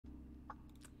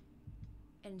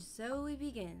And so it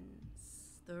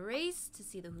begins. The race to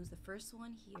see who's the first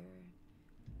one here.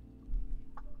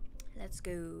 Let's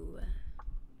go.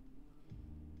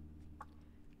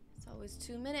 It's always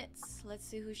 2 minutes. Let's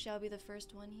see who shall be the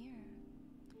first one here.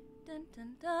 Dun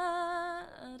dun da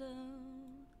da.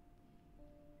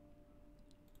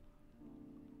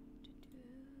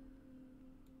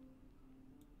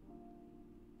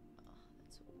 Oh,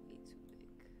 that's way too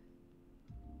big.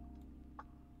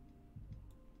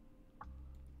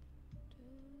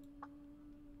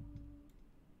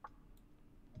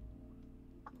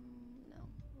 No,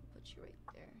 we'll put you right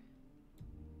there.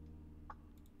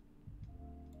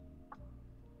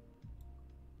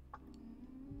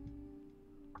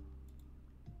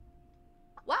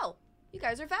 Wow, you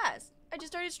guys are fast. I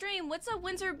just started stream. What's up,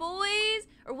 Winter boys?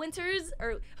 Or Winters,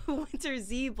 or Winter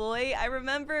Z boy. I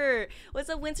remember. What's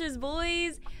up, Winters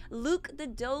boys? Luke the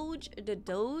Doge,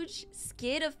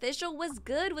 Skid official. What's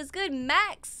good? What's good?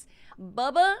 Max,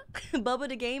 Bubba, Bubba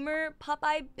the Gamer,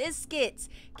 Popeye Biscuits,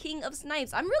 King of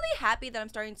Snipes. I'm really happy that I'm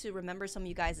starting to remember some of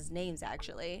you guys' names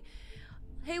actually.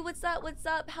 Hey, what's up? What's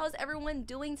up? How's everyone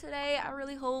doing today? I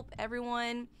really hope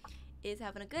everyone is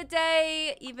having a good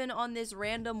day, even on this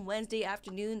random Wednesday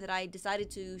afternoon that I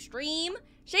decided to stream.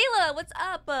 Shayla, what's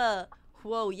up?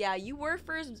 Whoa, yeah, you were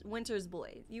first, Winter's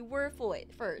boy. You were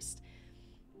first.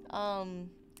 I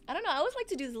don't know, I always like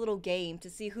to do this little game to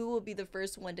see who will be the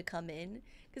first one to come in.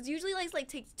 Because usually like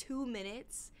takes 2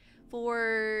 minutes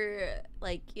for,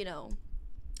 like, you know,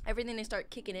 everything to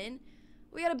start kicking in.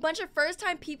 We got a bunch of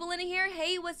first-time people in here.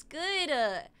 Hey, what's good?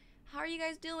 How are you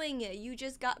guys doing? You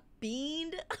just got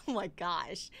beaned? Oh my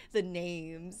gosh, the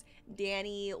names.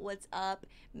 Danny, what's up?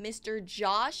 Mr.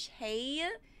 Josh, hey.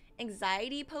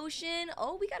 Anxiety Potion.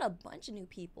 Oh, we got a bunch of new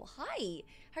people. Hi,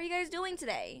 how are you guys doing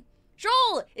today?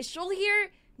 Shoal, is Shoal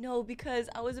here? No, because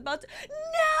I was about to,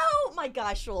 no! My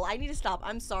gosh, Shoal, I need to stop.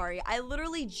 I'm sorry. I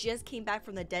literally just came back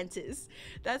from the dentist.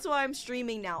 That's why I'm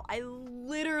streaming now. I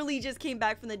literally just came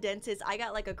back from the dentist. I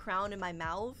got like a crown in my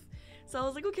mouth. So I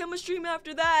was like, okay, I'm gonna stream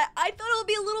after that. I thought it would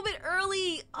be a little bit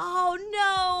early. Oh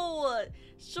no.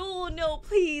 Shoal, no,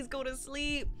 please go to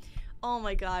sleep. Oh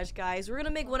my gosh, guys. We're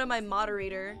gonna make one of my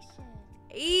moderator.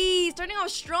 Hey, starting off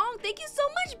strong. Thank you so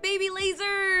much, Baby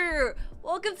Laser.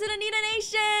 Welcome to the Nenaa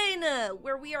Nation,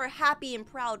 where we are happy and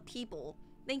proud people.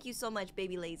 Thank you so much,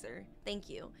 Baby Laser. Thank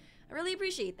you. I really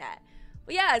appreciate that.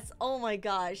 But yes, oh my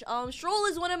gosh. Stroll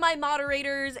is one of my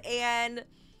moderators, and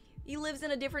he lives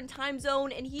in a different time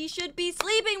zone, and he should be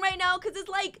sleeping right now because it's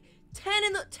like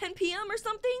 10 p.m. or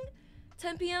something.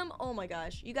 10 p.m. Oh my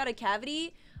gosh. You got a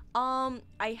cavity?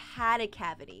 I had a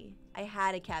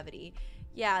cavity.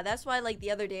 Yeah, that's why like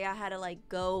the other day I had to like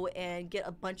go and get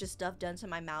a bunch of stuff done to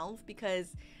my mouth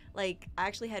because like I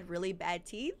actually had really bad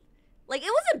teeth. Like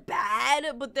it wasn't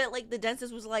bad, but that like the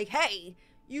dentist was like, hey,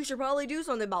 you should probably do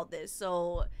something about this.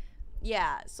 So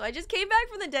yeah, so I just came back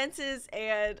from the dentist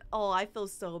and oh, I feel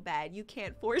so bad. You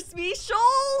can't force me,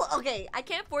 Shoal. Okay, I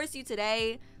can't force you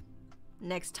today.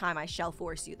 Next time I shall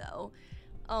force you though.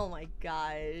 Oh my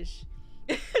gosh.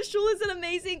 Shoal is an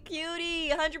amazing cutie.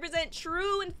 100%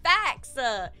 true and facts.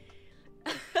 I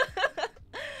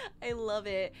love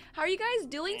it. How are you guys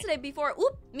doing today before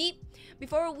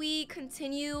we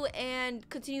continue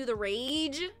the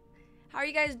rage? How are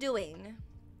you guys doing?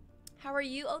 How are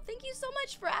you? Oh, thank you so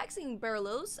much for asking,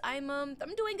 Berlos. I'm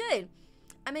doing good.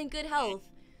 I'm in good health.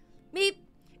 Meep.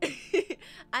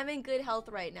 I'm in good health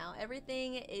right now.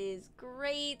 Everything is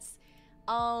great.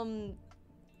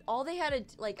 All they had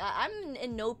to, like, I'm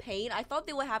in no pain. I thought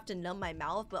they would have to numb my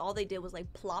mouth, but all they did was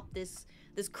like plop this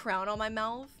crown on my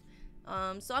mouth.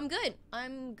 So I'm good.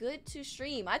 I'm good to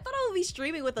stream. I thought I would be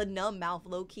streaming with a numb mouth,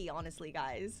 low key, honestly,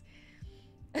 guys.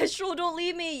 Stroll, don't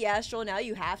leave me. Yeah, Stroll, now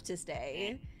you have to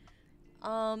stay.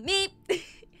 Me.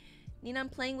 Nenaa, I'm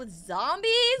playing with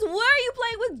zombies? Where are you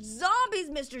playing with zombies,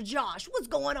 Mr. Josh? What's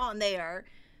going on there?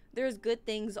 There's good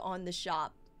things on the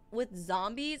shop. With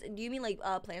zombies? Do you mean like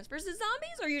Plants vs.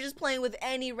 Zombies? Or you're just playing with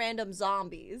any random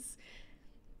zombies?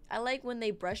 I like when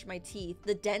they brush my teeth.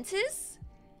 The dentist?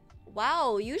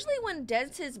 Wow, usually when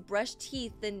dentists brush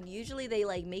teeth, then usually they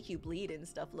like make you bleed and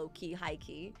stuff, low-key,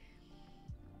 high-key.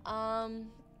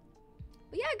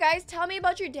 But yeah, guys, tell me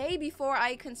about your day before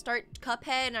I can start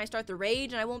Cuphead and I start the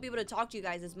rage and I won't be able to talk to you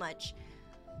guys as much.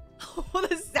 Oh,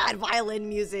 the sad violin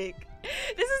music.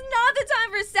 This is not the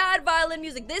time for sad violin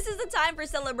music. This is the time for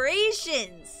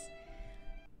celebrations.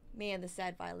 Man, the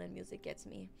sad violin music gets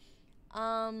me. But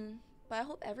I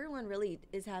hope everyone really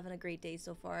is having a great day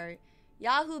so far.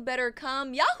 Yahoo better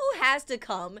come. Yahoo has to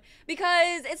come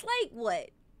because it's like, what?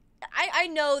 I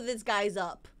know this guy's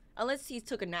up. Unless he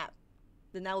took a nap.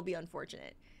 Then that would be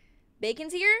unfortunate.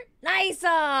 Bacon's here? Nice!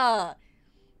 Oh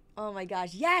my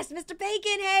gosh. Yes, Mr.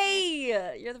 Bacon,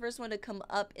 hey! You're the first one to come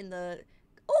up in the...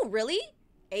 Oh, really?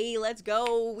 Hey, let's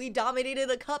go. We dominated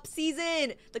the Cup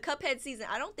season. The Cuphead season.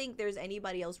 I don't think there's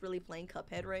anybody else really playing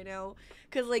Cuphead right now.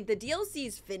 Because, like, the DLC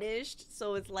is finished.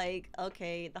 So it's like,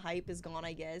 okay, the hype is gone,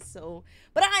 I guess. So,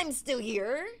 but I'm still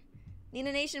here.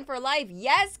 Nenaa Nation for life.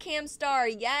 Yes,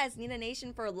 Camstar. Yes, Nenaa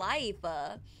Nation for life.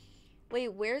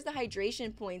 Wait, where's the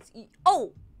hydration points?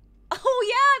 Oh! Oh,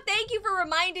 yeah, thank you for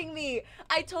reminding me.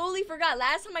 I totally forgot.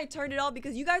 Last time I turned it off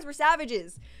because you guys were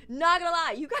savages. Not gonna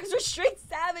lie, you guys were straight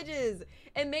savages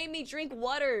and made me drink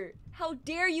water. How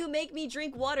dare you make me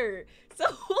drink water? So,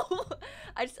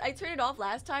 I turned it off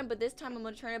last time, but this time I'm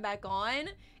gonna turn it back on. And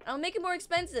I'll make it more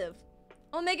expensive.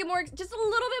 I'll make it more, just a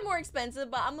little bit more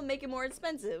expensive, but I'm gonna make it more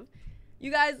expensive.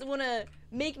 You guys wanna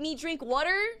make me drink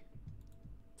water?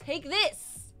 Take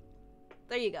this.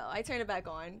 There you go, I turned it back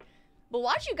on. But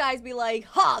watch you guys be like,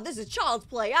 ha, this is child's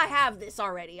play. I have this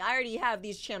already. I already have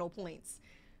these channel points.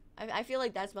 I feel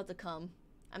like that's about to come.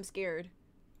 I'm scared.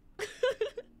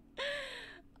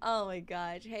 Oh my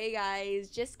gosh. Hey guys,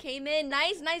 just came in.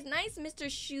 Nice, nice, nice, Mr.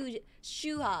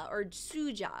 Shuha or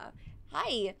Suja.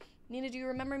 Hi. Nenaa, do you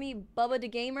remember me? Bubba the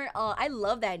Gamer? I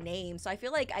love that name. So I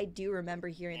feel like I do remember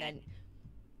hearing that.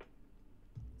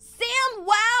 Sam,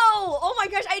 wow! Oh my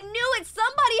gosh, I knew it!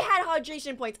 Somebody had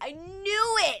hydration points. I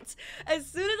knew it! As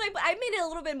soon as I made it a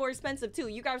little bit more expensive too.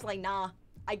 You guys were like, nah,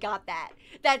 I got that.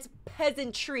 That's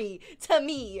peasantry to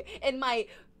me and my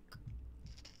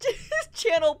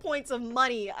channel points of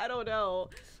money. I don't know.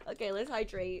 Okay, let's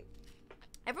hydrate.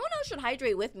 Everyone else should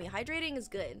hydrate with me. Hydrating is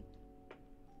good.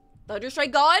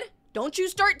 Thunderstrike God, don't you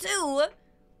start too!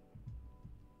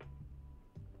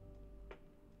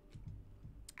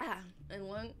 Ah, and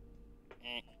one.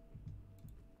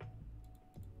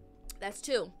 That's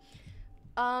 2.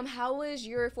 How was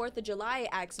your 4th of July,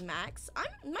 asks Max? My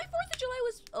 4th of July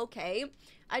was okay.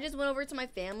 I just went over to my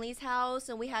family's house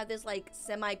and we had this like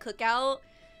semi cookout.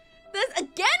 This again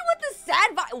with the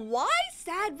sad why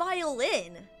sad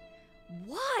violin?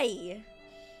 Why?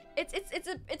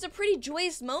 It's a pretty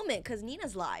joyous moment because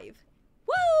Nenaa's live.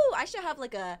 Woo! I should have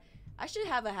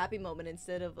a happy moment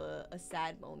instead of a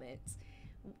sad moment.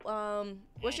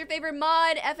 What's your favorite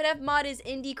mod? FNF mod is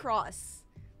Indie Cross.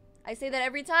 I say that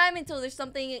every time until there's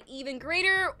something even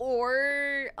greater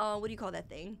or, what do you call that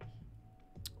thing?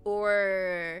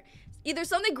 Or either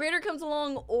something greater comes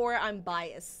along or I'm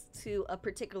biased to a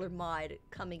particular mod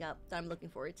coming up that I'm looking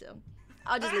forward to.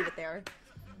 I'll just leave it there.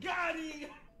 Got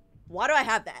it. Why do I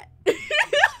have that? Why do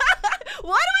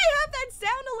I have that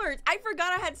sound alert? I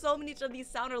forgot I had so many of these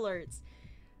sound alerts.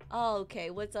 Oh,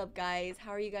 okay, what's up guys? How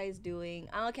are you guys doing?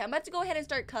 Okay, I'm about to go ahead and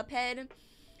start Cuphead.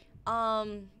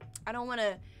 I don't want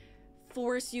to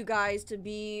force you guys to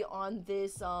be on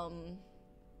this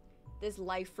this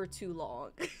life for too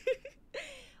long.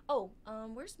 Oh,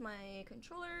 where's my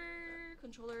controller?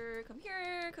 Controller, come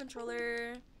here,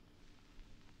 controller.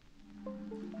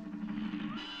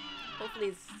 Hopefully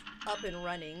it's up and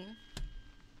running.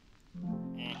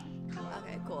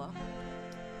 Okay, cool.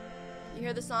 You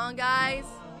hear the song, guys?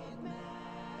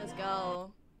 Let's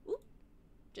go. Oop.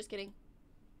 Just kidding.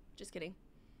 Just kidding.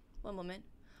 One moment.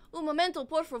 Un momento,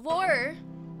 por favor.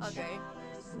 Okay.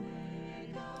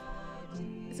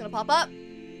 It's gonna pop up.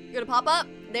 You're gonna pop up.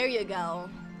 There you go.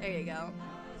 There you go.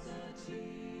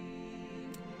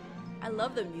 I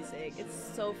love the music.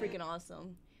 It's so freaking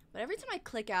awesome. But every time I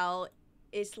click out,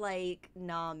 it's like,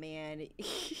 nah, man.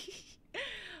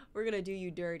 We're gonna do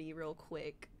you dirty real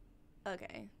quick.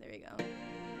 Okay, there you go.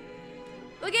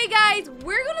 Okay, guys,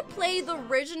 we're gonna play the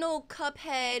original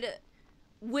Cuphead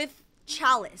with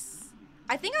Chalice.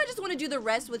 I think I just want to do the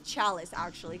rest with Chalice,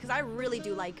 actually, because I really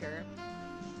do like her.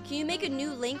 Can you make a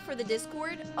new link for the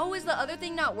Discord? Oh, is the other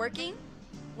thing not working?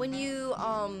 When you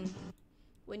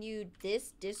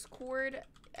Discord,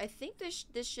 I think this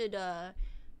should,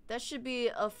 that should be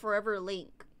a forever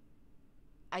link.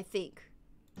 I think.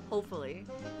 Hopefully.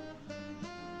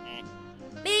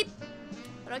 Beep!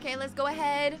 But okay, let's go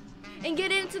ahead and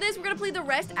get into this. We're gonna play the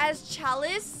rest as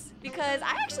Chalice, because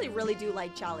I actually really do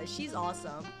like Chalice. She's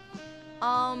awesome.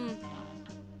 I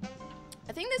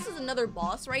think this is another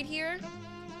boss right here.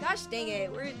 Gosh dang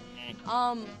it.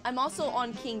 I'm also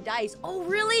on King Dice. Oh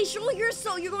really? Sure,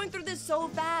 you're going through this so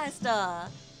fast.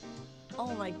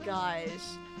 Oh my gosh.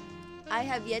 I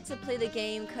have yet to play the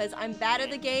game because I'm bad at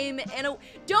the game, and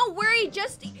don't worry,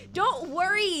 don't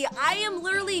worry. I am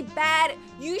literally bad.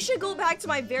 You should go back to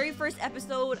my very first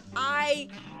episode. I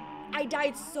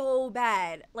died so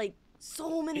bad, like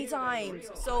so many times.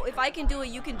 So if I can do it,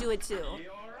 you can do it too.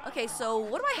 Okay, so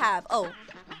what do I have? Oh,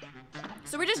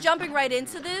 so we're just jumping right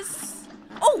into this.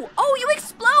 Oh, you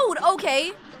explode.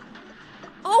 Okay.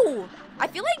 Oh, I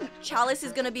feel like Chalice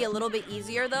is gonna be a little bit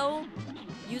easier though.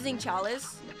 Using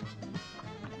Chalice.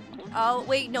 Oh,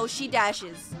 wait, no, she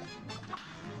dashes.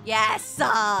 Yes.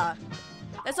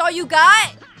 That's all you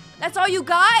got? That's all you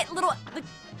got?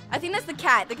 I think that's the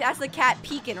cat. That's the cat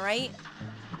peeking, right?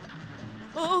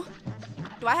 Oh.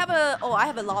 Do I have a... Oh, I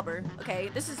have a lobber. Okay,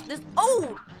 this...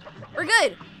 Oh! We're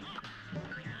good.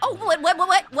 Oh, what?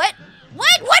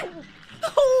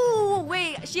 Oh,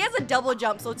 wait. She has a double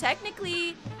jump, so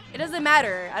technically, it doesn't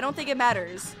matter. I don't think it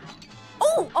matters.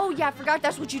 Oh, yeah, I forgot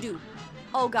that's what you do.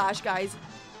 Oh, gosh, guys.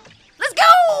 Let's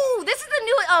go! This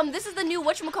is the new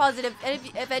whatchamacallit.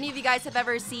 If any of you guys have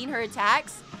ever seen her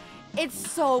attacks,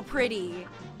 it's so pretty.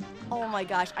 Oh, my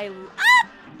gosh.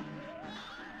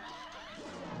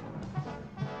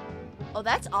 Oh,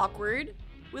 that's awkward.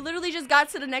 We literally just got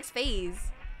to the next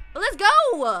phase. But let's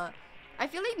go! I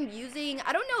feel like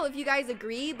I don't know if you guys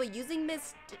agree, but using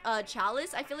Miss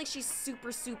Chalice, I feel like she's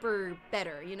super, super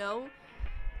better, you know?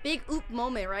 Big oop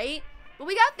moment, right? But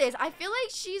we got this. I feel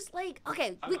like she's like,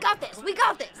 okay, we got this. We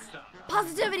got this.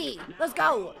 Positivity. Let's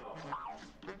go.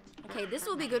 Okay, this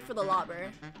will be good for the lobber.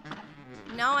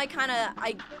 Now I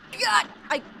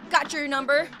got your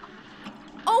number.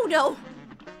 Oh, no.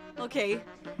 Okay.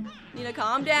 Need to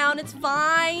calm down. It's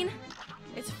fine.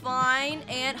 It's fine.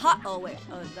 And hot. Oh, wait.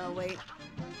 Oh, no, wait.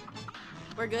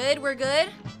 We're good. We're good.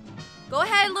 Go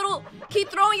ahead, keep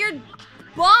throwing your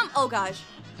bomb. Oh, gosh.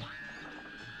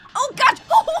 Oh, gosh.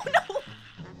 Oh, no.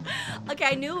 Okay,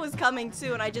 I knew it was coming,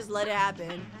 too, and I just let it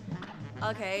happen.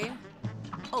 Okay.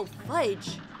 Oh,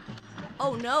 fudge.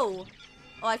 Oh, no.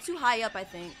 Oh, I'm too high up, I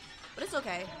think. But it's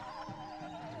okay.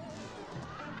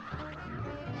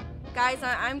 Guys,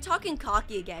 I'm talking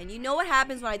cocky again. You know what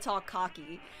happens when I talk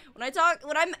cocky. When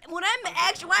I'm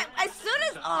actually, as soon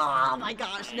as, oh my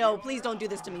gosh, no, please don't do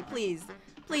this to me, please.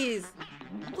 Please,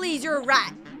 please, you're a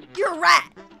rat. You're a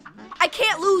rat. I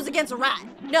can't lose against a rat.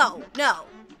 No, no,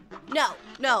 no,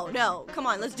 no, no. Come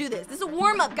on, let's do this. This is a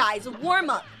warm-up, guys, a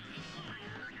warm-up.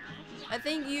 I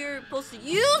think you're supposed to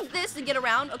use this to get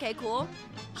around. Okay, cool.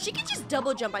 She can just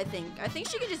double jump, I think. I think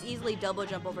she can just easily double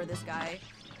jump over this guy.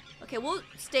 Okay, we'll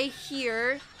stay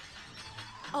here.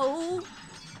 Oh.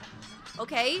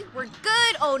 Okay, we're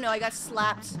good. Oh, no, I got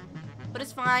slapped. But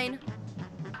it's fine.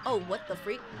 Oh, what the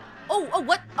freak? Oh,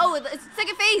 what? Oh, it's the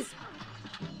second phase.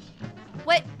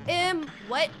 What?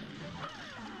 What?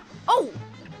 Oh.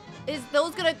 Is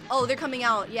those gonna... Oh, they're coming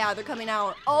out. Yeah, they're coming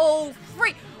out. Oh,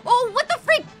 freak. Oh, what the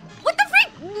freak? What the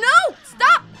freak? No,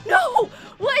 stop. No.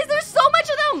 What is there so much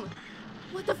of them?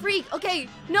 What the freak? Okay,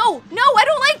 no, no, I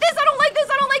don't like this. I don't like this.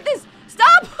 I don't like this.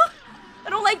 Stop. I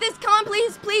don't like this. Come on,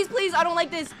 please, please, please. I don't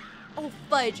like this. Oh,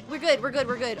 fudge. We're good. We're good.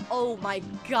 We're good. Oh, my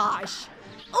gosh.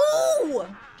 Oh,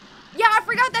 yeah, I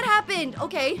forgot that happened.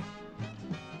 Okay.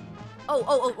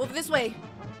 Oh, over this way.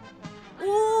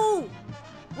 Ooh,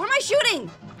 where am I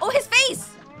shooting? Oh, his face.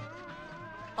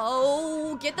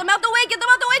 Oh, get them out the way. Get them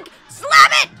out the way.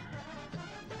 Slap it.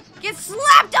 Get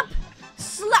slapped up.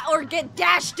 Or get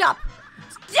dashed up.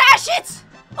 Dash it.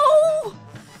 Oh.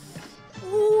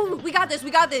 Ooh, we got this.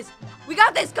 We got this. We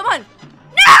got this. Come on.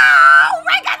 No!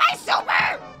 I got my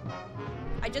super.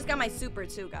 I just got my super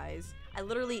too, guys. I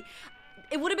literally...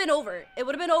 It would have been over. It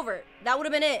would have been over. That would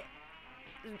have been it.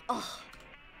 Oh,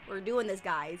 we're doing this,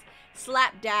 guys.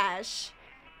 Slap dash.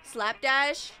 Slap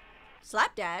dash.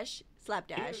 Slap dash. Slap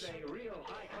dash.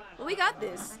 Well, we got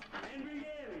this.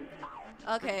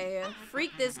 Okay.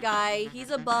 Freak this guy.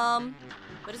 He's a bum.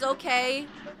 But it's okay.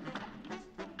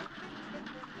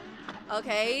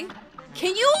 Okay.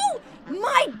 Can you?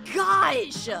 My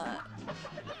gosh.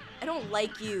 I don't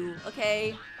like you,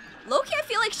 okay? Loki, I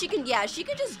feel like she can, yeah, she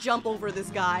can just jump over this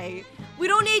guy. We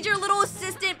don't need your little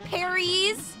assistant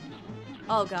parries.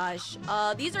 Oh, gosh.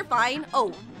 These are fine.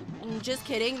 Oh, just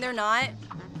kidding. They're not.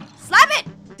 Slap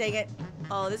it! Dang it.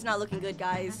 Oh, this is not looking good,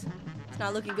 guys. It's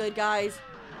not looking good, guys.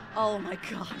 Oh, my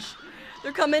gosh.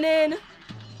 They're coming in.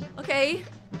 Okay.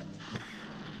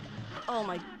 Oh,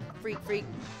 my freak.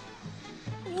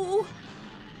 Ooh.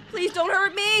 Please don't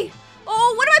hurt me.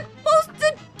 Oh, what am I supposed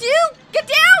to do? Get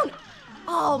down!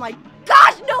 Oh my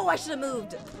gosh, no, I should have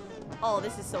moved. Oh,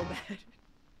 this is so bad.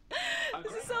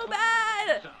 This is so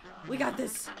bad. We got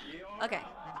this. Okay.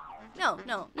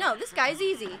 No, this guy's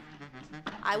easy.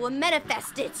 I will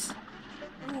manifest it.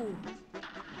 Ooh.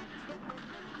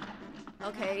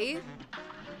 Okay.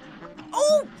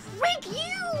 Oh, freak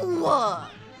you!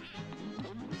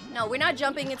 No, we're not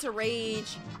jumping into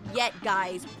rage yet,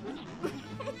 guys.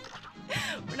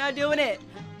 We're not doing it.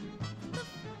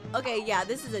 Okay, yeah,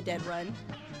 this is a dead run.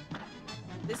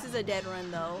 This is a dead run,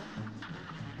 though.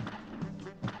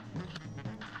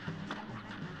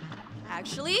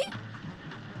 Actually?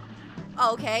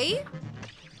 Okay.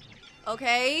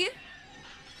 Okay.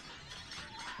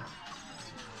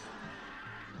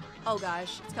 Oh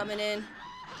gosh, it's coming in.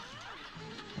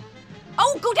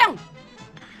 Oh, go down!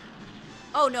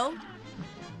 Oh no.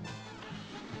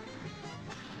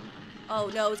 Oh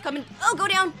no, it's coming. Oh, go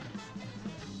down!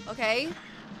 Okay.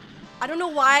 I don't know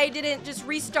why I didn't just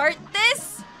restart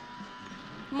this.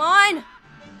 Come on!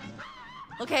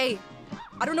 Okay.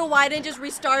 I don't know why I didn't just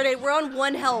restart it. We're on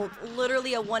 1 health.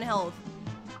 Literally a 1 health.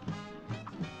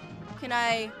 Can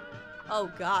I...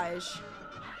 Oh, gosh.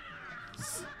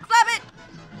 Slap it!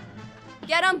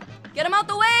 Get him! Get him out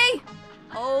the way!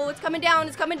 Oh, it's coming down.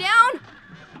 It's coming down!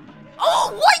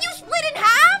 Oh, what? You split in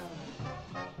half?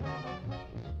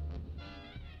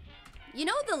 You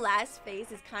know the last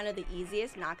phase is kind of the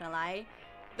easiest, not gonna lie.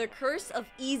 The curse of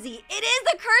easy. It is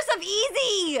the curse of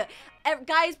easy!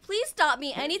 Guys, please stop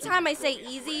me anytime I say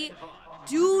easy.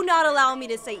 Do not allow me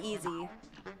to say easy.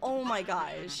 Oh my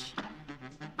gosh.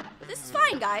 This is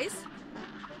fine, guys.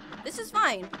 This is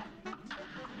fine.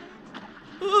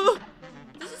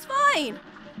 This is fine.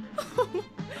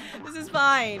 This is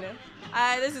fine.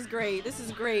 This is great. This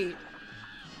is great.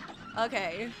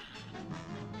 Okay.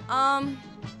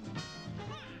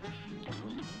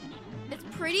 It's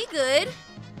pretty good.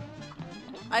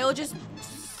 I will just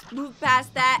move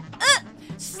past that.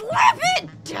 Slap it!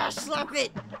 Just slap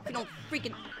it! If you don't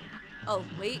freaking... Oh,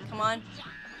 wait, come on.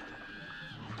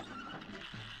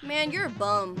 Man, you're a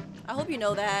bum. I hope you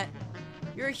know that.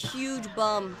 You're a huge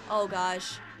bum. Oh,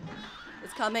 gosh.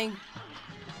 It's coming.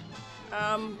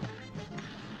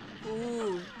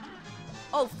 Ooh.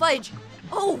 Oh, fudge.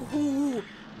 Oh, ooh.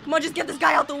 Come on, just get this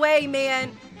guy out the way,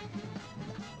 man.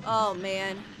 Oh,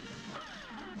 man.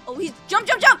 Oh, he's... Jump,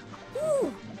 jump, jump!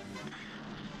 Ooh.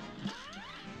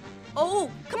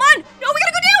 Oh, come on! No, we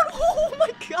gotta go down! Oh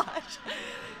my gosh!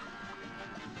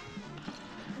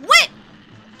 What?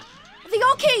 They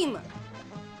all came!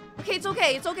 Okay, it's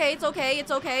okay, it's okay, it's okay,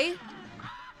 it's okay.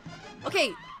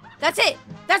 Okay, that's it!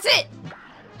 That's it!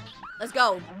 Let's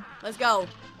go. Let's go.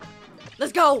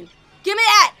 Let's go! Give me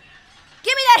that!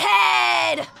 Give me that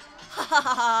head! Ha ha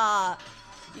ha ha!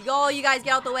 You go, you guys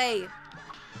get out the way.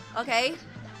 Okay.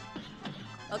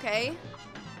 Okay.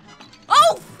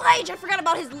 Oh, fudge! I forgot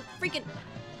about his freaking...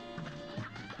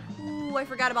 Ooh, I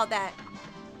forgot about that.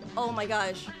 Oh my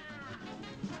gosh.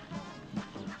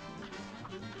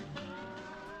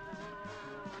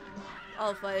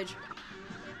 Oh, fudge.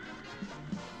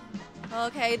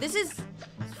 Okay, this is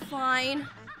fine.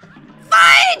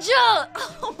 Fudge!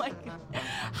 Oh my god.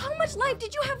 How much life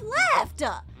did you have left?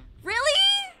 Really?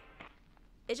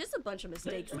 It's just a bunch of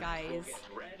mistakes, guys.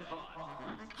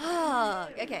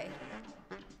 Okay.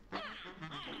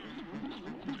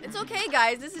 It's okay,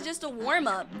 guys. This is just a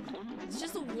warm-up. It's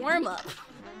just a warm-up.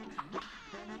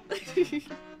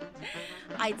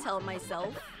 I tell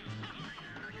myself.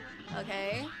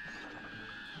 Okay.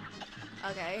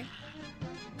 Okay.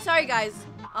 Sorry, guys.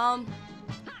 I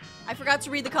forgot to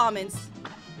read the comments.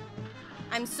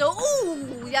 I'm so...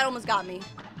 Ooh, that almost got me.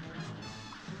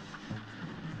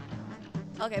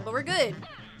 Okay, but we're good.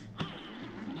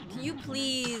 Can you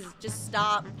please just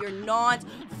stop? You're not...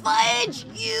 Fudge!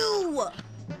 You!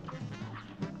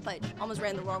 Fudge. Almost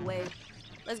ran the wrong way.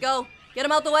 Let's go. Get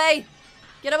him out the way.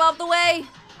 Get him out the way.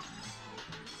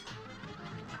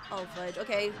 Oh, fudge.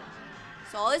 Okay.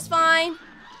 So all is fine.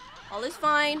 All is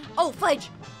fine. Oh, fudge.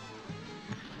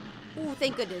 Ooh,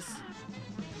 thank goodness.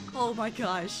 Oh my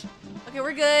gosh. Okay,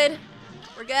 we're good.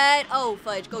 We're good. Oh,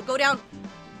 fudge. Go down.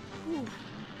 Ooh.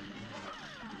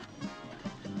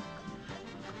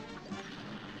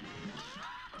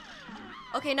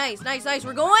 Okay, nice, nice, nice.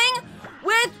 We're going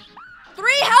with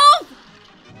 3 health.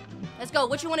 Let's go.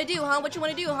 What you want to do, huh? What you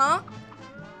want to do, huh?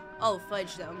 Oh,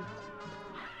 fudge them.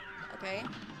 Okay.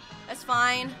 That's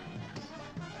fine.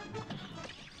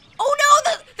 Oh,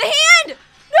 no! The hand!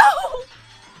 No!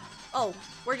 Oh,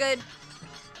 we're good.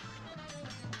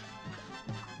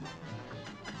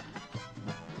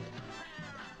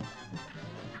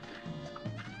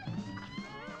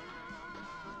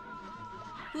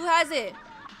 Who has it?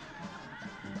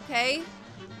 Okay.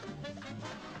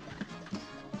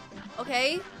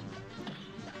 Okay.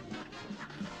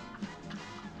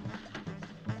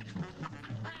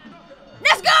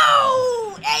 Let's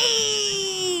go!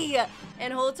 Hey!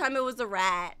 And the whole time it was a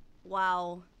rat.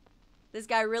 Wow. This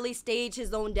guy really staged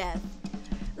his own death.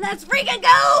 Let's freaking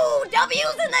go!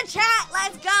 W's in the chat.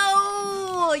 Let's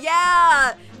go!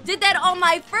 Yeah. Did that on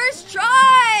my first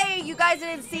try. You guys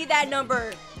didn't see that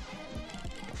number.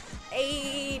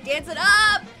 Hey, dance it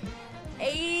up.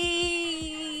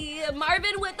 Hey,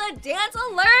 Marvin with a dance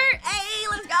alert. Hey,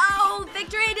 let's go.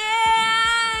 Victory dance.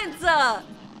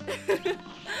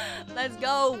 Let's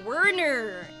go,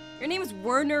 Werner. Your name is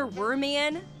Werner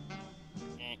Werman?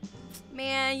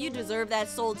 Man, you deserve that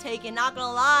soul taken, not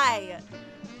gonna lie.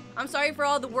 I'm sorry for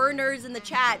all the Werners in the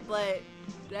chat, but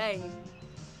dang.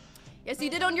 Yes, you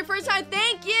did on your first time.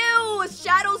 Thank you,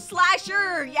 Shadow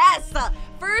Slasher. Yes,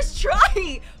 first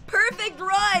try. Perfect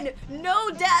run. No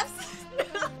deaths.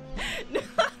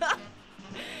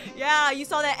 Yeah, you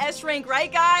saw that S rank,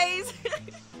 right, guys?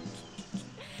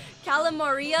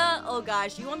 Calamaria. Oh,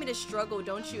 gosh. You want me to struggle,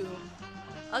 don't you?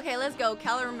 Okay, let's go.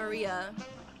 Calamaria.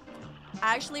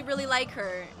 I actually really like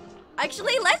her.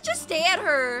 Actually, let's just stay at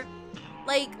her.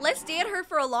 Like, let's stay at her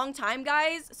for a long time,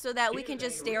 guys, so that we can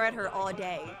just stare at her all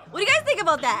day. What do you guys think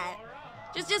about that?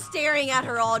 Just staring at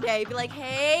her all day. Be like,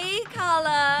 hey,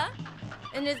 Kala.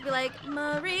 And just be like,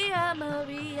 Maria,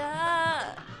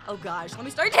 Maria. Oh, gosh. Let me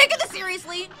start taking this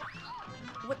seriously.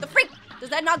 What the freak? Does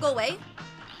that not go away?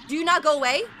 Do you not go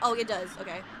away? Oh, it does.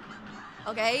 Okay.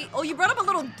 Okay. Oh, you brought up a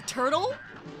little turtle?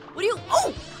 What do you...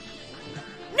 Oh!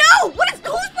 No! What is... Who's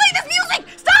playing this music?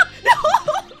 Stop! No!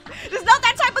 It's not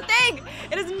that type of thing.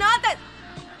 It is not that...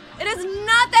 It is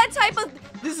not that type of...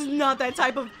 This is not that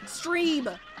type of stream.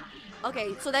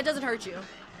 Okay, so that doesn't hurt you.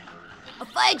 A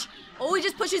fudge! Oh, it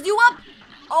just pushes you up!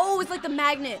 Oh, it's like the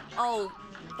magnet. Oh,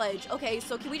 fudge. Okay,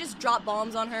 so can we just drop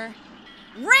bombs on her?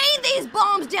 Rain these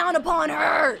bombs down upon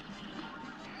her!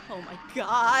 Oh my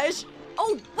gosh.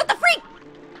 Oh, what the freak?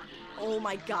 Oh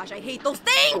my gosh, I hate those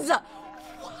things!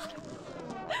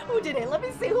 Who did it? Let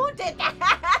me see. Who did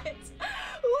that?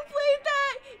 Who played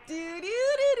that? Do.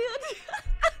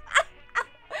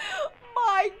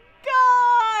 My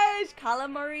gosh.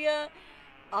 Calamaria.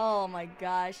 Oh my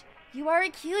gosh. You are a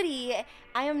cutie.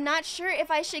 I am not sure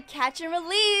if I should catch and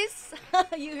release.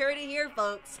 You heard it here,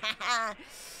 folks.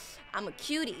 I'm a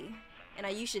cutie. And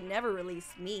you should never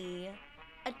release me.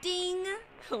 A ding.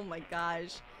 Oh my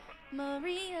gosh.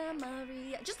 Maria,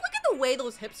 Maria. Just look at the way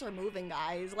those hips are moving,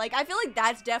 guys. Like, I feel like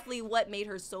that's definitely what made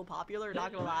her so popular,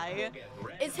 not gonna lie.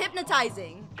 It's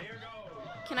hypnotizing.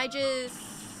 Can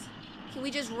we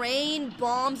just rain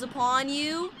bombs upon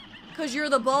you? Cause you're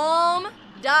the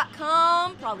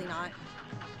bomb.com? Probably not.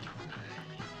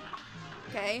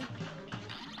 Okay.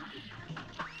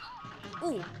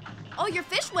 Ooh. Oh, your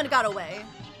fish one got away.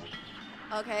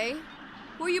 Okay.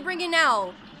 Who are you bringing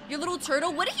now? Your little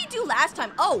turtle? What did he do last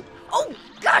time? Oh,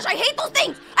 gosh, I hate those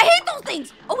things. I hate those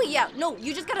things. Oh, wait, yeah. No,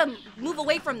 you just gotta move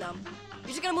away from them. You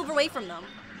just gotta move away from them.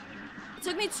 It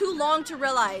took me too long to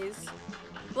realize.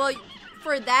 Well,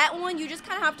 for that one, you just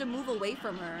kind of have to move away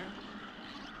from her.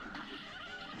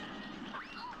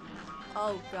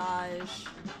 Oh, gosh.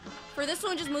 For this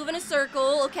one, just move in a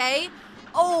circle, okay?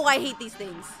 Oh, I hate these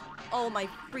things. Oh, my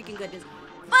freaking goodness.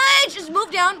 Fudge! Just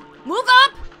move down. Move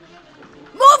up.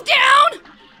 Move down!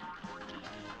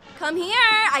 Come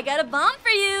here. I got a bomb for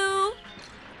you.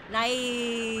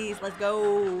 Nice. Let's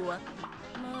go.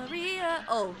 Maria.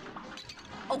 Oh,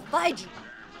 fudge.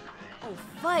 Oh,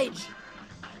 fudge.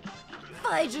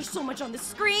 Fudge, there's so much on the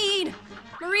screen.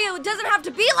 Maria, it doesn't have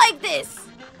to be like this.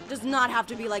 It does not have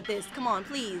to be like this. Come on,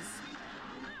 please.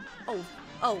 Oh.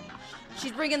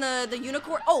 She's bringing the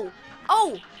unicorn. Oh.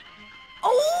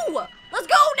 Let's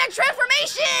go. Next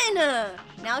transformation.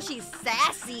 Now she's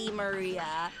sassy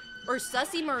Maria. Or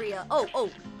sussy Maria. Oh,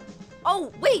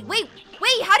 wait.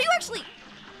 How do you actually...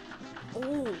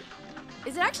 Oh.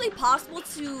 Is it actually possible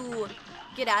to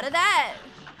get out of that?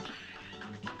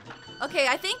 Okay,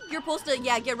 I think you're supposed to,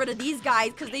 get rid of these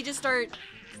guys because they just start...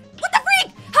 What the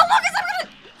freak? How long is that gonna...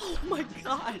 Oh my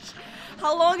gosh.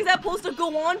 How long is that supposed to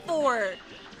go on for?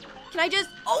 Can I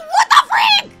just... Oh, what the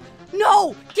freak?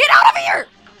 No! Get out of here!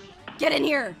 Get in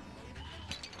here.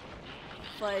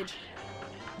 Fudge.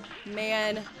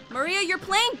 Man. Maria, you're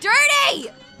playing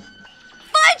dirty!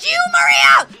 Fudge you,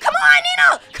 Maria! Come on,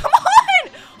 Nina! Come on!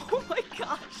 Oh my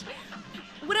gosh.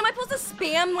 What, am I supposed to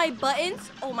spam my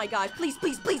buttons? Oh my gosh. Please.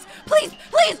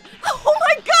 Oh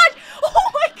my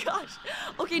gosh.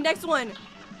 Okay, next one.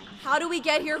 How do we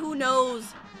get here? Who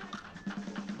knows?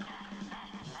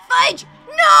 Fudge!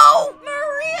 No!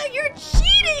 Maria, you're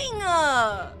cheating!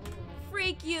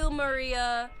 Freak you,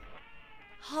 Maria.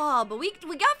 Huh, but we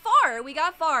got far. We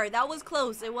got far. That was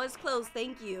close. It was close.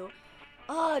 Thank you.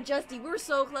 Oh, Justy, we were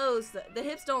so close. The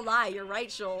hips don't lie. You're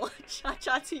right, Shoal.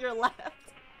 Cha-cha to your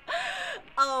left.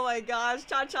 Oh my gosh.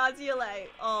 Cha-cha to your left.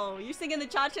 Oh, you singing the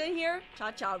cha-cha in here?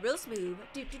 Cha-cha real smooth.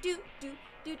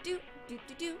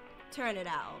 Do-do-do-do-do-do-do-do-do. Turn it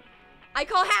out. I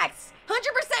call hacks.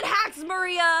 100% hacks,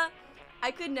 Maria.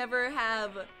 I could never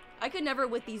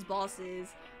with these bosses.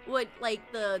 What, like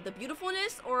the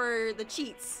beautifulness or the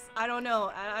cheats? I don't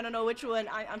know. I don't know which one.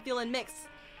 I'm feeling mixed.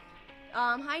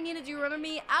 Hi Nina, do you remember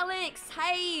me? Alex,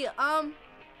 hey.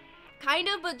 Kind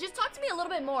of, but just talk to me a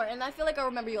little bit more, and I feel like I'll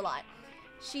remember you a lot.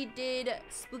 She did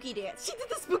spooky dance. She did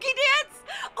the spooky dance?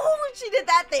 Oh, she did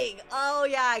that thing. Oh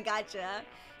yeah, I gotcha.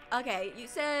 Okay, you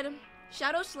said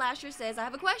Shadow Slasher says, I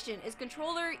have a question. Is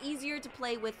controller easier to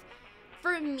play with?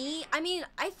 For me, I mean,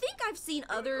 I think I've seen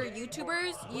other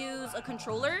YouTubers use a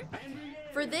controller.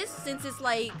 For this, since it's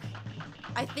like,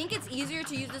 I think it's easier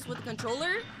to use this with a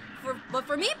controller. But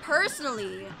for me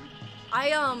personally,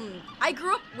 I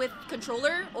grew up with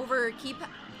controller over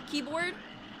keyboard.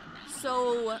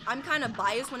 So I'm kind of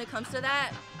biased when it comes to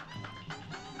that.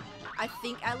 I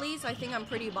think I'm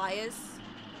pretty biased.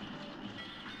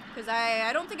 Because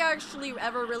I don't think I actually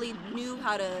ever really knew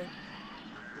how to...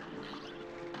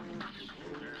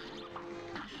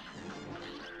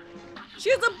 She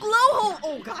has a blowhole!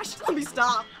 Oh gosh, let me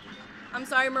stop. I'm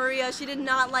sorry, Maria. She did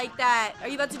not like that. Are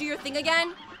you about to do your thing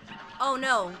again? Oh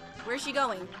no. Where's she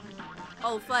going?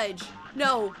 Oh, fudge.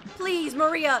 No, please,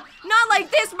 Maria. Not like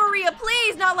this, Maria.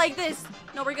 Please, not like this.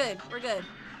 No, we're good. We're good.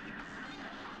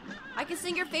 I can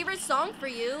sing your favorite song for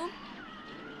you.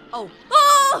 Oh.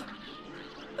 Oh!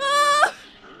 Oh!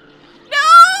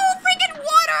 No! Freaking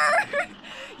water!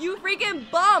 You freaking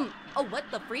bum. Oh, what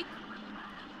the freak?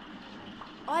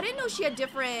 Oh, I didn't know she had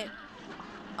different...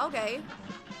 Okay.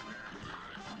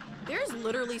 There's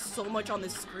literally so much on the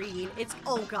screen. It's...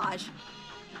 Oh, gosh.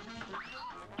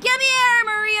 Come here,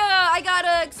 Maria! I got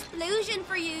an explosion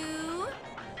for you.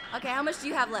 Okay, how much do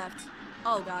you have left?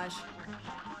 Oh, gosh.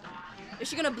 Is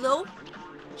she gonna blow?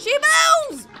 She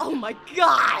moves! Oh, my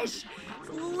gosh. It's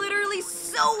literally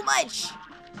so much.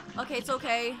 Okay, it's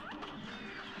okay.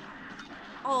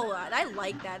 Oh, I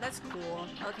like that. That's cool.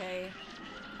 Okay.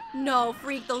 No,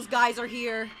 freak, those guys are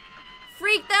here.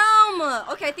 Freak them!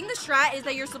 Okay, I think the strat is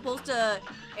that you're supposed to...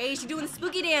 Hey, she's doing the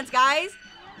spooky dance, guys.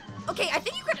 Okay, I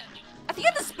think you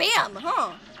have to spam,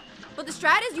 huh? But the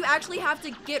strat is you actually have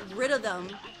to get rid of them.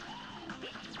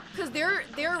 Because they're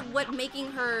what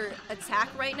making her attack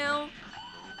right now.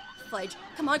 Fudge.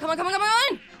 Come on, come on, come on, come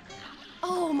on!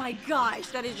 Oh my gosh,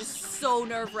 that is just so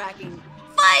nerve-wracking.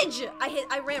 Fudge!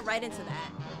 I ran right into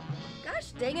that.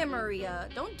 Gosh dang it, Maria.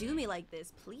 Don't do me like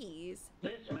this, please.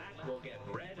 Okay.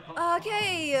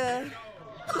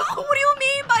 What do you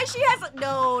mean by she has a...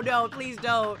 No, no, please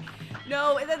don't.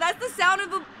 No, that's the sound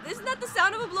of a... Isn't that the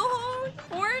sound of a blowhorn?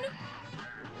 Horn?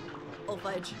 Oh,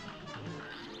 fudge.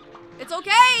 It's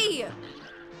okay.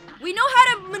 We know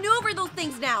how to maneuver those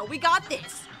things now. We got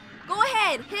this. Go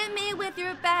ahead. Hit me with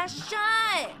your best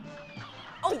shot.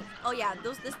 Oh yeah.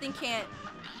 This thing can't...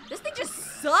 This thing just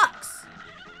sucks.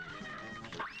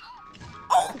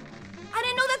 Oh! I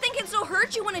didn't know that thing can still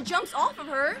hurt you when it jumps off of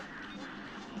her.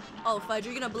 Oh, fudge,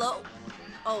 are you gonna blow?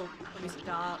 Oh, let me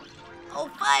stop. Oh,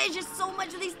 fudge, there's so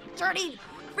much of these dirty,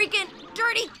 freaking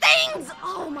dirty things!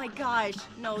 Oh my gosh.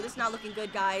 No, this is not looking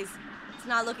good, guys. It's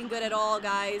not looking good at all,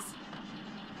 guys.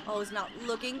 Oh, it's not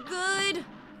looking good.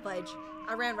 Fudge,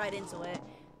 I ran right into it.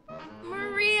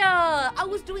 Maria, I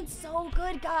was doing so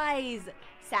good, guys.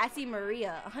 Sassy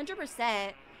Maria,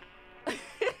 100%.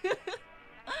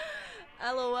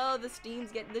 LOL, the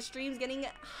stream's getting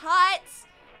hot.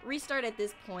 Restart at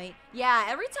this point. Yeah,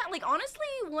 every time, like,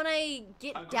 honestly, when I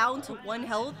get down to 1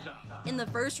 health in the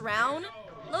first round,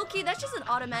 low-key, that's just an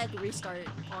automatic restart,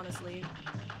 honestly.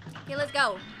 Okay, let's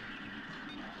go.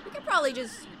 We could probably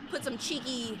just put some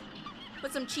cheeky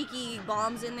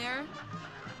bombs in there.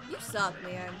 You suck,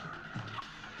 man.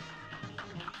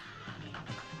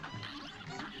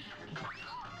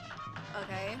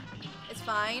 Okay, it's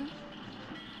fine.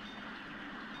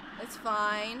 It's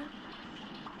fine.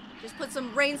 Just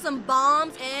rain some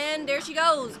bombs, and there she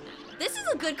goes. This is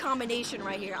a good combination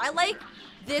right here. I like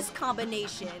this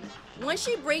combination. Once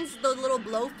she brings the little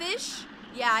blowfish,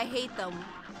 yeah, I hate them.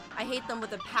 I hate them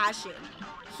with a passion.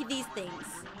 These things.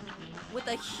 With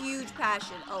a huge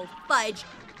passion. Oh, fudge.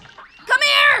 Come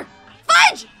here!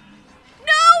 Fudge!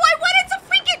 No, I wanted to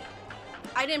freaking...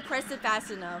 I didn't press it fast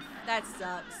enough. That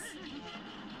sucks.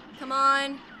 Come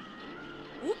on.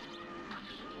 Oop.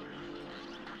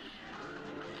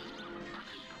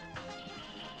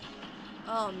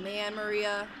 Oh man,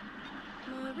 Maria.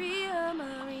 Maria,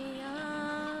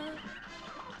 Maria.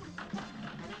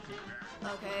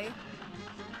 Okay.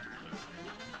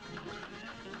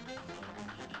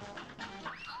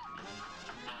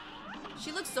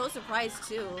 She looks so surprised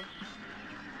too.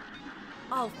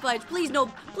 Oh, fudge. Please, no.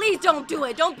 Please don't do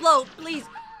it. Don't blow. Please.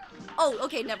 Oh,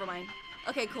 okay. Never mind.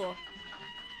 Okay, cool.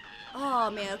 Oh,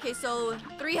 man. Okay, so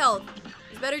 3 health.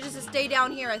 It's better just to stay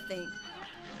down here, I think.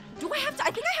 Do I have to?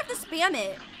 I think I have to spam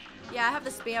it. Yeah, I have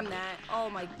to spam that. Oh,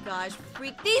 my gosh.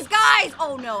 Freak these guys.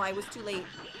 Oh, no. I was too late.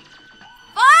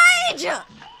 Fudge!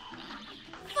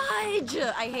 Fudge!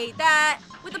 I hate that.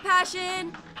 With a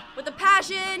passion. With a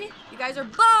passion. You guys are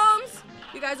bums.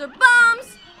 You guys are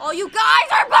bums. All you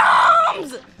guys are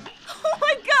bums! Oh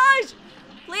my gosh!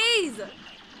 Please!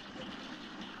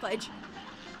 Fudge.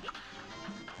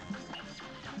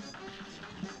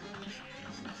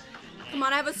 Come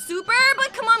on, I have a super,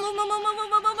 but come on,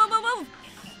 move.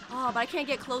 Oh, but I can't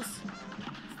get close.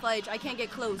 Fudge, I can't get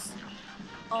close.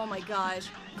 Oh my gosh.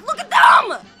 Look at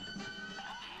them!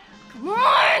 Come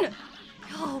on!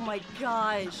 Oh my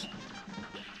gosh.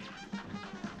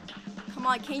 Come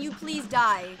on, can you please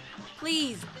die?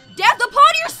 Please. Death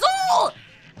upon your soul!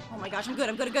 Oh my gosh, I'm good.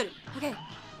 Okay.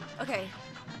 Okay.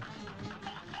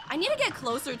 I need to get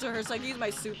closer to her so I can use my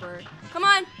super. Come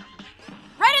on.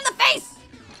 Right in the face!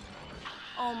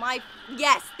 Oh my,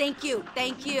 yes, thank you.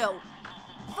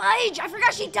 Fudge, I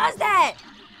forgot she does that.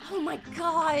 Oh my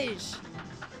gosh.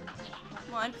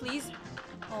 Come on, please.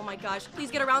 Oh my gosh,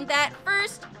 please get around that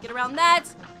first. Get around that.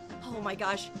 Oh my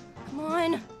gosh, come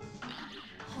on.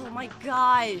 Oh my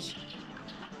gosh.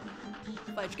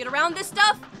 Fudge, get around this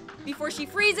stuff before she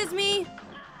freezes me.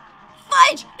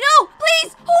 Fudge, no,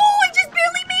 please. Oh, I just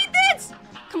barely made this.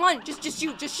 Come on, just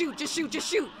shoot.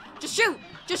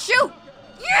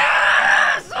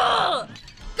 Yes!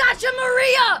 Gotcha,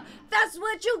 Maria! That's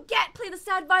what you get. Play the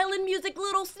sad violin music,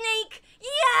 little snake.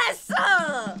 Yes!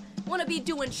 Wanna be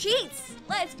doing cheats?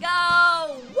 Let's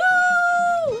go!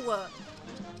 Woo!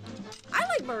 I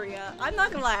like Maria. I'm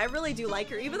not gonna lie, I really do like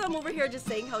her. Even though I'm over here just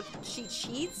saying how she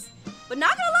cheats. But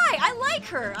not gonna lie, I like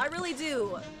her. I really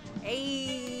do.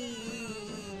 Hey,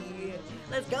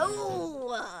 let's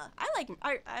go!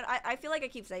 I feel like I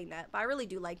keep saying that, but I really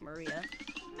do like Maria.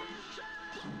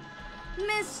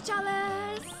 Miss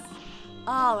Chalice!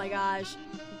 Oh my gosh.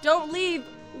 Don't leave.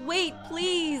 Wait,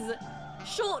 please.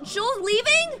 Shoal's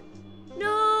leaving?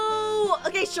 No.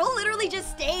 Okay, Shoal literally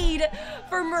just stayed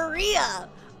for Maria.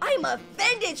 I'm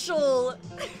offended, Shoal.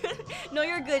 No,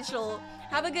 you're good, Shoal.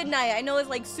 Have a good night. I know it's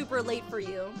like super late for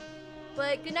you.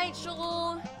 But good night,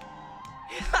 Shoal.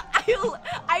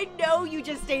 I know you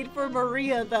just stayed for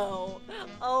Maria, though.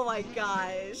 Oh my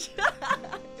gosh.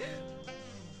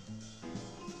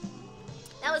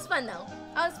 That was fun, though.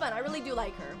 That was fun. I really do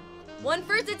like her. One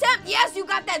first attempt. Yes, you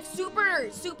got that super,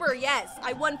 yes.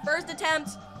 I won first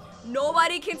attempt.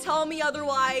 Nobody can tell me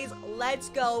otherwise. Let's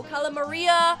go. Call her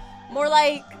Maria. More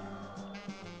like...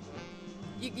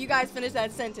 You guys finish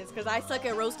that sentence, because I suck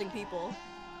at roasting people.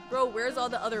 Bro, where's all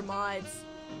the other mods?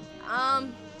 I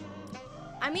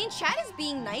mean, chat is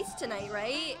being nice tonight,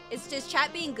 right? It's just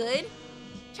chat being good.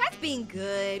 Chat's being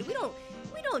good. We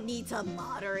don't need to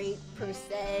moderate, per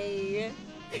se.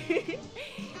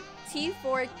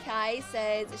 T4 Kai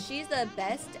says, she's the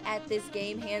best at this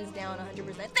game, hands down,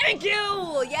 100%. Thank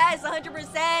you! Yes,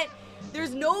 100%.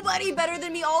 There's nobody better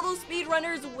than me. All those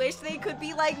speedrunners wish they could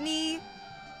be like me.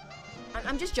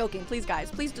 I'm just joking. Please,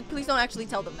 guys. Please don't actually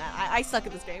tell them that. I suck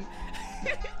at this game.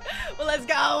 Well, let's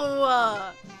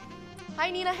go.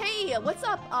 Hi, Nina. Hey, what's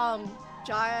up?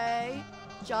 Jalil?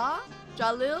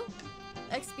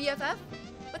 XBFF?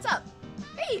 What's up?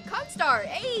 Hey, Constar.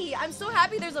 Hey, I'm so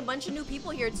happy there's a bunch of new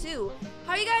people here, too.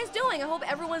 How are you guys doing? I hope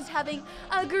everyone's having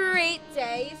a great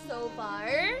day so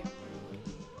far.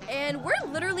 And we're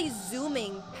literally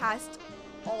zooming past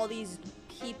all these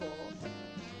people.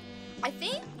 I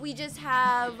think we just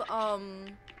have,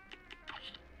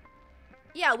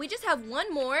 yeah, we just have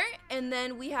one more, and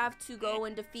then we have to go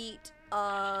and defeat,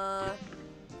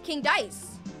 King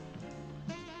Dice.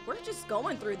 We're just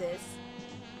going through this.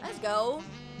 Let's go.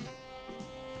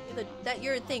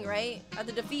 You're a thing, right? I have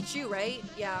to defeat you, right?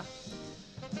 Yeah.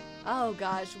 Oh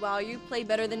gosh, wow, you play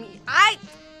better than me.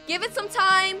 Give it some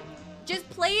time. Just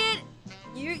play it.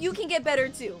 You can get better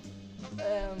too.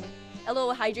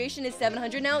 LOL, hydration is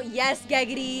 700 now. Yes,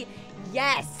 Gaggity.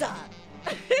 Yes.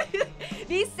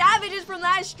 These savages from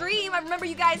last stream, I remember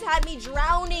you guys had me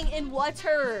drowning in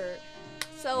water.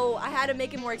 So I had to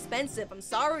make it more expensive. I'm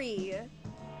sorry.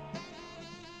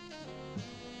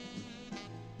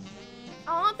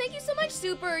 Oh, thank you so much,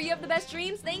 Super. You have the best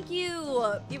streams. Thank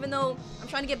you. Even though I'm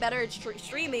trying to get better at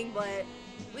streaming, but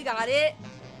we got it.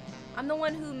 I'm the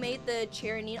one who made the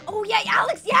Cherry. Oh yeah,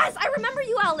 Alex. Yes, I remember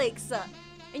you, Alex.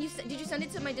 And did you send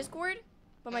it to my Discord?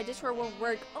 But my Discord won't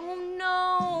work. Oh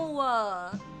no.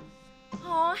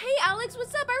 Oh, hey Alex,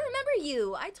 what's up? I remember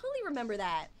you. I totally remember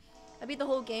that. I beat the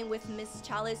whole game with Miss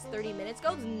Chalice 30 minutes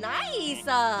ago. Nice.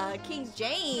 King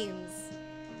James.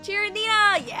 Cherry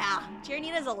Nenaa. Yeah, Cherry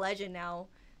Nenaa's a legend now.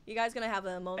 You guys gonna have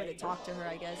a moment to talk to her,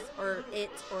 I guess, or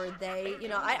it, or they. You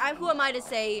know, who am I to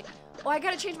say? Oh, I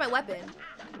gotta change my weapon.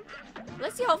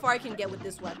 Let's see how far I can get with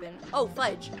this weapon. Oh,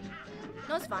 fudge.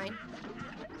 No, it's fine.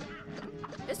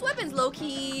 This weapon's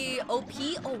low-key OP.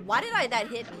 Oh, why did that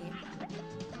hit me?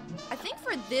 I think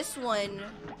for this one,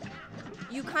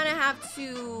 you kind of have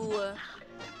to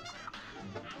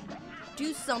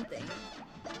do something.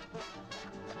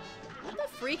 What the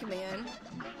freak, man?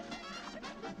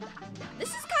 This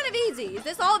is kind of easy.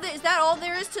 Is that all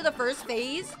there is to the first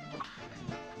phase?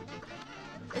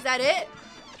 Is that it?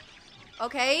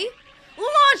 Okay.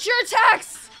 Launch your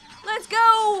attacks! Let's go!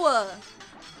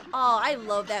 Oh, I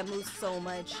love that move so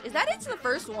much. Is that it to the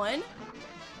first one?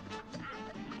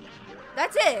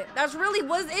 That's it. That's really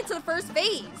was it to the first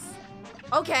phase.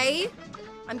 Okay.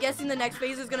 I'm guessing the next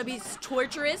phase is gonna be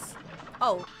torturous.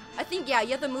 Oh, I think, yeah,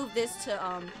 you have to move this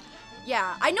to,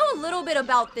 yeah. I know a little bit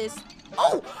about this.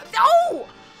 Oh! No!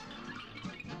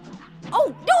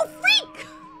 Oh, no, freak!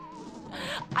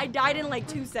 I died in like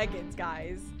 2 seconds,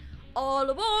 guys. All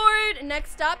aboard!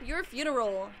 Next stop, your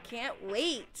funeral. Can't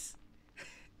wait.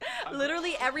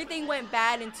 Literally everything went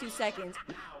bad in 2 seconds.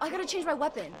 Oh, I gotta change my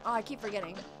weapon. Oh, I keep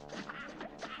forgetting.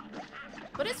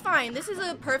 But it's fine. This is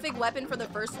a perfect weapon for the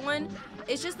first one.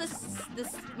 It's just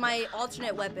this my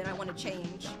alternate weapon I want to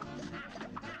change.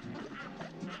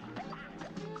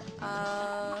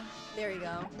 There you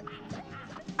go.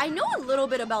 I know a little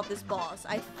bit about this boss,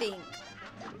 I think.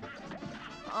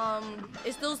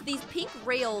 It's these pink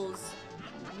rails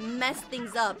mess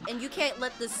things up, and you can't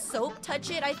let the soap touch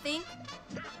it, I think.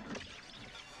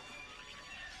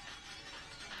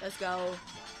 Let's go.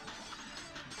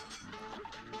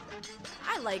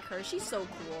 I like her. She's so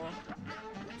cool.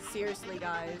 Seriously,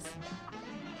 guys.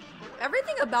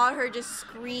 Everything about her just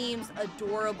screams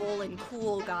adorable and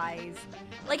cool, guys.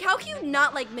 Like, how can you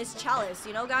not like Miss Chalice,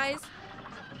 you know, guys?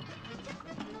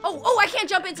 Oh, I can't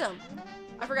jump into him.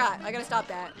 I forgot. I gotta stop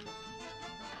that.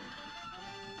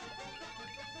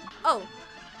 Oh.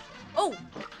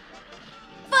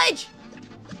 Fudge!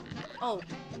 Oh.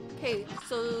 Okay,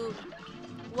 so...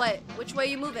 What? Which way are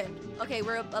you moving? Okay,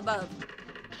 we're up above.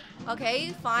 Okay,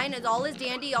 fine. All is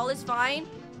dandy. All is fine.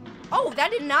 Oh,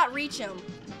 that did not reach him.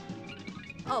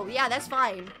 Oh, yeah, that's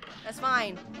fine. That's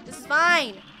fine. This is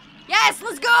fine. Yes,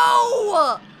 let's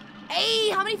go! Hey,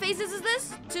 how many phases is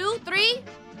this? 2, 3,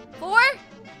 4?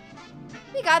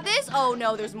 We got this. Oh,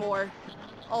 no, there's more.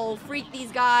 Oh, freak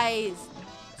these guys.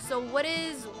 So what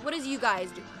is you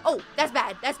guys do? Oh, that's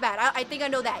bad. That's bad. I think I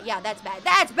know that. Yeah, that's bad.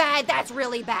 That's bad. That's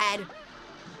really bad.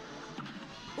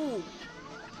 Ooh.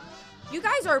 You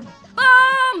guys are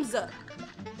bums!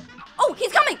 Oh,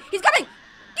 he's coming! He's coming!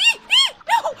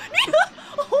 No!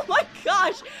 Oh my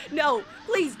gosh! No,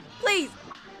 please, please.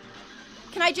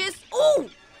 Can I just... Oh!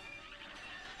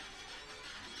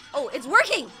 Oh, it's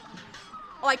working!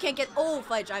 Oh, I can't get... Oh,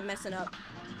 fudge, I'm messing up.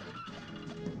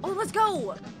 Oh, let's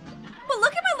go! But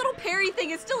look at my little parry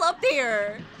thing. It's still up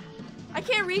there. I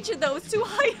can't reach it, though. It's too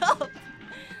high up.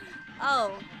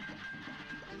 Oh.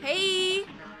 Hey!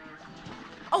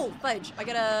 Oh, fudge. I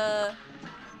gotta...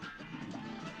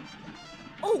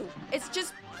 Oh, it's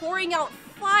just pouring out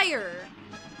fire.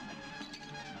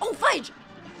 Oh, fudge!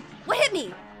 What hit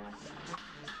me?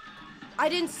 I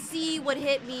didn't see what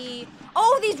hit me.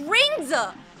 Oh, these rings!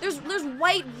 There's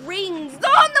white rings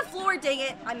on the floor, dang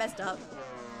it. I messed up.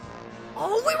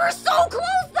 Oh, we were so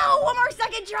close, though, on our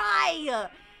second try.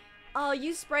 Oh,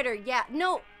 use spreader. Yeah,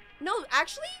 no,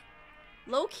 actually...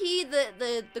 Low-key,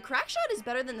 the crack shot is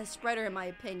better than the spreader in my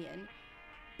opinion.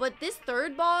 But this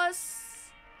third boss...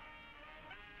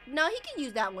 No, he can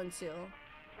use that one too.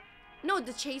 No,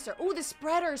 the chaser. Oh, the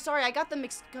spreader. Sorry, I got them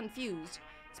confused.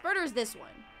 Spreader is this one.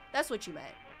 That's what you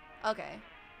meant. Okay.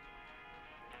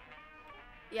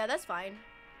 Yeah, that's fine.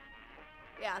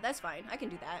 Yeah, that's fine. I can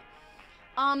do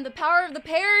that. The power of the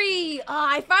parry.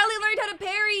 I finally learned how to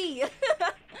parry.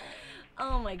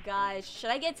 Oh my gosh.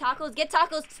 Should I get tacos? Get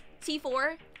tacos.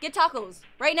 T4, get tacos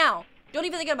right now. Don't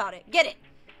even think about it. Get it.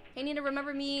 Hey, need to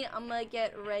remember me. I'm gonna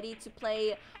get ready to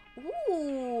play.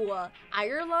 Ooh,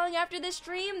 Irelong after this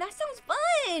stream. That sounds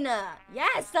fun.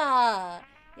 Yes,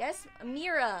 yes,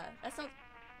 Mira. That sounds.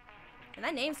 And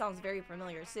that name sounds very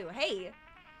familiar too. Hey,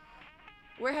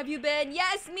 where have you been?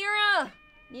 Yes, Mira.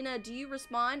 Nina, do you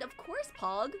respond? Of course,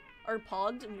 Pog. Or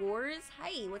Pogged Wars.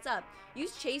 Hey, what's up?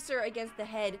 Use Chaser against the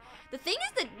head. The thing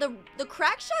is that the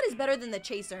crack shot is better than the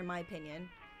Chaser in my opinion.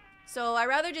 So I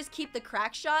rather just keep the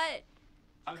crack shot.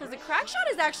 Because the crack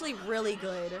shot is actually really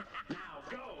good.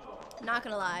 Not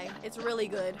gonna lie. It's really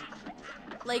good.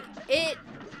 Like,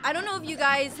 I don't know if you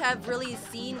guys have really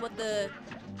seen what the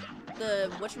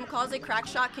whatchamacallit crack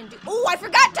shot can do. Oh, I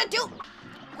forgot to do!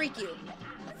 Freak you.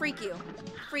 Freak you.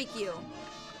 Freak you.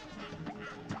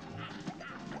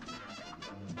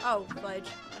 Oh, fudge.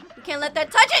 We can't let that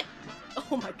touch it!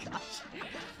 Oh my gosh.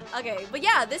 Okay, but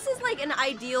yeah, this is like an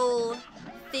ideal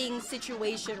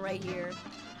situation right here.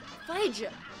 Fudge!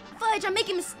 Fudge, I'm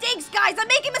making mistakes, guys! I'm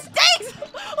making mistakes!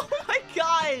 Oh my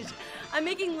gosh! I'm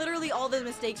making literally all the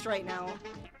mistakes right now.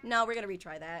 No, we're gonna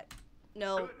retry that.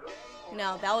 No.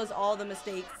 No, that was all the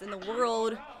mistakes in the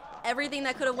world. Everything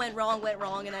that could have went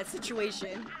wrong in that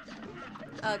situation.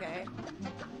 Okay.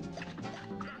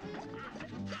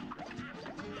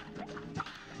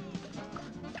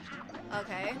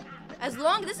 Okay. As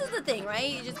long, this is the thing, right?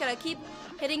 You just gotta keep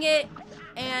hitting it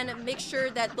and make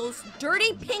sure that those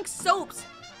dirty pink soaps,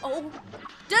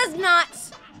 does not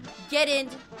get in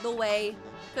the way.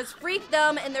 Because freak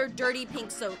them and their dirty pink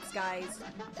soaps, guys.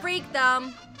 Freak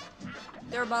them.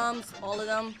 They're bums, all of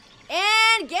them.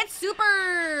 And get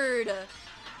supered!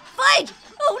 Fudge!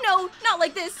 Oh no, not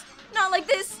like this. Not like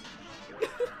this.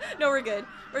 No, we're good.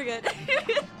 We're good.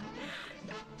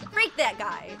 Freak that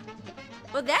guy.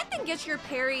 Well, that thing gets your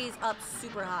parries up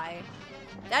super high.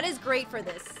 That is great for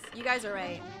this. You guys are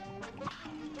right.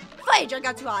 Fudge! I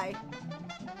got too high.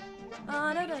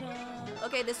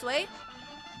 Okay, this way.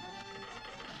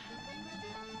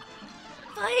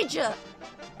 Fudge!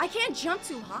 I can't jump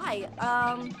too high.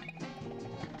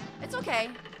 It's okay.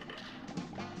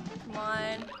 Come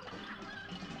on.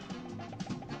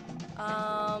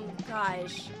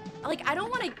 Gosh. Like, I don't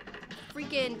want to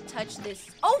freaking touch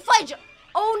this. Oh, fudge!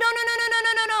 Oh, no, no, no, no, no,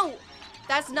 no, no, no!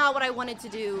 That's not what I wanted to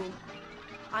do.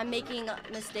 I'm making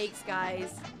mistakes,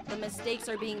 guys. The mistakes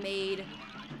are being made.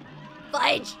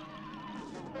 Fudge!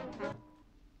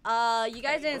 You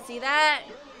guys didn't see that?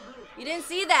 You didn't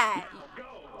see that.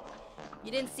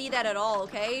 You didn't see that at all,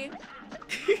 okay?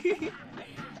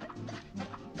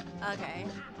 Okay.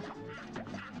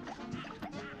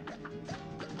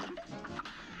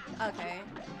 Okay.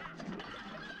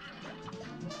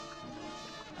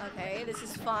 Okay, this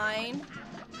is fine.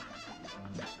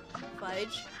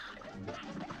 Fudge.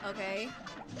 Okay.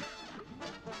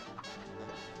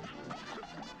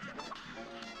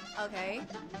 Okay.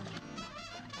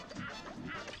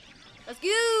 Let's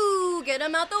go! Get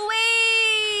him out the way!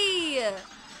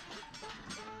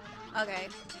 Okay.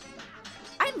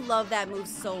 I love that move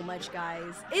so much,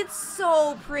 guys. It's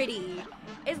so pretty.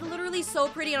 It's literally so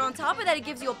pretty, and on top of that, it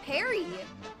gives you a parry,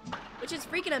 which is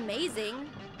freaking amazing.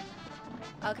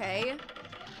 Okay.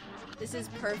 This is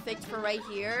perfect for right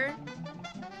here.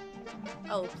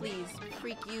 Oh, please.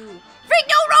 Freak you. Freak!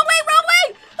 No! Wrong way! Wrong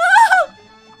way!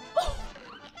 Oh!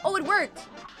 Oh, it worked.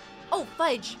 Oh,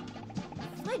 fudge.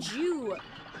 Fudge you.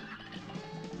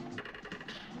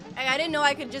 Hey, I didn't know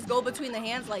I could just go between the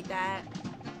hands like that.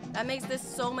 That makes this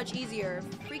so much easier.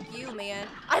 Freak you, man.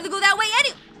 I have to go that way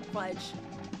anyway. Fudge.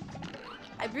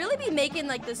 I'd really be making,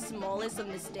 like, the smallest of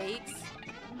mistakes.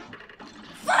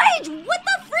 Fudge! What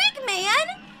the freak, man?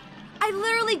 I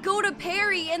literally go to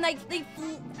parry and, like, they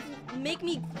make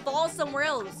me fall somewhere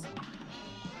else.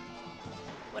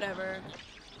 Whatever.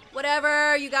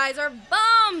 Whatever. You guys are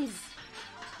bums.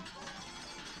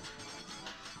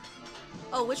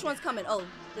 Oh, which one's coming? Oh,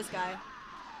 this guy.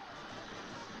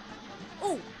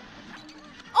 Oh.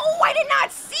 Oh, I did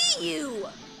not see you.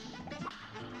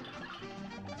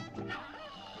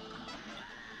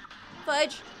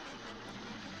 Fudge.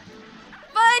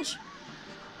 Fudge.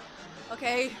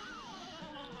 Okay.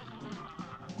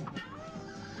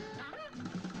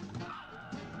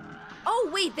 Oh,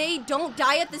 wait, they don't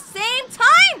die at the same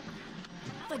time?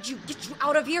 Fudge, you get you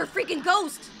out of here, freaking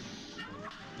ghost.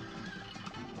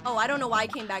 Oh, I don't know why I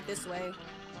came back this way.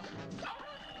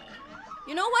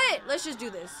 You know what? Let's just do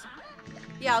this.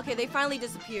 Yeah, okay, they finally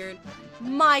disappeared.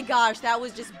 My gosh, that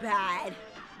was just bad.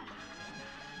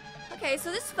 Okay,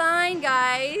 so this is fine,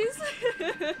 guys.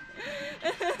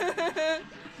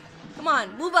 Come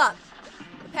on, move up.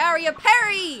 A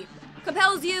parry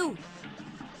compels you.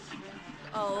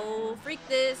 Oh, freak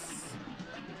this.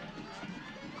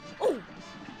 Oh.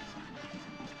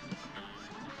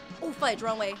 Oh, fudge,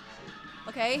 wrong way.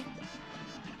 Okay.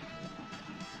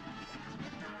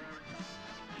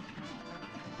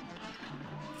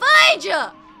 Fudge!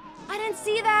 I didn't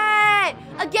see that!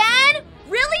 Again?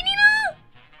 Really, Nina?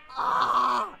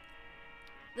 Ah!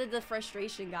 The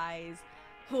frustration, guys.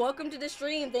 Welcome to the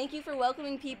stream. Thank you for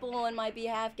welcoming people on my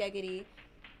behalf, Geggity.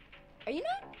 Are you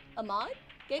not a mod,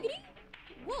 Geggity?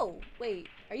 Whoa, wait.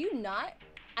 Are you not?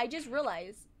 I just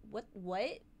realized. What,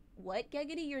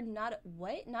 Geggity? You're not,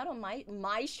 what? Not on my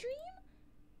stream?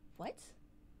 What?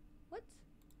 What?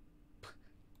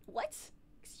 What?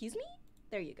 Excuse me?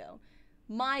 There you go.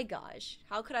 My gosh.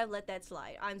 How could I let that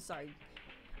slide? I'm sorry.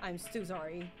 I'm so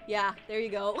sorry. Yeah, there you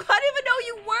go. I didn't even know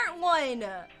you weren't one.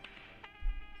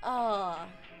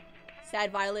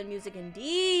 Sad violin music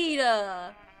indeed.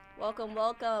 Welcome,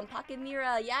 welcome. Pocket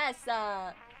Mira, yes.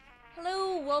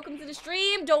 Hello, welcome to the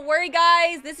stream. Don't worry,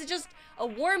 guys. This is just a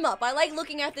warm-up. I like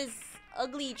looking at this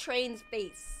ugly train's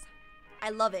face. I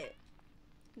love it.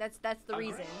 That's the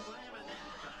reason.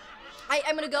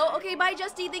 I'm gonna go. Okay, bye,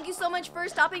 Justy. Thank you so much for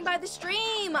stopping by the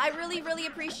stream. I really, really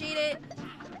appreciate it.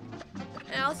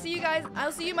 And I'll see you guys.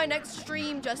 I'll see you in my next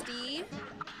stream, Justy.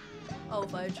 Oh,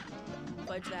 fudge.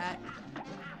 Fudge that.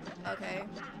 Okay.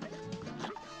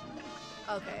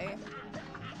 Okay.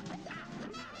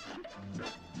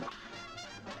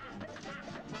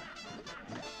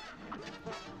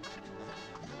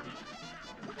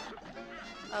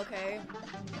 Okay.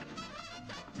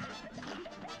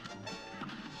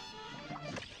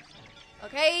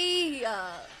 Okay.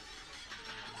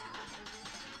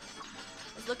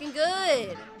 It's looking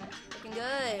good. Looking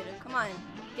good. Come on.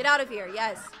 Get out of here.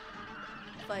 Yes.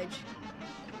 Fudge.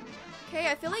 Okay,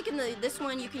 I feel like in this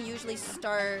one you can usually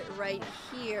start right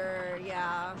here.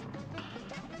 Yeah.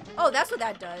 Oh, that's what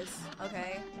that does.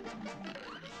 Okay.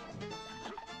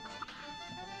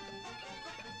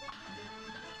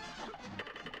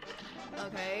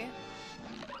 Okay.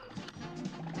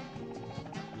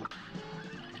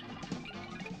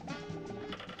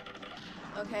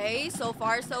 Okay, so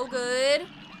far so good.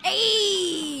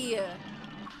 Hey!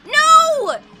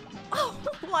 No! Oh,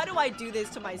 why do I do this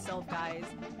to myself, guys?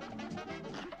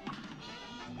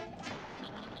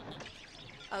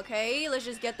 Okay, let's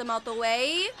just get them out the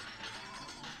way.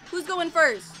 Who's going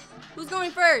first? Who's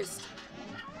going first?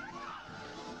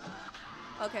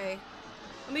 Okay.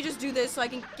 Let me just do this so I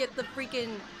can get the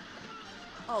freaking...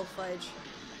 Oh, fudge.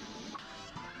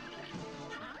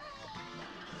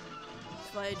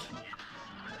 Fudge.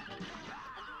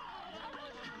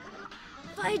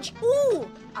 Fudge! Ooh!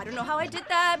 I don't know how I did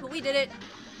that, but we did it.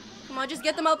 Come on, just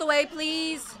get them out the way,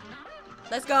 please.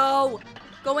 Let's go.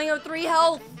 Going at 3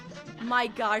 health. My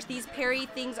gosh, these parry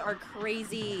things are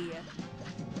crazy.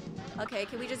 Okay,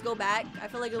 can we just go back? I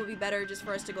feel like it would be better just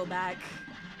for us to go back.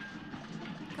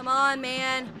 Come on,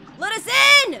 man. Let us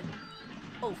in!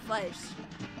 Oh, fudge.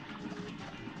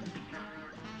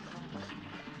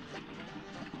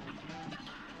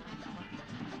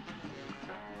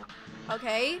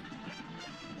 Okay.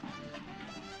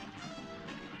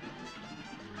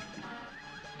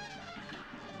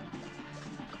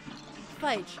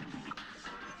 Fudge.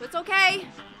 It's okay.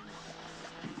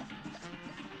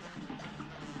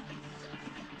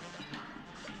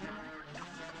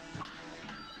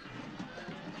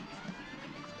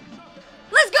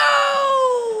 Let's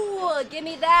go! Give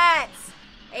me that.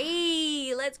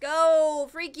 Hey, let's go.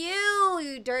 Freak you,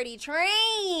 you dirty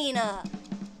train.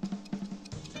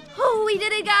 Oh, we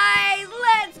did it, guys.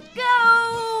 Let's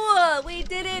go. We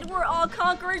did it. We're all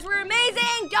conquerors. We're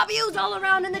amazing. W's all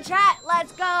around in the chat.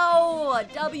 Let's go.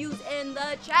 W's in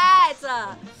the chat.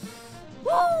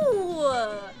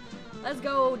 Woo. Let's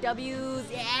go, W's.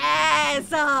 Yes.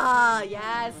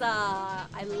 Yes.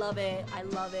 I love it. I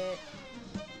love it.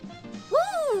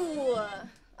 Woo.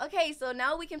 Okay, so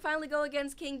now we can finally go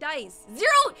against King Dice. 0.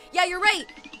 Yeah, you're right.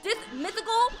 This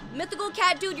mythical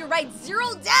cat dude, you're right.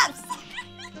 0 deaths.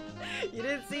 You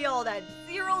didn't see all that.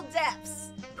 0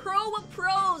 deaths. Pro of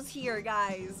pros here,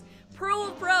 guys. Pro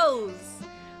of pros.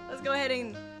 Let's go ahead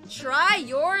and try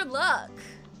your luck.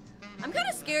 I'm kind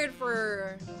of scared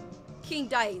for King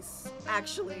Dice,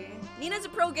 actually. Nina's a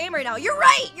pro gamer now. You're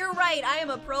right. You're right. I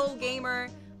am a pro gamer.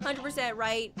 100%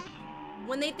 right.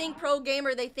 When they think pro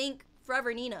gamer, they think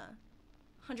Forever Nenaa.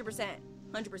 100%.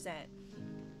 100%.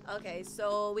 Okay,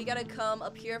 so we gotta come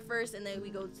up here first, and then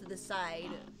we go to the side.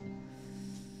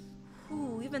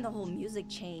 Ooh, even the whole music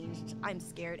changed. I'm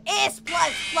scared. It's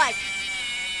plus.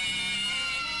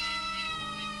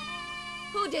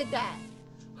 Who did that?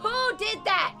 Who did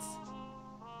that?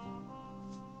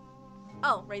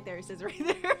 Oh, right there. It says right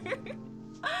there.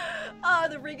 Oh,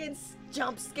 the freaking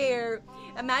jump scare.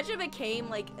 Imagine if it came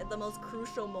like at the most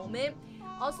crucial moment.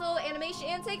 Also, animation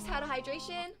antics had a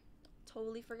hydration.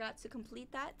 Totally forgot to complete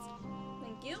that.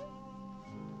 Thank you.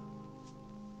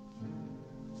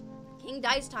 King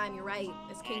Dice time, you're right.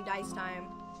 It's King Dice time.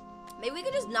 Maybe we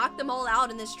could just knock them all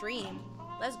out in this stream.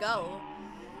 Let's go.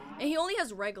 And he only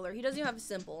has regular. He doesn't even have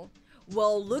simple.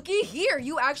 Well, looky here.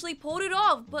 You actually pulled it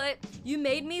off, but you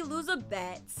made me lose a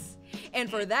bet. And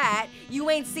for that, you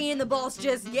ain't seeing the boss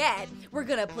just yet. We're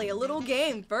gonna play a little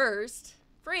game first.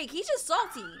 Freak, he's just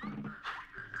salty.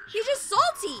 He's just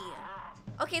salty.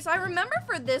 Okay, so I remember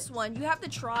for this one, you have to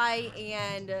try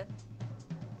and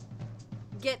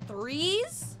get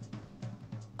 3s.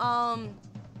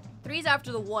 3's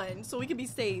after the 1, so we can be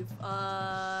safe. There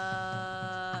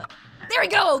we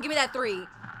go! Give me that 3.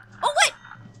 Oh, what?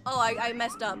 Oh, I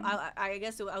messed up. I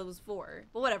guess I was 4.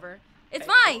 But whatever. It's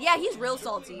fine. Yeah, he's real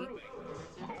salty.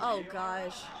 Oh,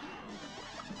 gosh.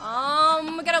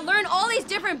 I gotta learn all these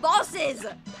different bosses.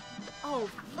 Oh,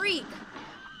 freak.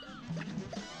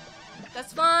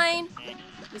 That's fine.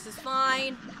 This is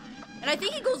fine. And I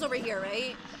think he goes over here,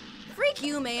 right? Freak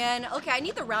you, man. Okay, I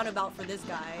need the roundabout for this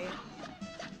guy.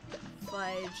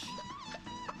 Fudge.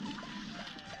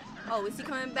 Oh, is he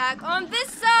coming back on this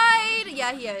side?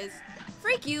 Yeah, he is.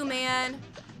 Freak you, man.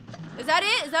 Is that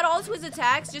it? Is that all to his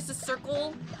attacks? Just a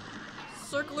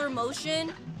circular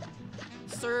motion?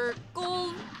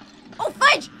 Circle. Oh,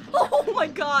 fudge! Oh my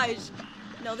gosh.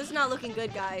 No, this is not looking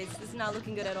good, guys. This is not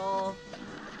looking good at all.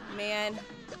 Man.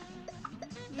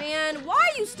 Man, why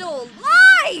are you still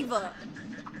alive?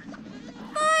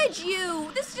 Fudge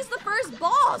you! This is just the first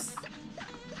boss.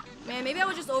 Man, maybe I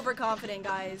was just overconfident,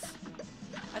 guys.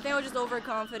 I think I was just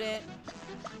overconfident.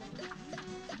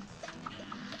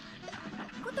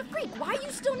 What the freak? Why are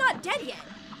you still not dead yet?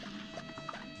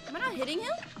 Am I not hitting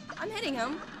him? I'm hitting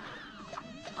him.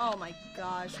 Oh my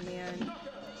gosh, man.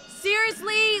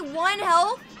 Seriously? 1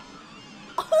 health?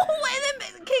 Oh, and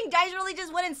then King Dice really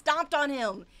just went and stomped on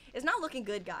him. It's not looking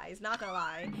good, guys. Not gonna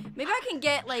lie. Maybe I can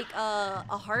get, like,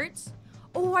 a heart.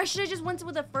 Oh, I should have just went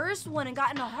with the first one and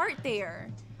gotten a heart there.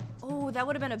 Oh, that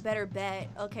would have been a better bet.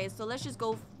 Okay, so let's just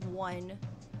go 1.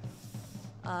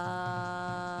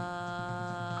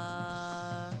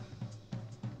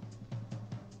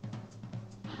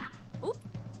 Oop.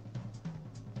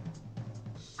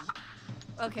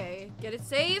 Okay, get it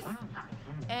safe.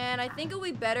 And I think it'll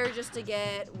be better just to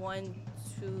get 1,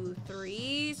 2,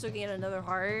 3, so we can get another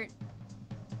heart.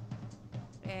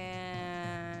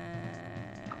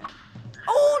 And...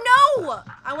 oh, no!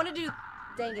 I wanted to...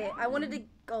 dang it. I wanted to...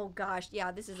 oh, gosh.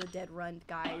 Yeah, this is a dead run,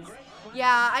 guys.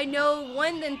 Yeah, I know.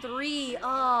 1, then 3.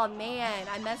 Oh, man.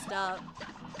 I messed up.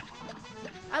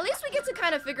 At least we get to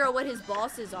kind of figure out what his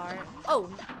bosses are. Oh.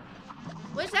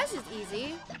 Which, that's just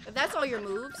easy. If that's all your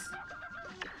moves.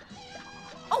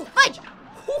 Oh, fudge!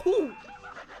 Ooh.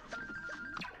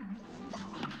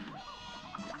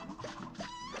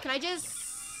 Can I just...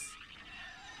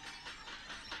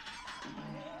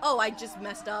 oh, I just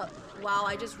messed up. Wow,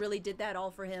 I just really did that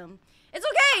all for him. It's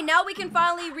okay, now we can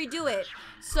finally redo it.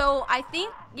 So, I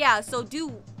think, yeah, so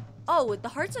do... oh, the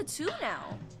hearts are 2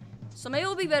 now. So maybe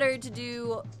it'll be better to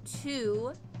do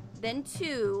 2, then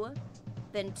 2,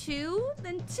 then 2,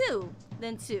 then 2,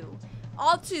 then 2.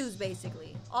 All 2s,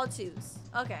 basically. All 2s.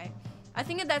 Okay. I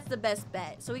think that's the best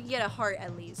bet. So we can get a heart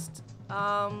at least.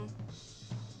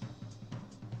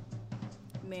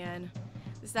 Man.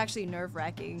 This is actually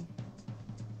nerve-wracking.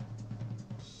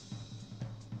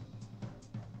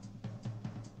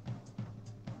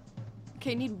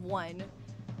 Okay, I need 1.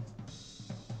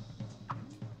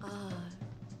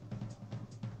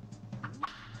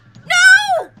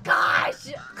 No!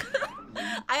 Gosh!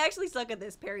 I actually suck at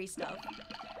this parry stuff.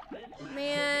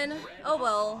 Man. Oh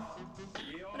well.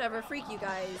 Whatever, freak you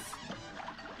guys.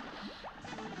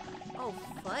 Oh,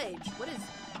 fudge. What is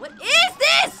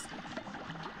this?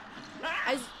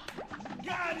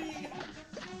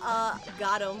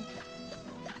 Got him.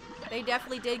 They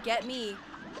definitely did get me.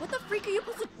 What the freak are you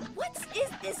supposed to... what is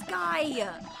this guy?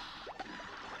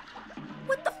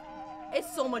 What the...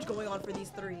 it's so much going on for these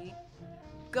 3.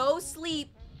 Go sleep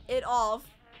it off.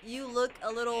 You look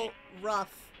a little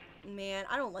rough. Man,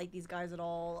 I don't like these guys at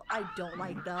all. I don't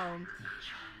like them.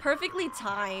 Perfectly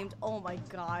timed. Oh my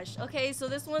gosh. Okay, so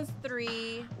this one's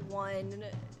 3, 1,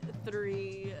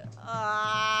 3.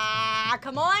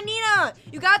 Come on, Nenaa.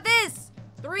 You got this.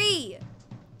 3.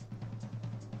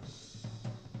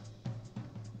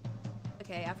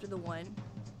 Okay, after the 1.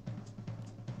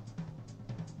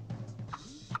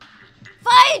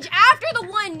 Fudge! After the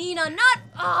 1, Nenaa. Not...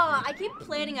 I keep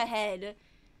planning ahead.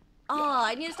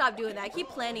 I need to stop doing that. I keep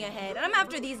planning ahead. And I'm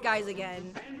after these guys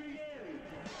again.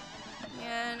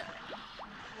 Man.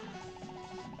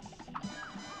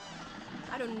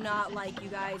 I do not like you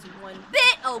guys one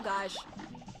bit. Oh, gosh.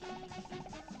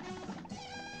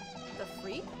 The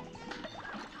freak?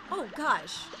 Oh,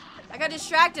 gosh. I got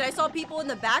distracted. I saw people in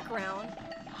the background.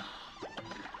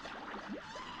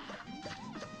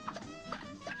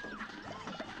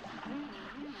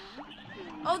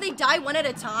 Oh, they die one at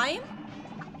a time?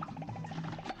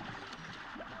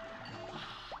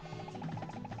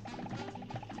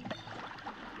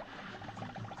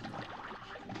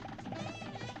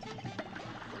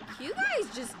 You guys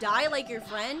just die like your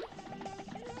friend?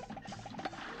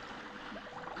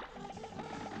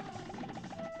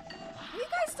 How are you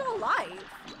guys still alive?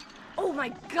 Oh my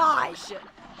gosh!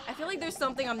 I feel like there's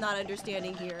something I'm not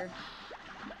understanding here.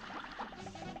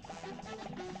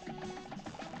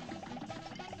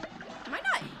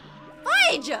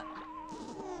 Fudge!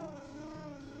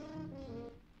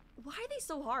 Why are they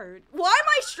so hard? Why am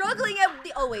I struggling at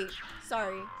the... Oh, wait.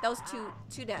 Sorry. That was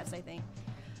two deaths, I think.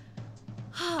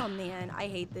 Oh, man. I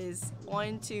hate this.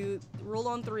 1, 2... Roll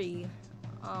on 3.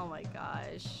 Oh, my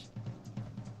gosh.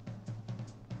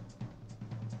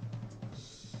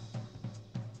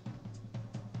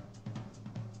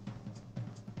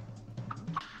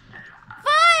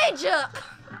 Fudge!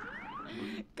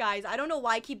 Guys, I don't know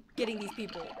why I keep getting these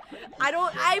people.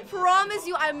 I promise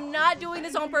you I'm not doing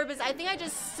this on purpose. I think I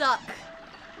just suck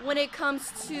when it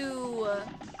comes to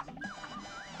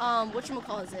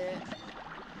whatchamacallit.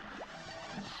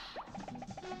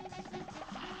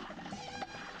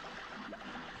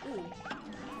 Ooh.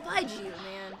 Fudge you,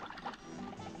 man.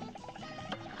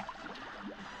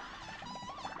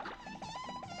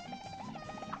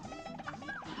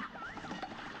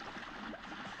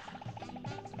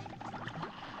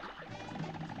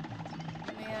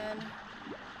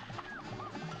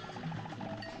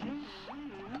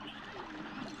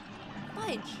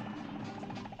 Fudge.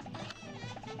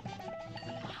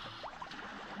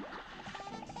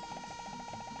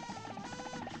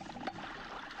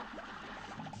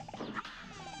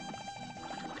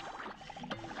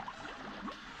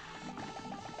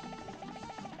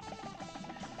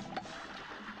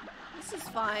 This is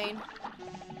fine.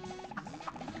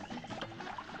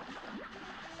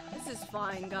 This is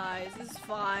fine, guys. This is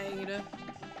fine.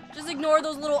 Just ignore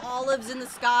those little olives in the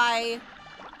sky.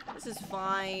 This is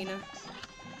fine.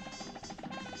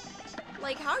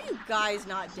 Like, how are you guys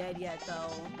not dead yet,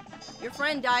 though? Your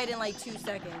friend died in, like, 2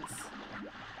 seconds.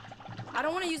 I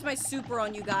don't want to use my super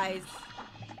on you guys.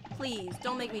 Please,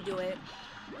 don't make me do it.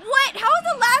 What? How is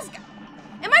the last guy?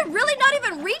 Am I really not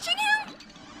even reaching him?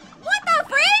 What the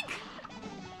freak?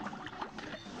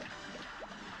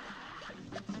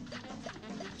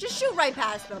 Just shoot right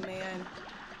past them, man.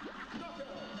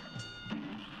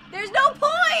 There's no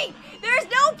point! There's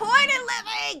no point in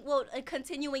living! Well,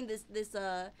 continuing this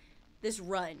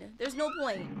run. There's no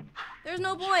point. There's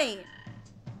no point.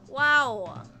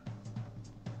 Wow.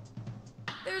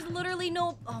 There's literally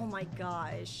no... Oh my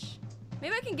gosh.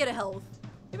 Maybe I can get a health.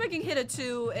 Maybe I can hit a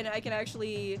 2 and I can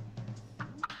actually...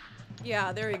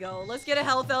 Yeah, there we go. Let's get a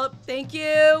health up. Thank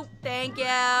you. Thank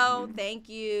you. Thank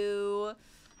you.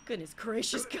 Goodness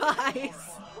gracious,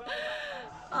 guys.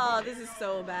 Oh, this is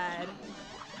so bad.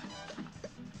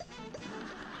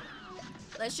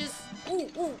 Let's just... Ooh,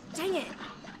 ooh, dang it.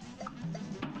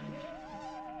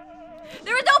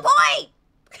 There was no point!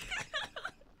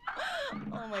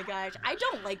 Oh my gosh, I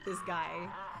don't like this guy.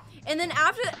 And then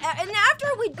after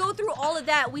we go through all of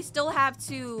that, we still have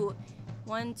to...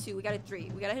 1, 2, we got a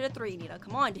 3. We gotta hit a 3, Nina.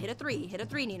 Come on, hit a 3. Hit a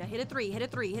 3, Nina. Hit a 3, hit a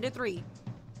 3, hit a 3.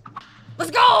 Let's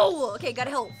go! Okay, got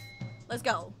a health. Let's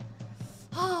go.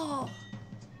 Oh.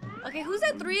 Okay, who's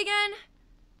at 3 again?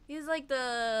 He's like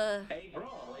the...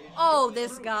 Oh,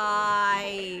 this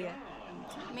guy.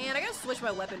 Man, I gotta switch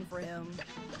my weapon for him.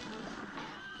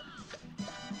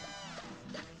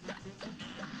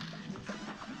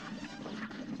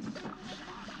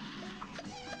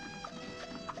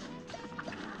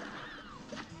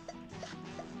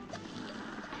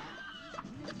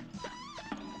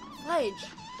 Fudge.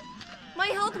 My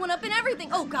health went up and everything.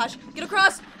 Oh gosh, get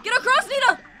across! Get across,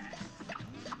 Nina!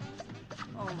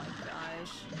 Oh my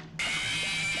gosh.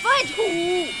 Fudge!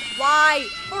 Ooh, why?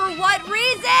 For what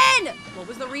reason? What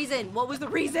was the reason? What was the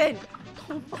reason?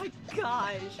 Oh my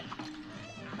gosh.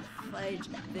 Fudge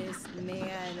this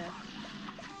man.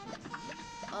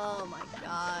 Oh my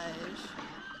gosh.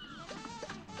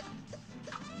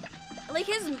 Like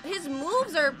his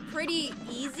moves are pretty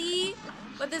easy,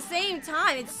 but at the same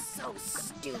time, it's so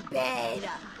stupid.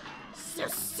 So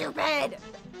stupid.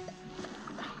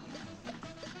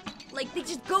 Like, they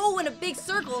just go in a big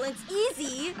circle, and it's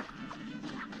easy.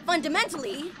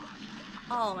 Fundamentally.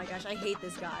 Oh my gosh, I hate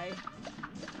this guy.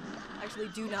 I actually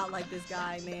do not like this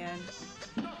guy, man.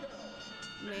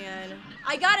 Man.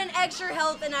 I got an extra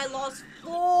health, and I lost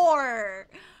 4.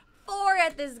 4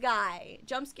 at this guy.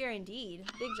 Jump scare indeed.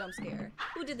 Big jump scare.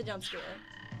 Who did the jump scare?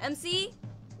 MC?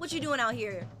 What you doing out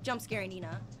here? Jump scaring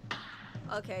Nina.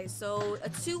 Okay, so a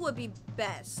 2 would be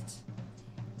best.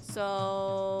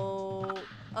 So...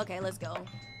 Okay, let's go.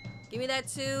 Give me that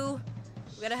 2.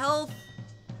 We got a health.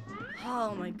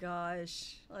 Oh my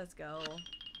gosh. Let's go.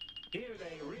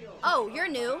 Oh, you're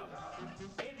new.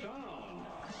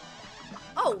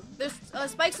 Oh, there's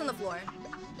spikes on the floor.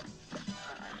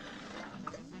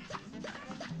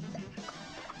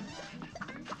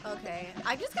 Okay,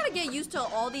 I just gotta get used to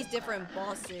all these different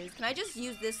bosses. Can I just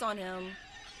use this on him?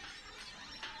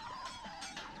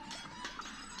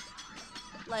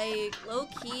 Like,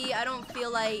 low-key, I don't feel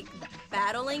like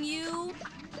battling you.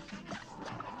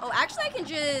 Oh, actually I can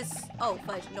just... Oh,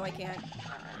 fudge. No, I can't.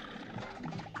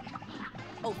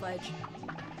 Oh, fudge.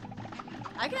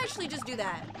 I can actually just do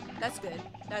that. That's good.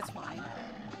 That's fine.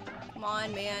 Come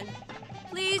on, man.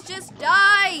 Please just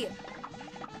die!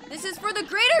 This is for the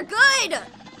greater good!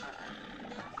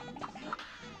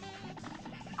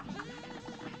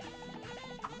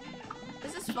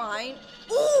 This is fine.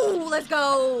 Ooh, let's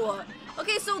go!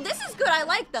 Okay, so this is good. I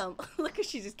like them. Look at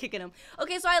she's just kicking them.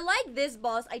 Okay, so I like this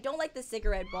boss. I don't like the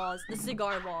cigarette balls. The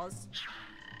cigar balls.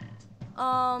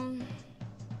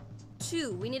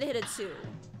 2. We need to hit a 2.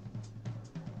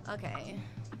 Okay.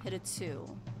 Hit a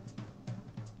 2.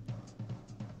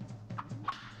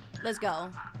 Let's go. Oh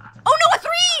no, a 3!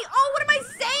 Oh, what am I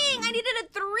saying? I needed a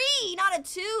 3, not a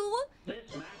 2.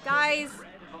 Guys.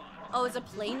 Oh, it's a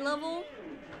plane level?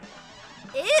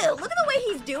 Ew, look at the way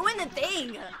he's doing the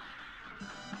thing.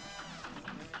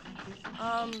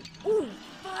 Ooh,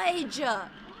 fudge.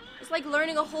 It's like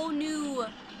learning a whole new,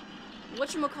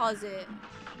 whatchamacallit.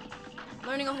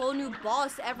 Learning a whole new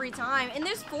boss every time. And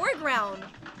there's foreground.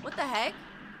 What the heck?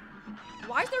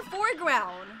 Why is there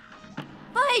foreground?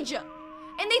 Fudge!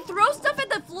 And they throw stuff at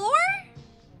the floor?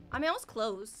 I mean, I was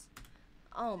close.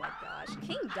 Oh my gosh.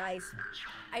 King Dice.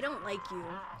 I don't like you.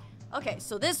 Okay,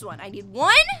 so this one. I need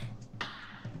 1.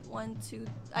 1, 2.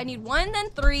 I need 1, then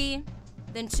 3,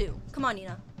 then 2. Come on,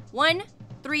 Nina. 1,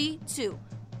 3, 2.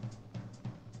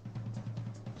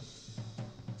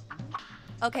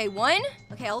 Okay, 1.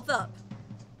 Okay, health up.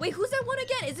 Wait, who's that one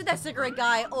again? Is it that cigarette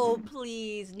guy? Oh,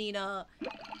 please, Nina.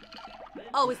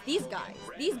 Oh, it's these guys.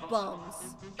 These bums.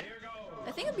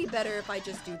 I think it'd be better if I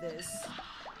just do this.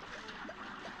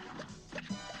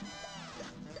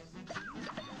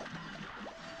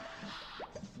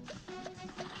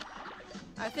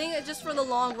 I think that just for the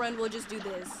long run, we'll just do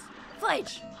this.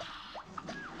 Fudge!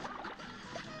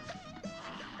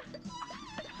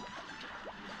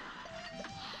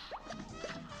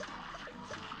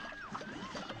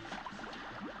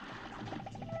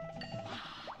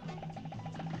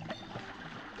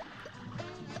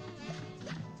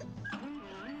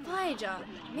 Fudge!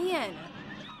 Man!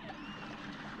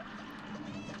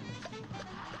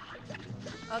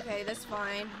 Okay, that's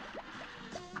fine.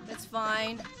 That's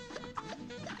fine.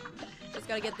 Just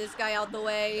gotta get this guy out the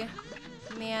way.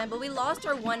 Man, but we lost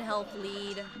our 1 health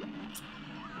lead.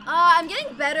 I'm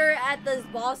getting better at those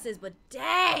bosses, but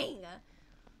dang!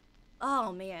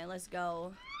 Oh man, let's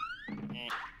go.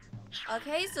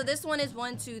 Okay, so this one is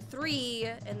 1, 2, 3,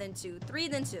 and then 2. 3,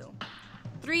 then 2.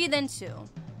 3, then 2.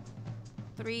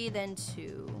 3, then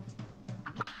 2.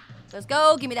 Let's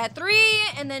go, give me that 3,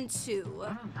 and then 2.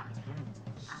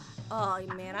 Oh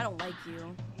man, I don't like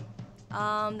you.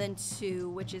 Then 2,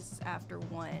 which is after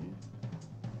 1.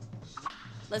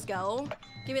 Let's go.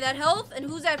 Give me that health, and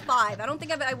who's at 5? I don't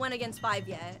think I went against 5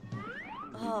 yet.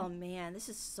 Oh man, this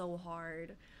is so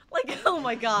hard. Like, oh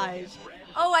my gosh.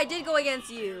 Oh, I did go against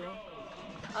you.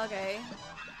 Okay.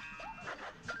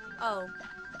 Oh.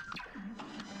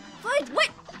 Fudge, what?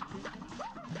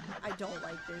 I don't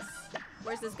like this.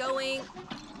 Where's this going?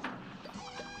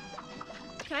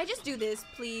 Can I just do this,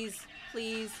 please?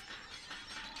 Please.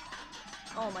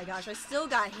 Oh my gosh, I still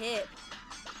got hit.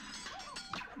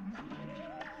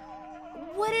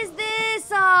 What is this?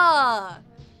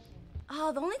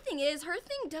 Oh, the only thing is, her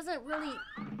thing doesn't really...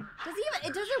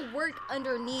 It doesn't work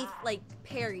underneath, like,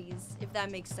 parries, if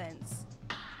that makes sense.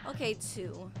 Okay,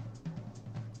 2.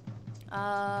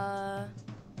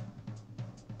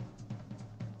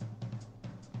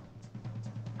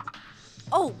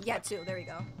 Oh, yeah, 2. There we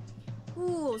go.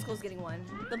 Ooh, I was close to getting 1.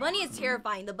 The bunny is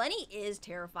terrifying. The bunny is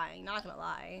terrifying, not gonna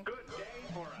lie.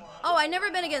 Oh, I've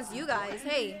never been against you guys.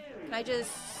 Hey, can I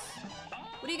just...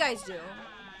 What do you guys do?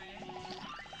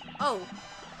 Oh.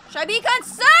 Should I be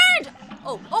concerned?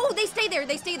 Oh, they stay there.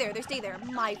 They stay there. They stay there.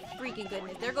 My freaking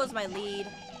goodness. There goes my lead.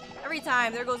 Every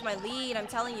time, there goes my lead. I'm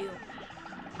telling you.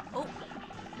 Oh.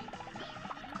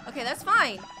 Okay, that's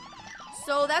fine.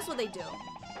 So that's what they do.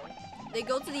 They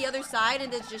go to the other side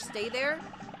and they just stay there.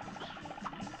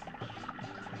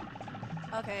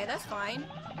 Okay, that's fine.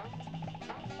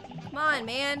 Come on,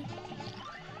 man.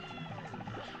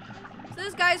 So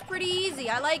this guy's pretty easy.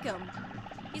 I like him.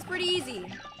 He's pretty easy.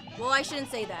 Well, I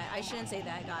shouldn't say that. I shouldn't say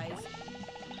that, guys.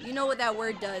 You know what that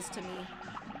word does to me.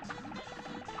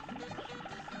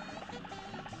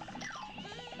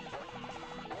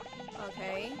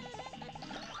 Okay.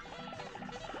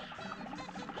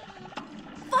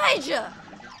 Fudge!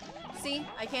 See?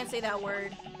 I can't say that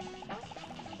word.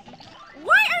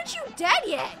 Why aren't you dead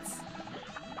yet?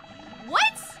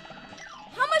 What?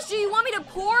 How much do you want me to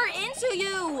pour into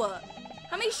you?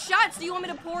 How many shots do you want me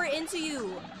to pour into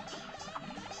you?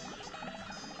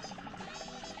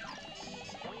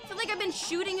 been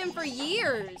shooting him for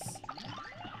years.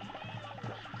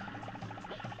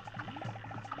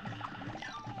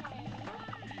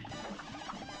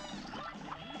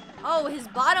 Oh, his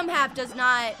bottom half does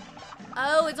not.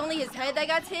 Oh, it's only his head that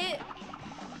gets hit?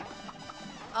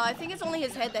 I think it's only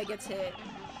his head that gets hit.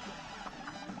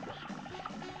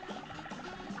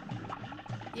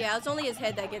 Yeah, it's only his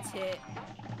head that gets hit.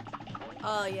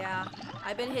 Oh, yeah.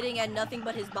 I've been hitting at nothing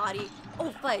but his body.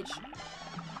 Oh, fudge.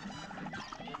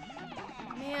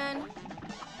 Man.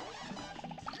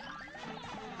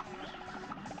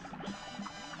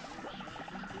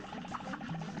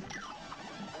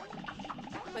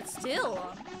 But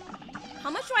still, how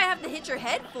much do I have to hit your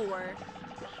head for?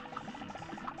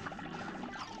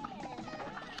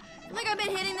 I feel like I've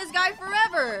been hitting this guy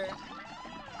forever.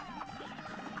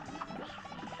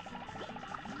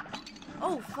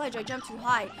 Oh, fudge, I jumped too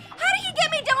high. How did he get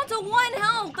me down to 1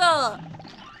 health? Oh, gosh.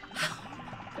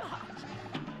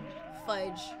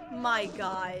 Fudge, my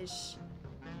gosh.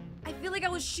 I feel like I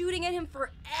was shooting at him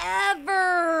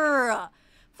forever.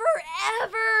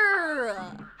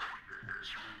 Forever.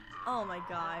 Oh my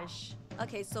gosh.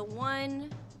 Okay, so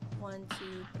 1,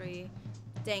 2, 3.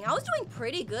 Dang, I was doing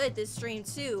pretty good this stream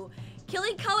too.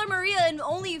 Killing Color Maria in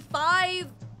only five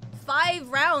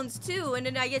rounds too, and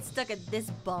then I get stuck at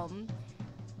this bum.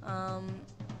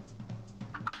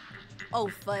 Oh,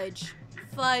 fudge.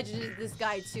 Fudge is this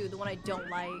guy too, the one I don't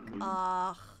like.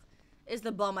 Is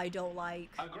the bum I don't like.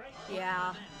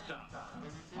 Yeah.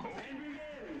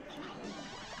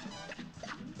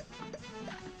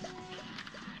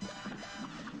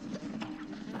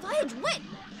 Fudge, what?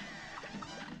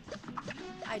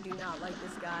 I do not like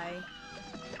this guy.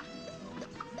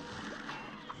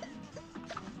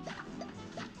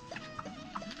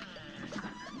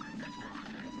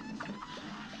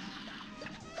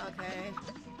 Okay.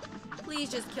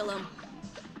 Please just kill him.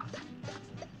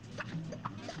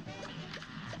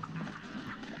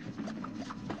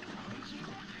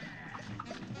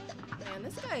 Man,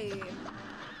 this guy...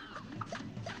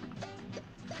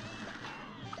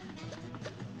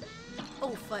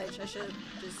 Oh, fudge. I should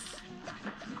just...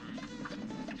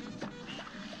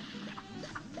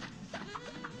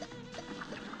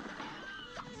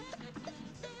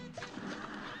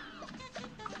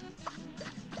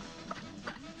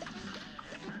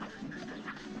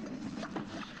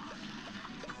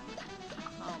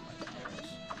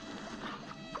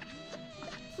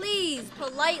 Please,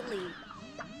 politely,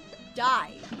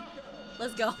 die.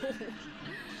 Let's go.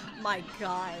 My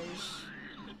gosh.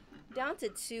 Down to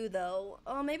 2, though.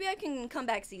 Oh, maybe I can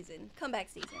comeback season. Comeback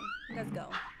season. Let's go.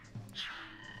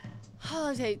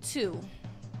 Okay, 2.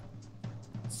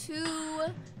 2.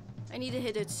 I need to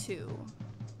hit a 2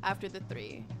 after the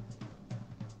 3.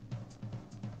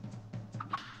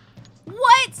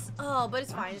 What? Oh, but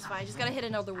it's fine. It's fine. Just gotta hit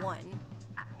another 1.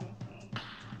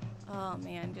 Oh,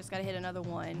 man. Just gotta hit another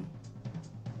 1.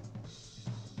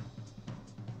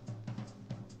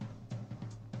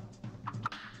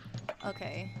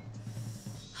 Okay.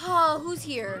 Oh, who's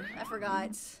here? I forgot.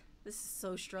 This is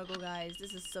so struggle, guys.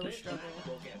 This is so struggle.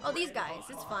 Oh, these guys.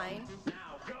 It's fine.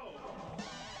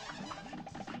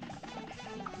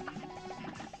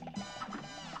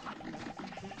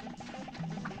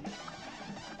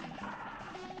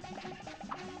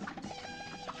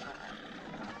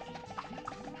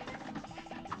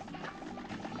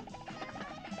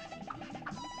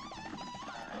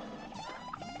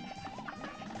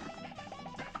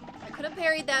 I could have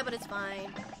parried that, but it's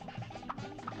fine.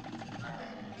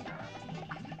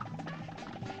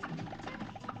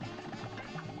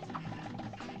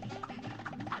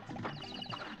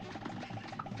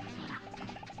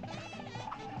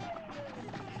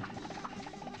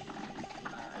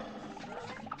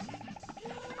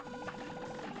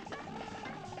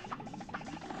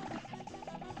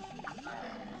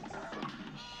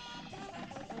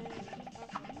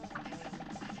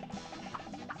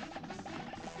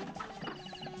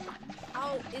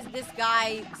 How is this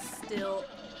guy still?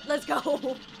 Let's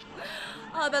go.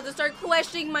 I'm about to start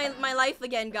questioning my life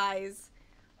again, guys.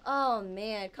 Oh,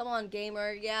 man. Come on,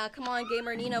 gamer. Yeah, come on,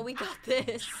 gamer Nina. We got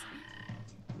this.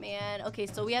 Man. Okay,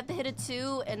 so we have to hit a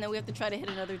 2, and then we have to try to hit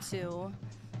another 2.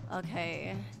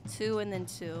 Okay. 2 and then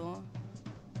 2.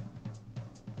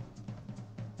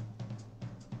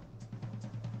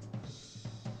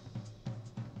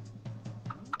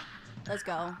 Let's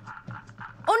go.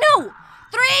 Oh, no!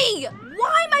 3!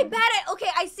 Why am I bad at... Okay,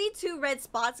 I see 2 red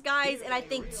spots, guys, and I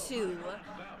think 2.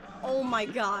 Oh my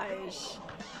gosh.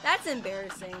 That's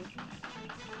embarrassing.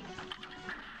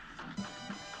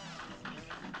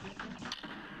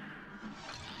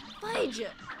 Fudge!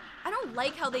 I don't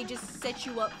like how they just set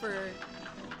you up for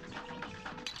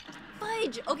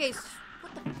fudge. Okay,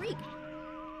 what the freak?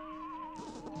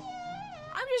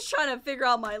 I'm just trying to figure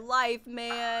out my life,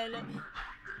 man. And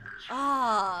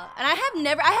I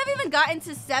haven't even gotten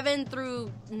to 7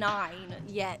 through 9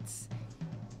 yet.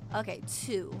 Okay,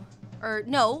 2. Or,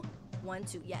 no. 1,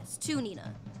 2. Yes, 2,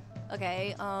 Nenaa.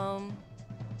 Okay,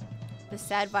 the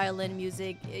sad violin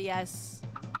music, yes.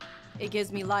 It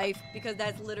gives me life because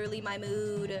that's literally my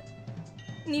mood.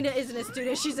 Nenaa isn't a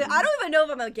student. She's I don't even know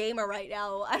if I'm a gamer right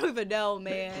now. I don't even know,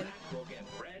 man.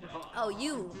 Oh,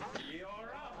 you.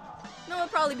 No,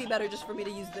 it'd probably be better just for me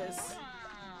to use this.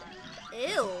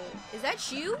 Ew. Is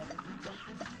that you?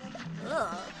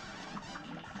 Ugh.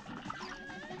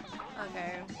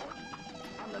 Okay.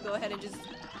 I'm gonna go ahead and just...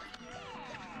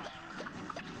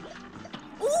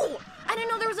 Ooh! I didn't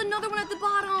know there was another one at the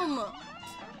bottom!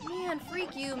 Man,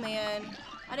 freak you, man.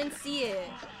 I didn't see it.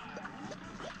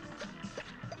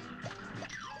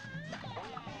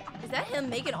 Is that him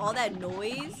making all that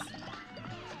noise?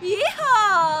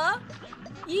 Yeehaw!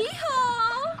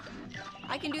 Yeehaw!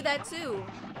 I can do that too.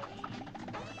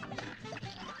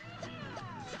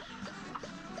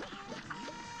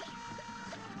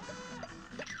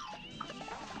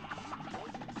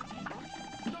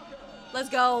 Let's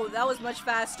go. That was much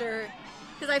faster.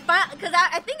 Because I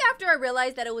think after I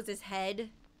realized that it was his head,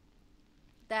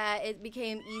 that it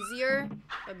became easier.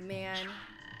 But man,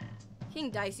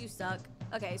 King Dice, you suck.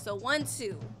 Okay, so 1,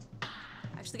 2.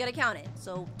 Actually gotta count it.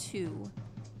 So 2.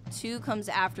 2 comes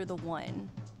after the 1.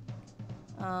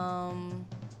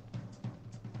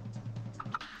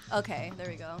 Okay, there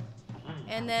we go.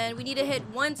 And then we need to hit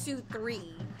 1, 2,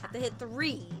 3. Have to hit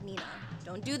 3, Nenaa.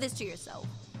 Don't do this to yourself.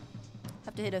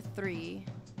 Have to hit a 3,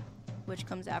 which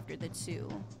comes after the 2.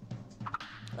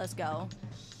 Let's go.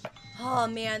 Oh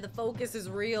man, the focus is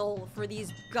real for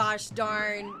these gosh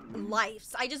darn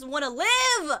lives. I just want to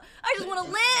live! I just want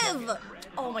to live!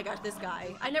 Oh my gosh, this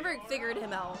guy. I never figured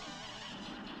him out.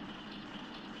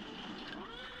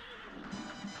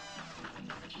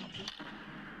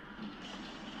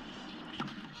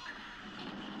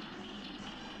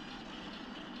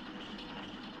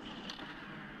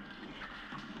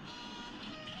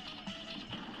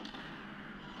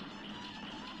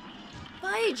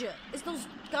 Fudge! It's those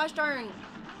gosh darn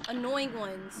annoying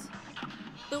ones.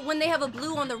 When they have a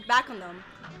blue on the back on them.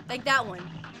 Like that one.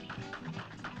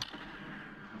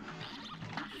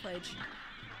 Fudge.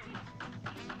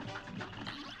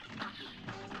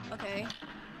 Okay.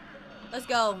 Let's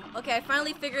go. Okay, I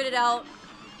finally figured it out.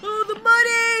 Oh, the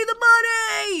money! The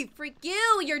money! Freak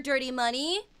you, your dirty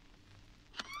money.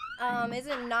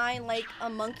 Isn't 9 like a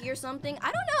monkey or something?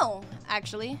 I don't know,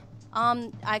 actually.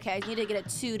 Okay, I need to get a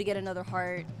 2 to get another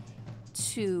heart.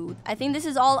 2. I think this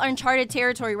is all uncharted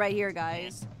territory right here,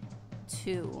 guys.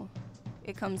 2.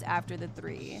 It comes after the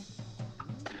 3.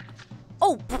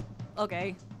 Oh!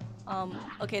 Okay.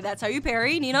 Okay, that's how you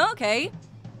parry, Nenaa. Okay.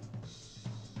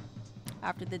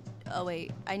 After the... Oh,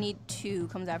 wait. I need 2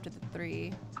 comes after the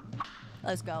 3.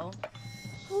 Let's go.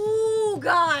 Ooh,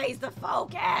 guys, the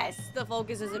focus! The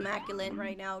focus is immaculate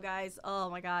right now, guys. Oh,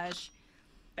 my gosh.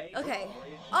 Okay.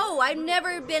 Oh, I've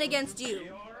never been against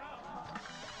you.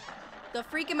 The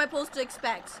freak am I supposed to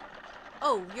expect?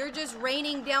 Oh, you're just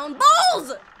raining down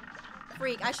balls!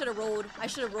 Freak, I should have rolled. I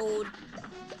should have rolled.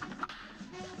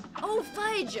 Oh,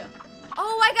 fudge.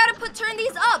 Oh, I gotta turn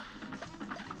these up.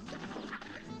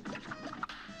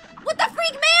 What the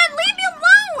freak, man? Leave me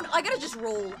alone! I gotta just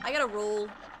roll. I gotta roll.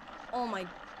 Oh my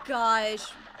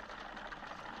gosh.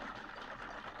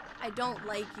 I don't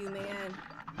like you, man.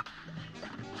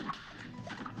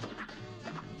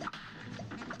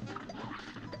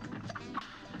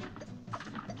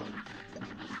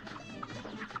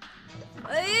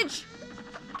 Fudge!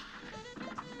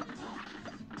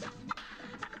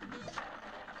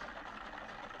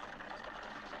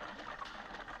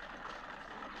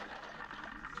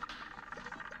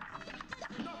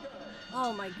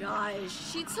 Oh my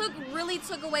gosh. She really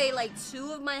took away like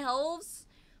 2 of my healths.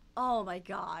 Oh my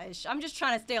gosh. I'm just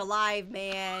trying to stay alive,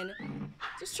 man.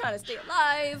 Just trying to stay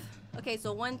alive. Okay,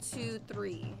 so 1, 2,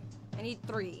 3. I need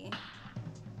 3.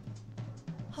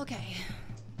 Okay.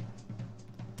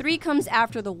 3 comes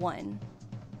after the 1.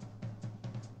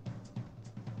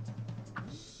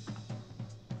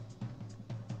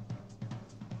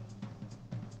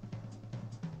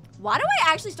 Why do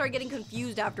I actually start getting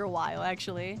confused after a while,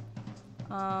 actually?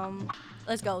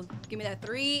 Let's go. Give me that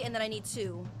 3, and then I need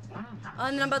 2.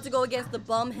 And then I'm about to go against the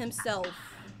bum himself.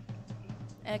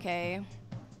 Okay.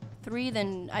 3,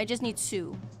 then I just need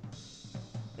 2.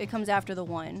 It comes after the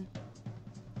 1.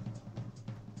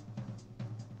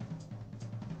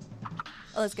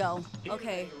 Let's go.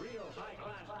 Okay.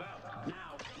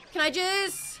 Can I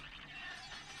just...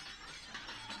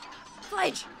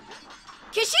 Fudge.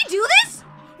 Can she do this?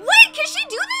 Wait, can she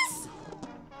do this?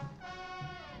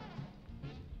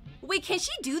 Wait, can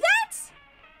she do that?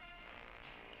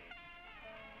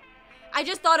 I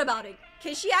just thought about it.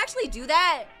 Can she actually do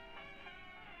that?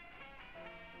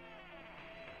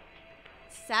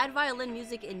 Sad violin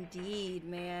music indeed,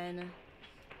 man.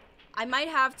 I might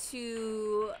have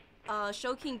to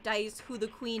show King Dice who the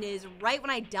queen is right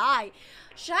when I die.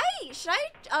 Should I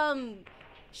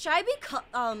be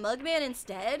Mugman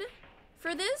instead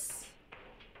for this?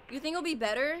 You think it'll be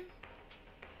better?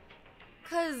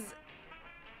 Cause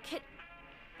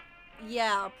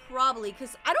yeah, probably.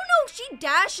 Cause I don't know if she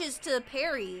dashes to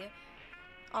parry.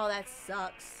 Oh, that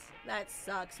sucks. That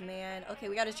sucks, man. Okay,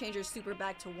 we gotta change her super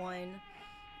back to 1.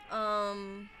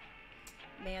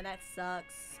 Man, that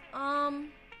sucks.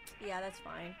 Yeah, that's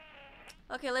fine.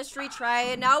 Okay, let's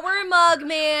retry it. Now we're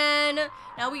Mugman.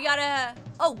 Now we gotta...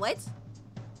 Oh, what?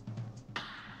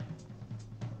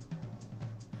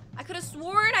 I could have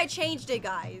sworn I changed it,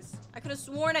 guys. I could have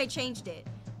sworn I changed it.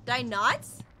 Did I not?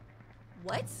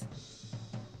 What?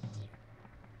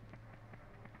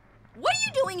 What are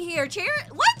you doing here, Chair?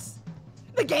 What?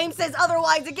 The game says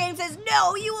otherwise. The game says,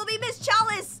 no, you will be Miss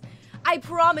Chalice. I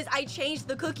promise I changed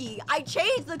the cookie. I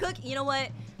changed the cookie. You know what?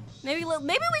 Maybe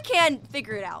we can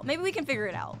figure it out. Maybe we can figure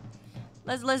it out.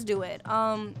 Let's do it.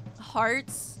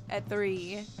 Hearts at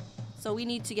 3. So we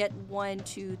need to get 1,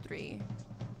 2, 3.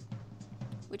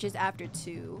 Which is after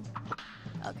 2.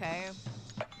 Okay.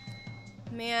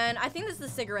 Man, I think this is the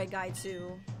cigarette guy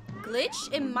too.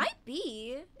 Glitch? It might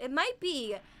be. It might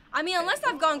be. I mean, unless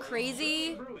I've gone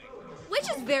crazy, which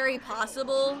is very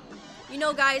possible. You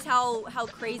know, guys, how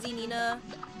crazy Nina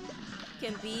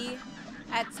can be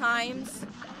at times.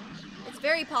 It's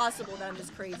very possible that I'm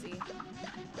just crazy.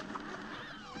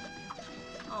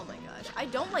 Oh my gosh. I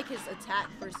don't like his attack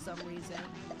for some reason.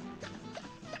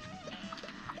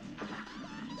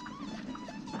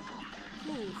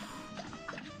 Oof.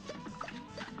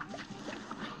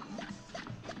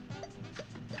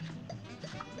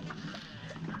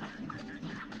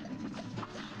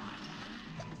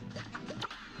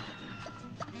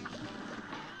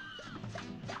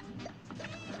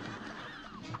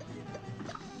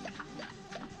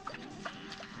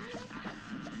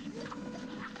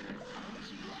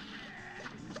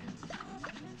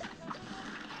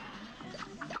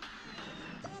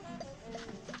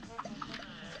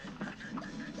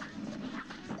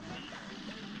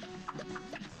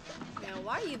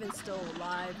 Why are you even still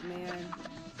alive, man?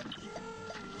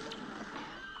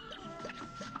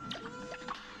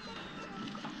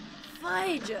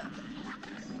 Fudge!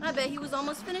 I bet he was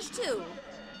almost finished too.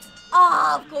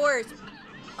 Oh, of course.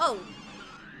 Oh.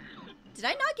 Did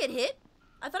I not get hit?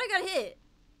 I thought I got hit.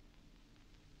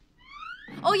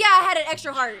 Oh yeah, I had an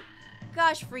extra heart.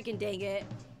 Gosh freaking dang it.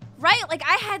 Right? Like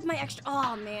I had my extra...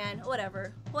 Oh man.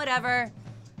 Whatever. Whatever.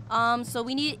 So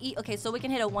we need to eat. Okay, so we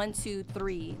can hit a 1, 2,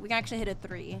 3. We can actually hit a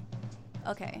 3.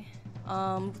 Okay.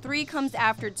 3 comes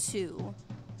after 2.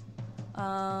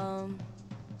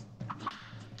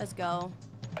 Let's go.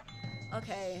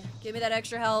 Okay, give me that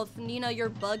extra health. Nina, you're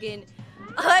bugging.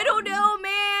 I don't know,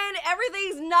 man.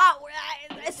 Everything's not...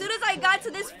 As soon as I got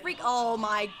to this freak... Oh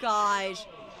my gosh.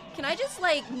 Can I just,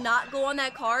 like, not go on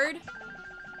that card?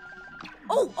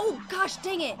 Oh, gosh,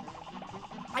 dang it.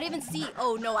 I didn't even see...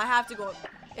 Oh, no, I have to go...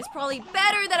 It's probably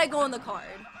better that I go on the card.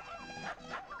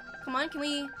 Come on, can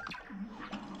we...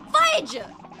 Fudge!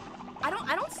 I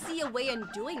don't see a way in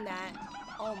doing that.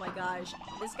 Oh my gosh.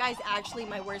 This guy's actually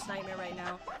my worst nightmare right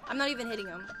now. I'm not even hitting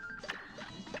him.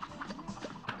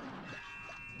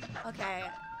 Okay.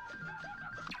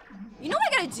 You know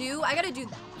what I gotta do? I gotta do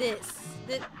this.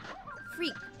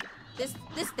 Freak. This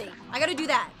thing. I gotta do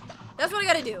that. That's what I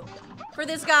gotta do. For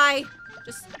this guy.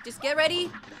 Just get ready.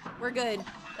 We're good.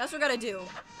 That's what I gotta do.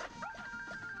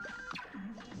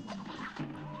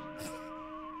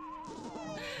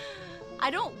 I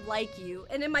don't like you.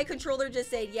 And then my controller just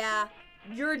said, yeah,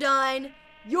 you're done.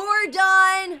 You're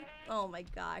done. Oh my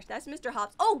gosh. That's Mr.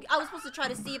 Hops. Oh, I was supposed to try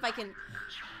to see if I can...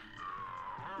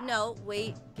 No,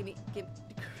 wait. Give me...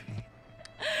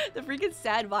 The freaking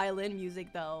sad violin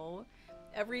music, though.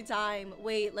 Every time.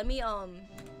 Wait, let me...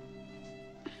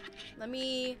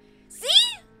 See?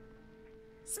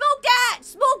 Smoke that!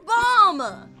 Smoke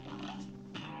bomb!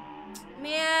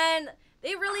 Man,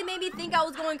 they really made me think I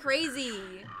was going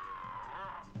crazy.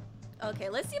 Okay,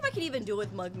 let's see if I can even do it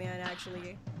with Mugman,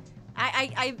 actually.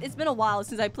 It's been a while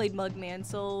since I played Mugman,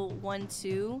 so 1,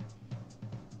 2.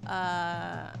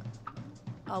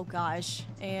 Oh gosh.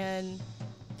 And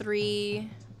 3.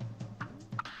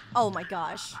 Oh my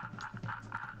gosh.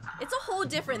 It's a whole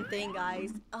different thing,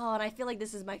 guys. Oh, and I feel like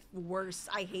this is my worst.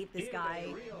 I hate this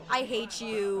guy. I hate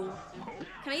you.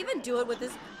 Can I even do it with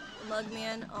this mug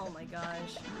man? Oh my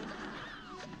gosh.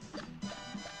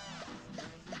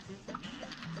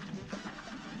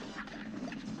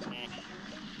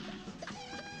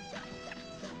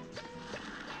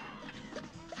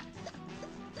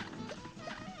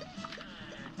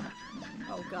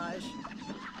 Oh gosh.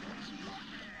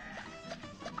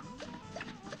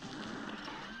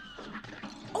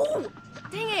 Oh!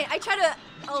 Dang it! I try to...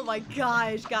 Oh my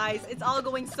gosh, guys. It's all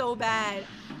going so bad.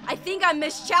 I think I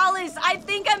missed Chalice. I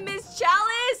think I missed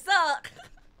Chalice!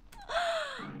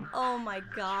 Oh my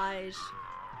gosh.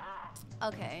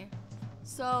 Okay.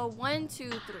 So, 1, 2,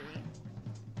 3.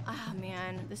 Ah,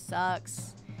 man. This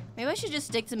sucks. Maybe I should just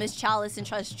stick to Miss Chalice and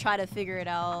try to figure it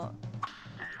out.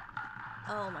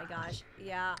 Oh my gosh.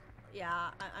 Yeah. Yeah.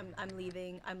 I'm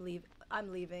leaving. I'm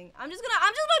leaving. I'm just gonna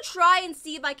try and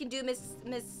see if I can do Miss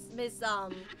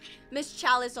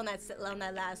Chalice on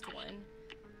that last one.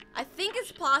 I think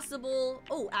it's possible.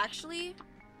 Oh, actually,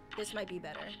 this might be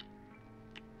better.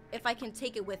 If I can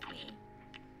take it with me.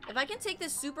 If I can take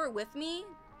this super with me,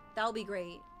 that'll be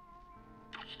great.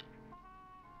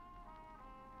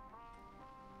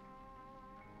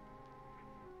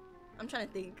 I'm trying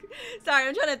to think. Sorry,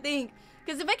 I'm trying to think.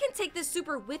 Because if I can take this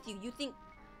super with you, you think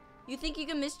you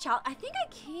can miss Chalice? I think I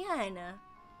can.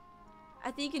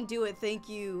 I think you can do it. Thank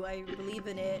you. I believe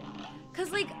in it.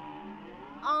 Because, like,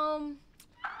 I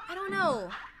don't know.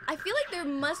 I feel like there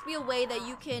must be a way that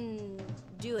you can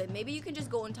do it. Maybe you can just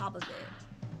go on top of it.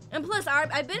 And plus,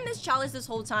 I've been Miss Chalice this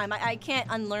whole time. I can't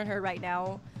unlearn her right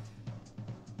now.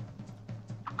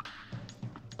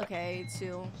 Okay,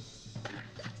 2.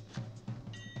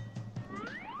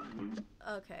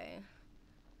 Okay.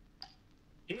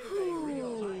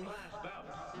 Whew.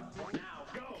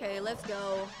 Okay, let's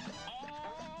go.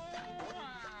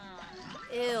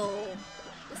 Ew.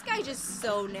 This guy's just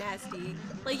so nasty.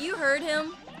 Like, you heard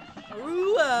him?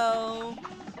 Ooh.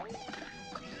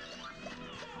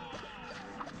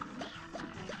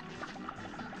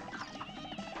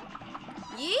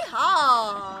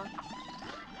 Yeehaw!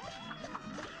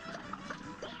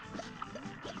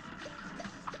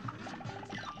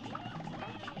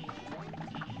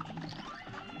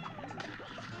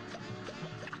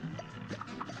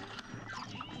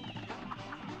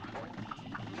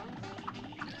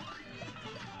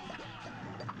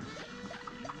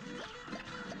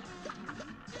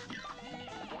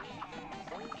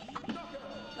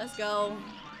 Let's go.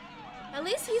 At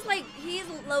least he's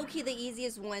low-key the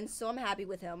easiest one, so I'm happy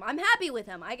with him. I'm happy with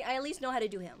him. I at least know how to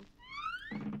do him.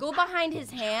 Go behind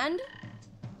his hand.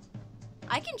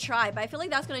 I can try, but I feel like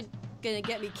that's gonna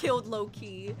get me killed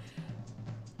low-key.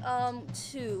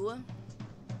 2.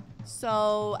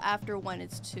 So after 1,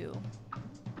 it's 2.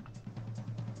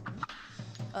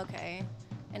 Okay.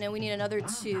 And then we need another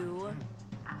 2.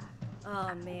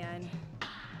 Oh man.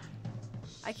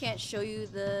 I can't show you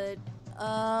the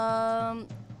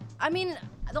I mean,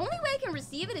 the only way I can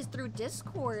receive it is through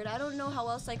Discord. I don't know how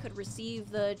else I could receive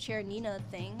the Chair Nina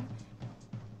thing.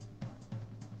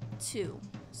 2.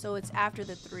 So it's after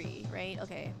the 3, right?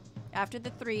 Okay. After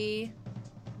the 3.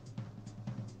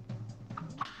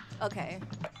 Okay.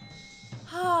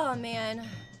 Oh, man.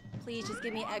 Please just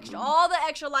give me extra. All the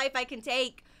extra life I can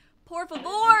take. Por favor.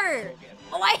 Oh,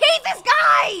 I hate this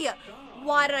guy.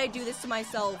 Why did I do this to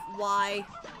myself? Why?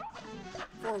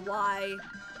 For why?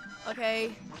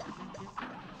 Okay.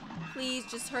 Please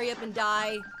just hurry up and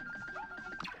die.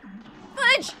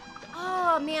 Fudge!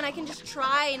 Oh man, I can just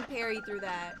try and parry through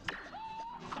that.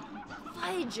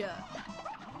 Fudge!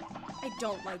 I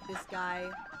don't like this guy.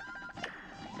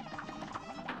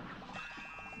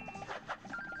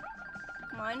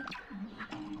 Come on.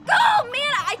 Oh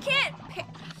man, I can't.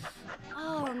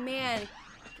 Oh man.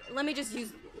 Let me just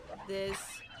use this.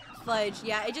 Fudge.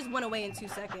 Yeah, it just went away in 2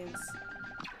 seconds.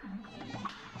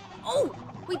 Oh!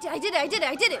 Wait, I did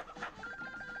it!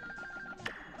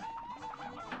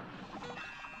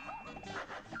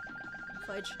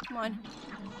 Fudge, come on.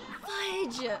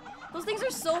 Fudge! Those things are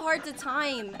so hard to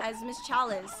time as Miss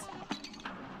Chalice.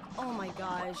 Oh my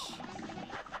gosh.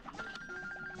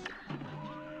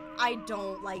 I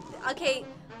don't like that. Okay,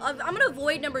 I'm gonna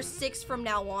avoid number 6 from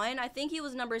now on. I think he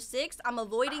was number 6. I'm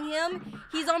avoiding him.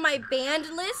 He's on my banned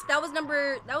list. That was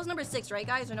number 6, right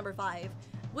guys? Or number 5?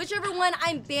 Whichever one,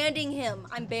 I'm banning him.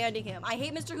 I'm banning him. I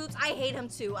hate Mr. Hoops. I hate him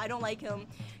too. I don't like him.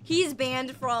 He's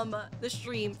banned from the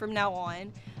stream from now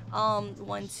on.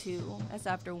 1, 2. That's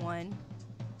after 1.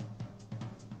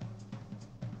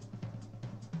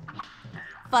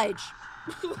 Fudge.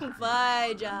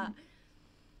 Fudge.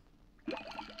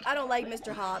 I don't like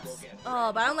Mr. Hops.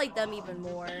 Oh, but I don't like them even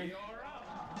more.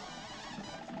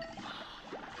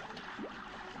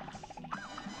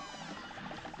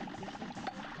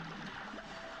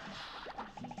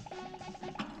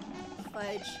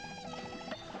 Fudge.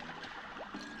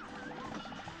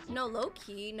 No, low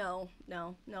key. No.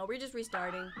 We're just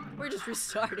restarting.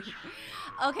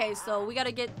 Okay, so we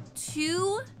gotta get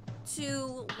 2,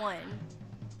 2, 1.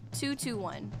 2, 2,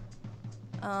 1.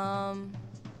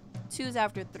 2's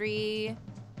after 3.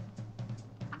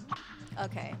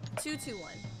 Okay, 2, 2,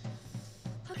 1.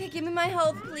 Okay, give me my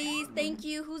health, please. Thank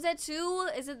you. Who's at 2?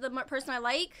 Is it the person I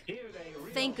like?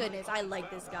 Thank goodness, I like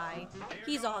this guy.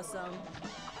 He's awesome.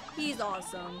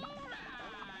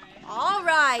 All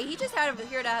right, he just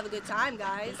here to have a good time,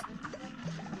 guys.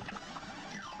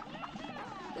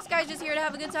 This guy's just here to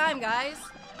have a good time, guys.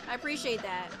 I appreciate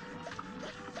that.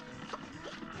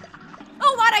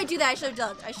 Oh, why'd I do that? I should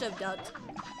have ducked.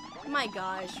 My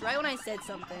gosh, right when I said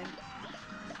something.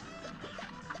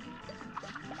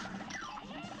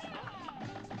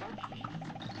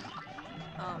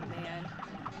 Oh, man.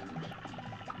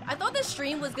 I thought the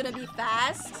stream was gonna be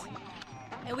fast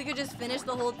and we could just finish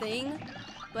the whole thing,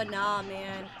 but nah,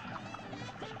 man.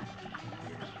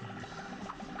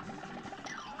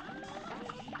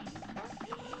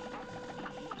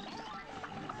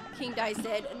 King Dice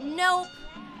said, nope.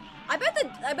 I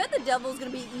bet the devil's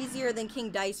gonna be easier than King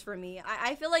Dice for me.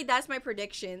 I feel like that's my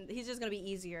prediction. He's just gonna be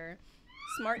easier.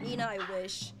 Smart Nina, I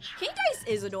wish. King Dice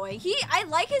is annoying. I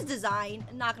like his design.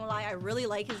 Not gonna lie, I really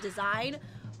like his design.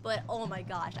 But oh my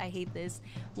gosh, I hate this.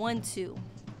 1, 2.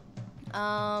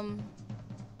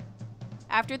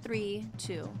 After 3,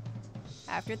 2.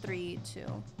 After 3,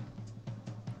 2.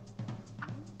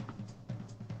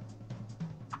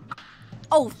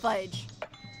 Oh, fudge.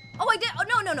 Oh, I did.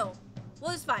 Oh, no.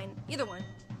 Well, it's fine. Either one.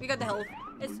 We got the health.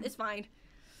 It's fine.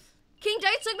 King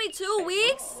Dice took me 2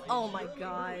 weeks? Oh my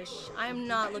gosh. I'm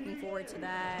not looking forward to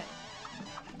that.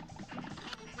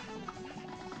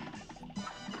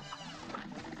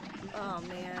 Oh,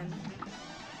 man.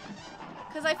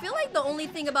 Because I feel like the only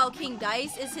thing about King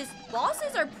Dice is his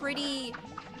bosses are pretty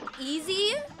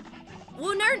easy.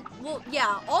 Well,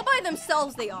 yeah, all by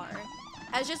themselves they are.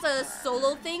 As just a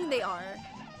solo thing, they are.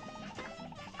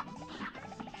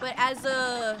 But as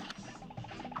a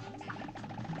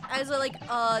like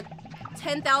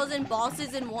 10,000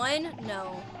 bosses in one,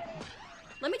 no.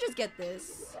 Let me just get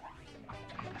this.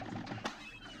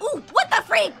 Ooh, what the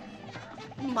freak?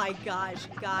 Oh my gosh,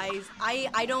 guys,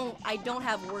 I don't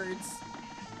have words.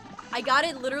 I got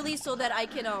it literally so that I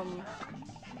can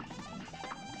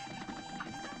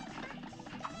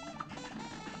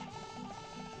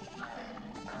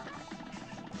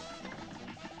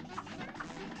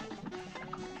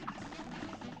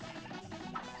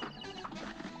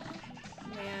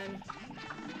Man,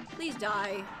 please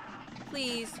die,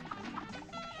 please.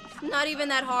 It's not even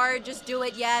that hard. Just do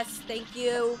it. Yes, thank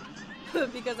you.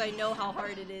 Because I know how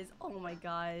hard it is. Oh my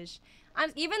gosh.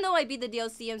 Even though I beat the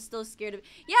DLC, I'm still scared of.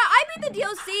 Yeah, I beat the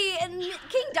DLC and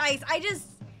King Dice.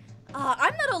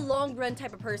 I'm not a long run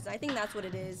type of person. I think that's what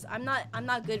it is. I'm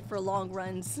not good for long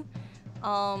runs.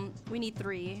 We need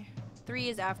 3. 3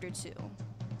 is after 2.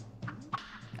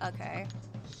 Okay.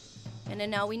 And then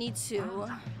now we need 2.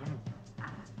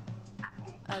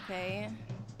 Okay.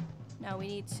 Now we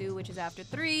need 2, which is after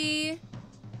 3.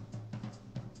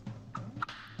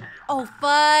 Oh,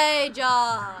 fudge!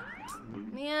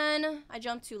 Man, I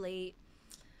jumped too late.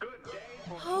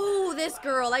 Oh, this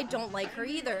girl, I don't like her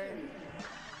either.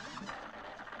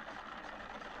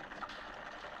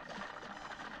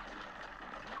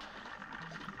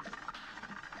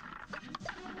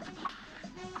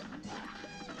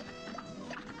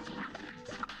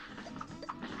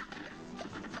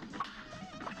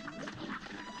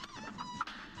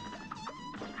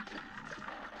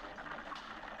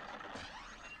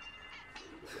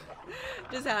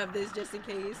 Just have this just in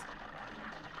case.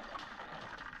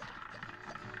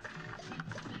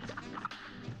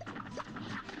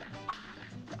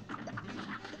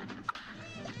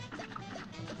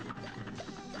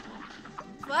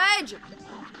 Fudge!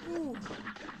 Ooh.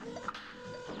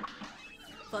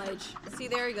 Fudge. See,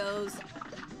 there he goes.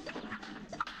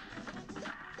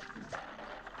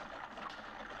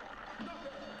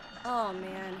 Oh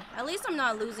man. At least I'm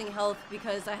not losing health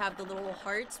because I have the little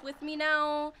hearts with me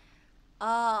now.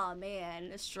 Oh man,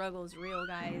 this struggle is real,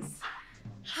 guys.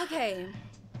 Okay.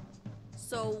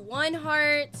 So 1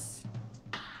 heart.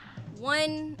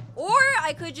 1, or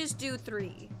I could just do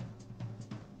 3.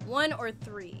 1 or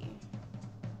 3.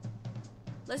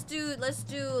 Let's do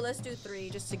 3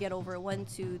 just to get over it. 1,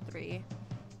 2, 3.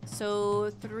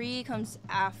 So 3 comes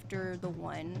after the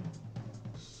 1.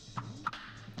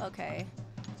 Okay.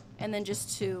 And then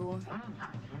just 2.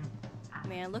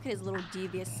 Man, look at his little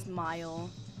devious smile.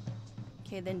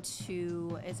 Okay, then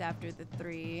 2 is after the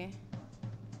 3.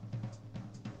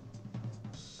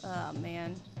 Oh,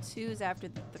 man. 2 is after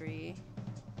the 3.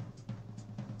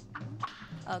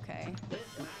 Okay.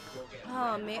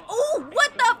 Oh, man. Oh,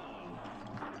 what the?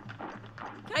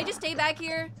 Can I just stay back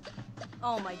here?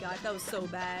 Oh, my gosh. That was so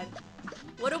bad.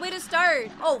 What a way to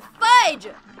start. Oh, fudge!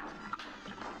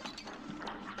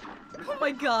 Oh,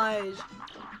 my gosh.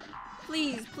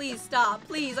 Please, please stop.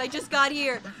 Please, I just got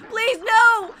here. Please,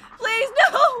 no! Please,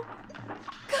 no!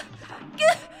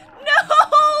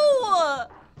 No!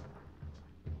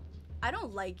 I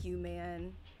don't like you,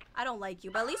 man. I don't like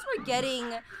you. But at least we're getting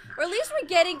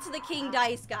to the king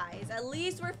dice, guys. At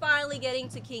least we're finally getting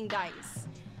to king dice.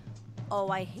 Oh,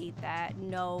 I hate that.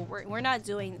 No, we're not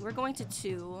doing. We're going to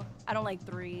 2. I don't like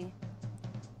 3.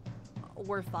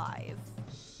 We're 5.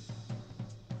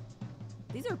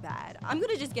 These are bad. I'm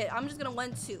just gonna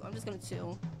 1, 2. I'm just gonna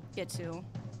 2. Get 2.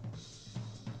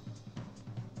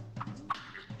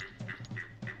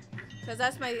 Cause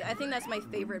I think that's my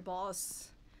favorite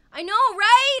boss. I know,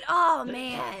 right? Oh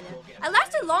man. I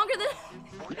lasted longer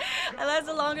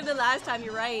than last time,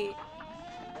 you're right.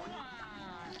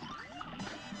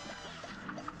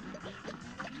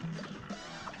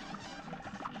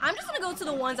 I'm just gonna go to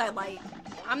the ones I like.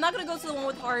 I'm not gonna go to the one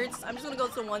with hearts. I'm just gonna go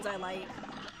to the ones I like.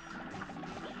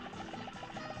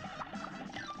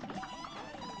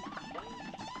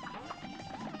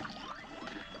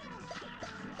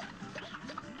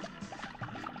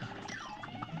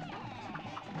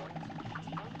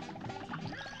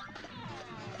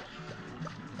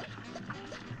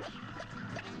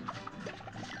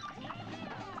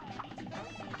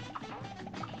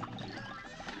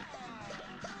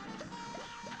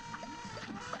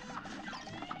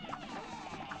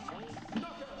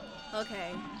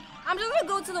 Okay. I'm just gonna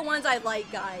go to the ones I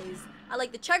like, guys. I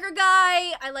like the checker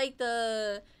guy. I like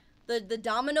the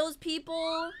dominoes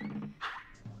people.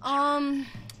 Man,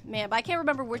 but I can't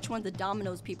remember which one the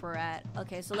dominoes people are at.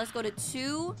 Okay, so let's go to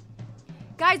 2.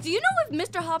 Guys, do you know if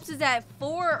Mr. Hops is at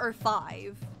 4 or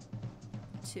 5?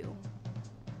 2.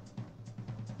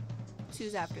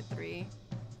 2's after 3.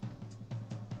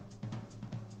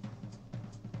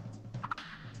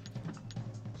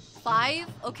 Five?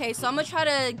 Okay, so I'm gonna try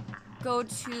to go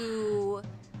to...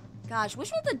 Gosh,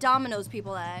 which one's the dominoes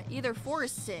people at? Either 4 or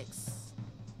 6.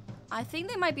 I think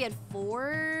they might be at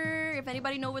 4. If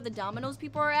anybody know where the dominoes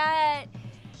people are at.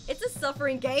 It's a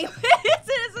suffering game.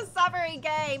 It is a suffering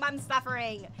game. I'm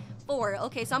suffering. 4.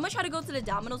 Okay, so I'm gonna try to go to the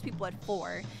dominoes people at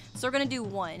 4. So we're gonna do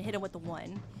 1. Hit him with the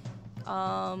 1.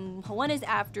 1 is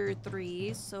after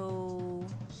 3, so...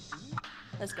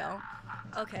 Let's go.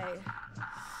 Okay.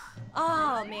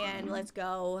 Oh, man, let's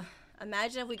go.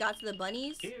 Imagine if we got to the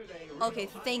bunnies. Okay,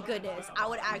 thank goodness. I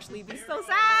would actually be so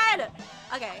sad.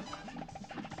 Okay.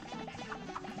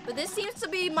 But this seems to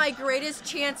be my greatest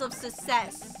chance of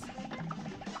success.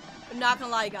 I'm not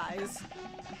gonna lie, guys.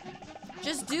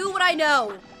 Just do what I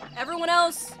know. Everyone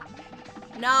else,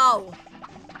 no.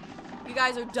 You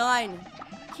guys are done.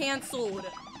 Canceled.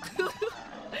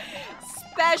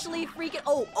 Especially freaking...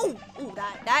 Oh,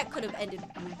 that could have ended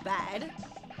bad.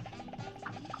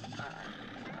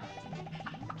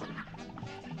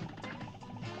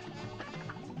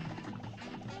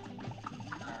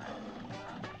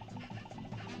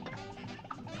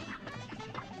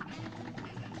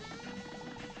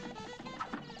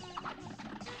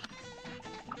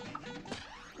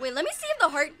 Wait, let me see if the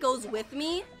heart goes with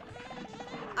me.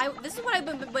 This is what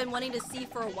I've been wanting to see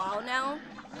for a while now.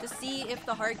 To see if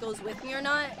the heart goes with me or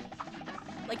not.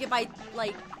 Like if I,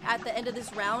 like, at the end of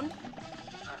this round.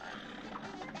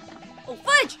 Oh,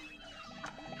 fudge!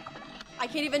 I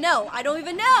can't even know. I don't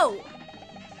even know.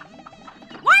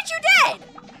 Why aren't you dead?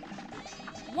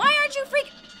 Why aren't you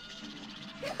freaking...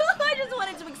 I just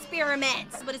wanted to experiment.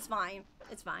 But it's fine.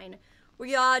 It's fine.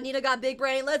 Nina got big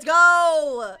brain. Let's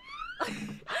go!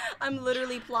 I'm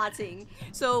literally plotting.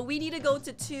 So we need to go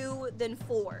to 2, then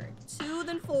 4. 2,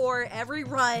 then 4, every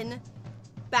run.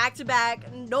 Back to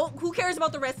back. No, who cares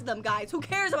about the rest of them, guys? Who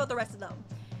cares about the rest of them?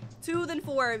 2, then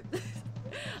 4.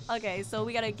 Okay, so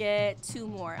we gotta get 2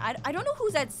 more. I don't know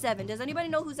who's at 7. Does anybody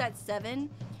know who's at 7?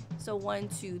 So 1,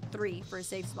 2, 3 for a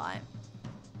safe spot.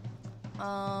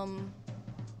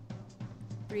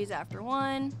 3's after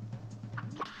 1.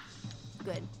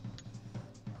 Good.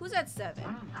 Who's at 7?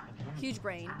 Huge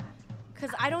brain.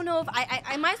 Because I don't know if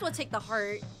I might as well take the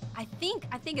heart. I think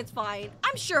it's fine.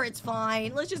 I'm sure it's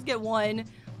fine. Let's just get 1.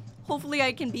 Hopefully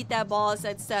I can beat that boss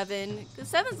at 7.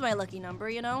 Because 7's my lucky number,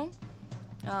 you know?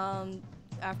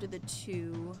 After the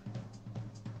 2.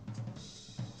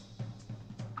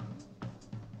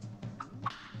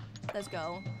 Let's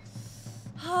go.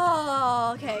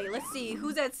 Oh, okay, let's see.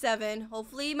 Who's at 7?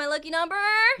 Hopefully my lucky number.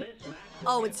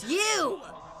 Oh, it's you.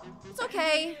 It's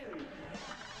okay.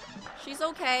 She's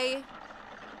okay.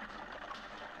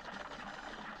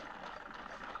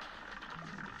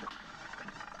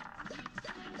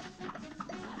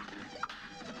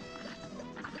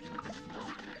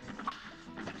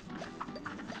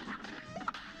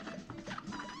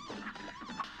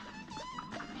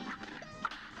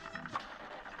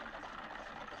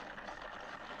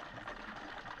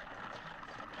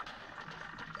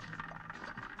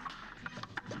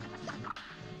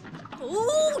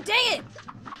 Ooh, dang it!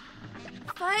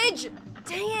 Fudge!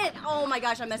 Dang it! Oh my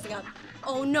gosh, I'm messing up.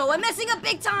 Oh no, I'm messing up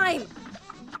big time!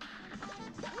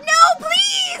 No,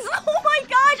 please! Oh my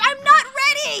gosh, I'm not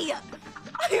ready!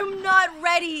 I am not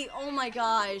ready! Oh my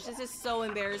gosh, this is so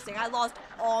embarrassing. I lost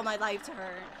all my life to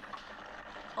her.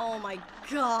 Oh my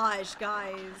gosh,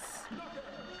 guys.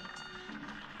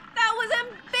 That was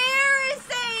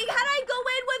embarrassing! How'd I go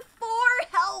in with 4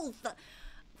 health?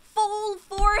 Full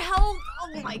 4 health?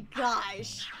 Oh my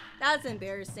gosh. That's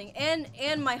embarrassing.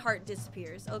 And my heart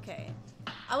disappears. Okay.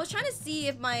 I was trying to see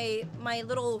if my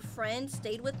little friend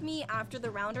stayed with me after the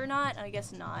round or not. I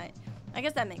guess not. I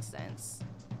guess that makes sense.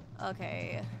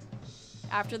 Okay.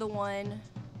 After the 1.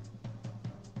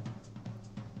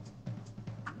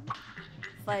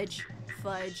 Fudge.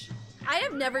 Fudge. I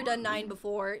have never done 9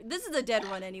 before. This is a dead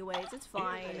run anyways. It's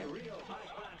fine.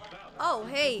 Oh,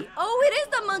 hey. Oh, it is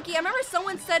the monkey. I remember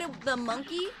someone said it the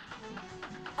monkey.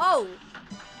 Oh.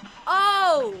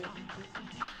 Oh.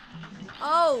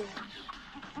 Oh.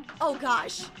 Oh,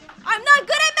 gosh. I'm not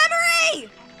good at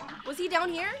memory! Was he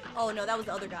down here? Oh, no, that was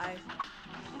the other guy.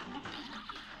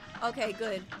 Okay,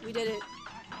 good. We did it.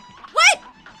 What?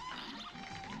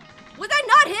 Was that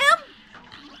not him?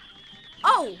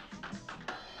 Oh.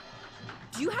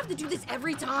 Do you have to do this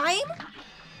every time?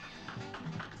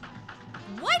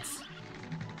 What?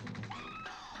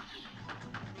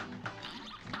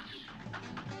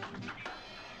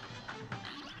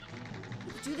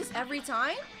 Do this every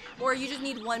time? Or you just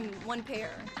need one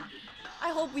pair? I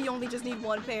hope we only just need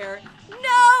 1 pair.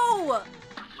 No!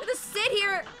 We have to sit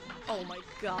here. Oh my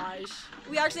gosh.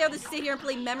 We actually have to sit here and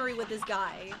play memory with this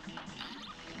guy.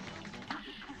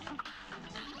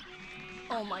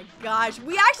 Oh my gosh.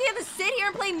 We actually have to sit here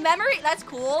and play memory? That's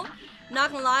cool.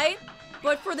 Not gonna lie.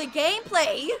 But for the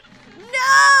gameplay,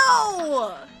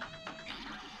 no!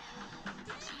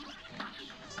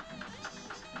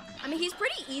 I mean, he's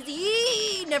pretty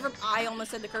easy. Never, I almost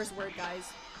said the curse word,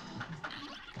 guys.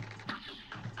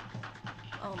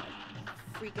 Oh my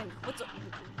freaking,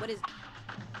 what is?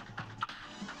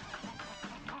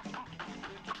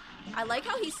 I like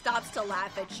how he stops to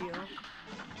laugh at you.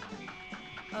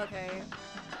 Okay.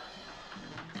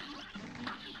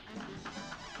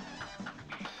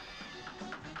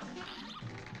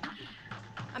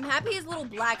 I'm happy his little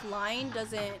black line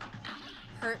doesn't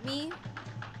hurt me.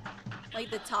 Like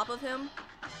the top of him.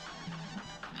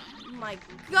 Oh my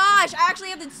gosh, I actually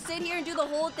have to sit here and do the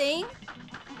whole thing?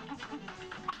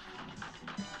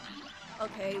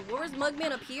 Okay, where was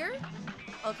Mugman up here?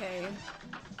 Okay.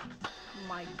 Oh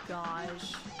my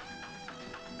gosh.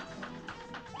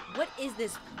 What is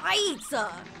this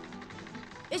fight?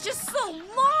 It's just so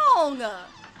long!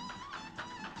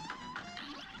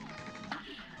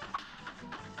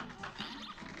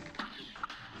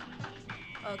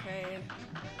 Okay.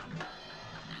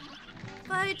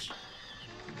 Fudge!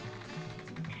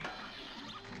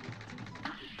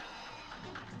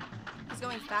 He's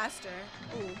going faster.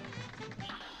 Ooh.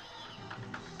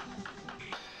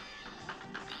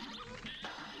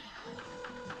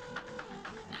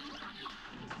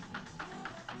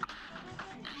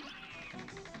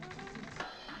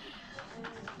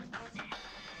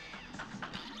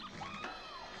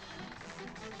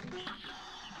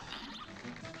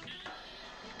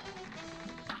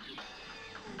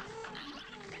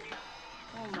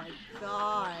 Oh my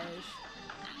gosh.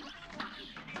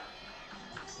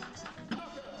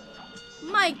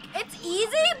 Mike, it's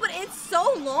easy, but it's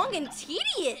so long and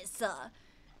tedious.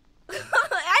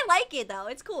 I like it though,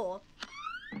 it's cool.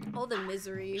 Oh, the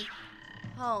misery.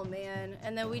 Oh man,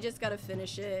 and then we just gotta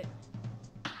finish it.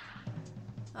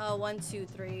 Oh, 1, 2,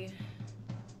 3.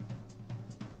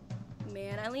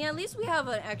 Man, at least we have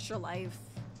an extra life.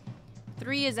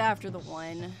 3 is after the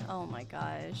 1. Oh my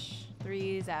gosh.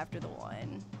 3 is after the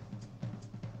 1.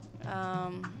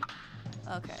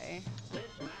 Okay.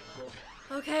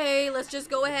 Okay, let's just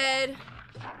go ahead.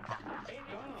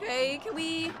 Okay, can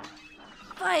we...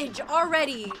 Fudge,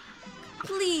 already.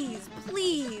 Please,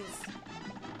 please.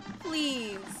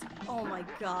 Please. Oh my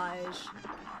gosh.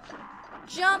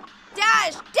 Jump,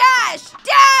 dash, dash,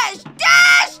 dash,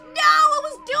 dash! No, I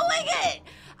was doing it!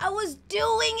 I was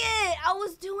doing it! I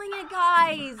was doing it,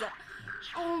 guys!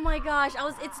 Oh my gosh,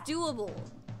 it's doable.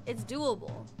 It's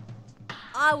doable.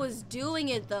 I was doing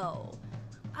it though.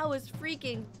 I was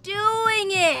freaking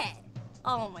doing it!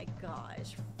 Oh my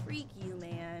gosh, freak you,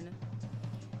 man.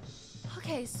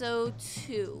 Okay, so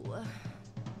 2.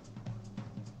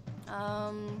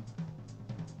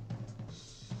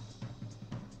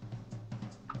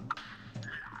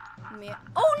 Man.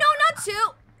 Oh no, not 2!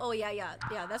 Oh yeah,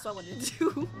 that's what I wanted to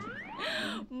do.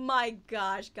 My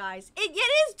gosh, guys. It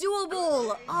is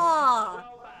doable! Ah.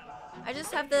 I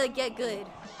just have to get good.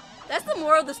 That's the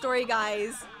moral of the story,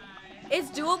 guys. It's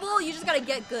doable, you just gotta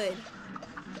get good.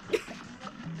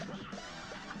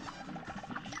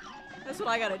 That's what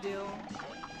I gotta do.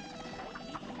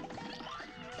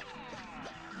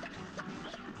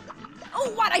 Oh,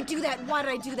 why'd I do that? Why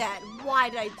did I do that? Why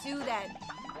did I do that?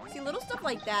 See, little stuff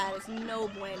like that is no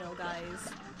bueno, guys.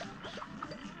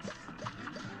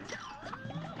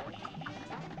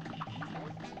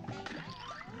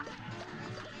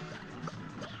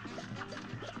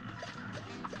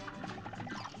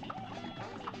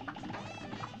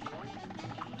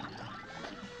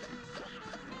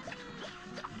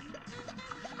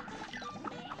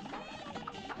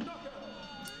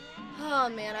 Oh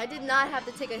man, I did not have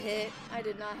to take a hit. I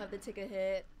did not have to take a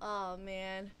hit. Oh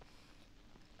man.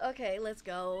 Okay, let's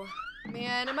go.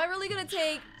 Man, am I really gonna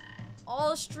take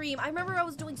all stream? I remember I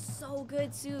was doing so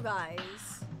good too,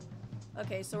 guys.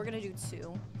 Okay, so we're gonna do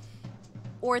 2.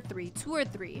 Or 3. 2 or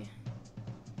 3.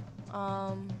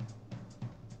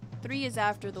 3 is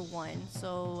after the 1.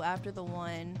 So after the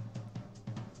 1.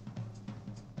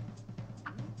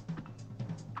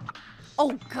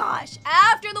 Oh gosh,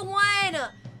 after the 1!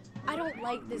 I don't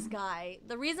like this guy.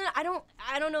 The reason I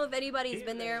don't know if anybody's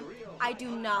been there. I do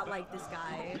not like this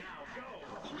guy.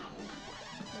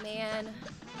 Man.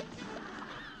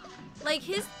 Like,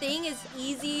 his thing is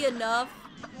easy enough.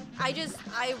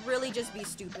 I really just be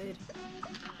stupid.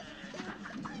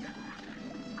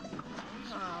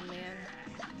 Oh man.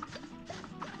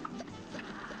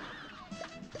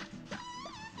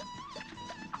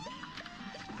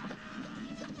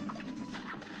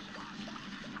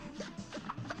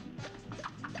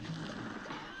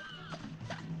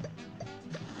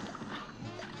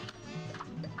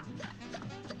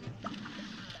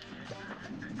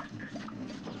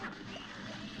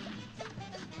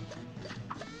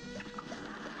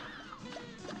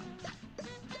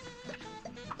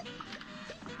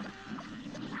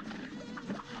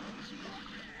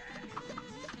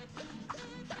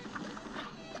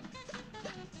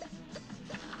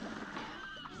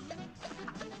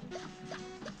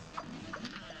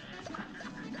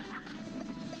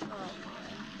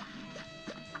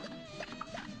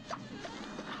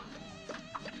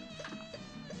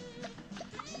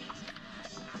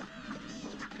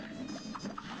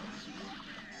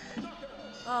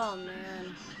 Oh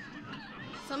man.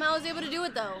 Somehow I was able to do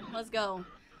it though. Let's go.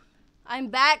 I'm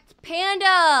back.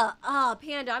 Panda! Ah,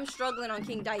 Panda, I'm struggling on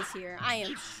King Dice here. I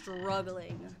am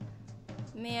struggling.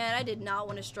 Man, I did not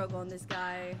want to struggle on this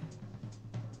guy.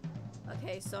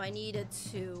 Okay, so I need a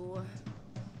 2.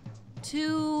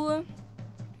 2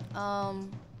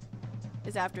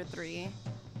 is after 3.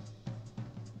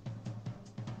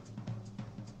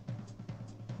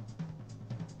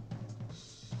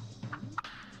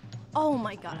 Oh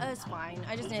my god, that's fine.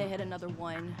 I just need to hit another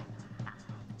 1.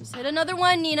 Just hit another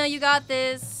 1, Nina. You got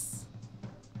this.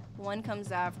 1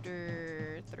 comes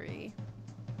after 3.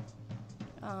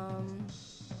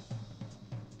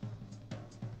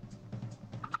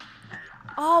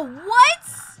 Oh, what?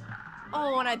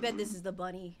 Oh, and I bet this is the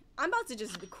bunny. I'm about to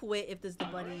just quit if this is the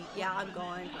bunny. Yeah, I'm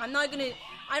gone. I'm not gonna...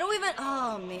 I don't even...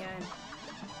 Oh, man.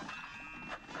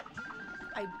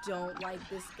 I don't like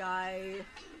this guy.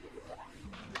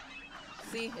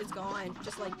 See, it's gone.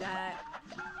 Just like that.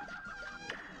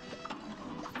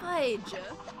 Fudge.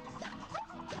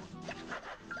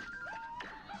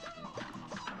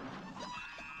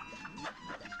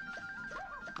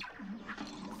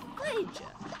 Fudge.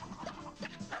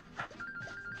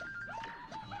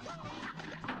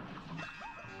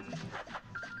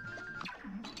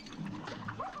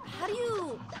 How do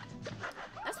you...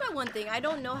 That's my one thing. I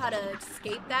don't know how to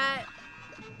escape that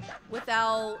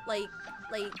without, like,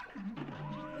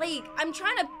 I'm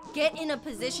trying to get in a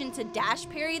position to dash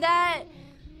parry that.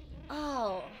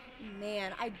 Oh,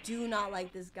 man. I do not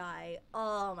like this guy.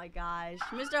 Oh, my gosh.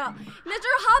 Mr.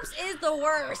 Hops is the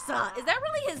worst. Is that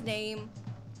really his name?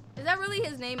 Is that really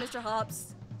his name, Mr.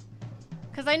 Hops?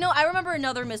 Because I remember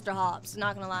another Mr. Hops.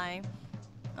 Not going to lie.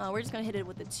 We're just going to hit it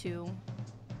with the 2.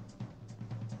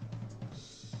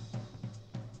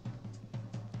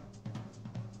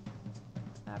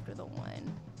 After the 1.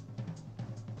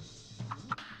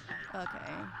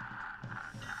 Okay.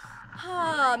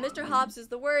 Ah, Mr. Hops is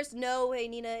the worst. No, hey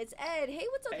Nina, it's Ed. Hey,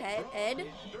 what's up, Ed?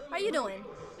 How you doing?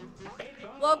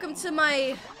 Welcome to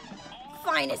my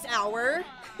finest hour.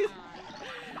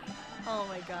 Oh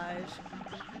my gosh.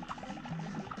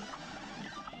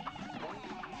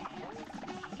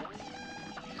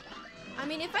 I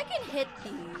mean, if I can hit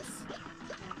these.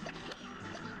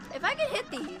 If I can hit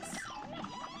these.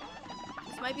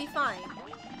 This might be fine.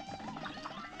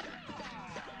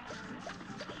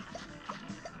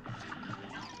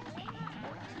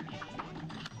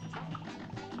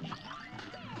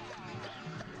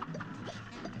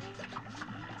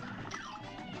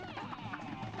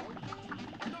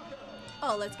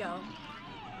 Oh, let's go.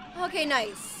 Okay,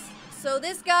 nice. So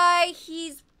this guy,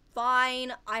 he's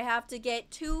fine. I have to get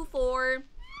 2, 4. It's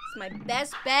my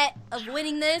best bet of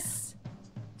winning this.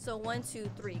 So 1, 2,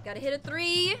 3. Gotta hit a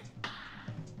 3.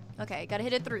 Okay, gotta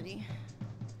hit a 3.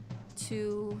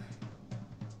 2.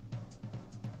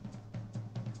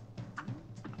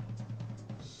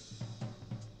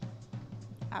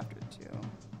 After 2.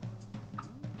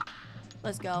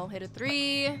 Let's go. Hit a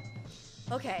 3.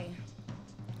 Okay.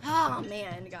 Oh,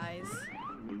 man, guys.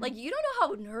 Like, you don't know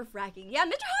how nerve-wracking. Yeah,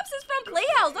 Mr. Hops is from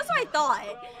Playhouse. That's what I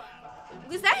thought.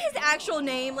 Was that his actual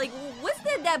name? Like, what's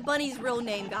that bunny's real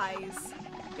name, guys?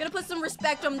 You gotta put some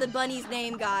respect on the bunny's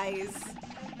name, guys.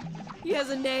 He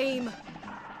has a name.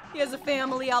 He has a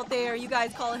family out there. You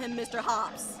guys call him Mr.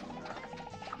 Hops.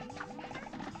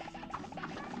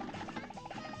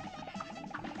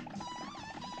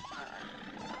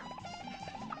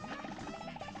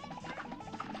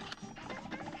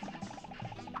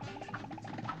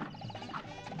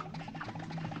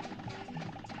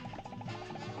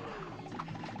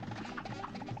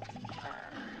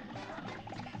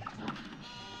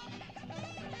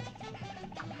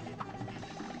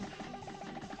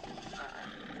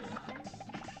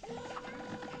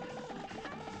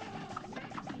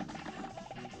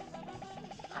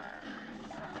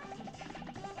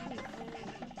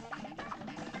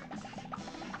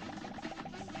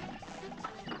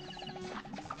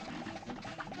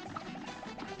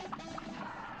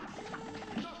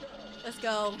 Let's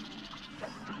go.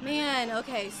 Man,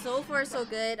 okay, so far so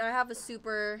good. I have a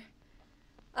super...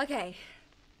 Okay.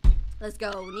 Let's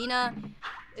go. Nina,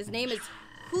 his name is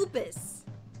Hoopus.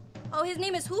 Oh, his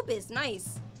name is Hoopus.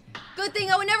 Nice. Good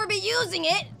thing I would never be using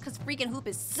it, because freaking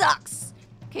Hoopus sucks.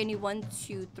 Okay, need 1,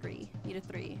 2, 3. Need a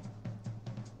 3.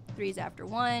 3's after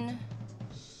 1.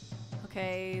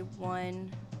 Okay,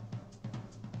 1.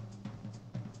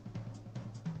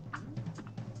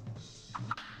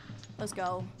 Let's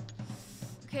go.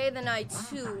 Okay, then I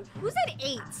 2. Who's at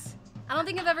 8? I don't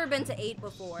think I've ever been to 8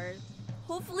 before.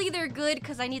 Hopefully they're good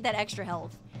because I need that extra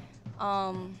health.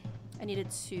 I need a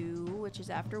 2, which is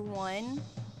after 1.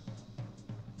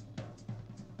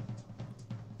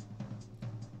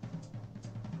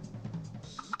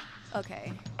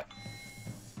 Okay.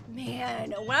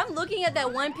 Man, when I'm looking at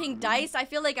that 1 pink dice, I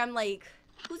feel like I'm like,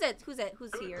 who's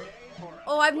here?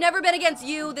 Oh, I've never been against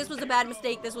you. This was a bad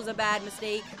mistake. This was a bad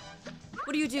mistake.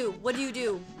 What do you do? What do you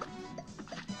do?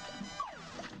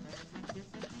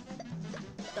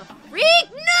 The freak?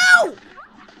 No!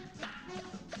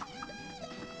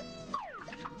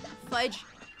 Fudge.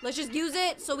 Let's just use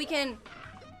it so we can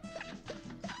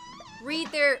read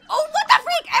their... Oh, what the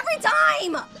freak? Every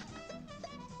time!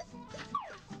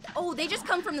 Oh, they just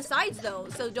come from the sides, though,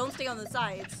 so don't stay on the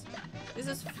sides. This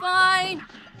is fine.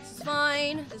 This is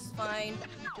fine. This is fine.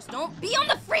 Just don't be on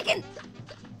the freaking...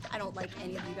 I don't like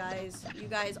any of you guys. You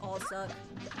guys all suck.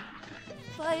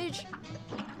 Fudge.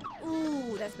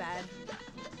 Ooh, that's bad.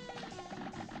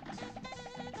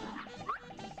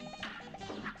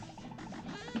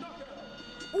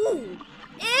 Ooh.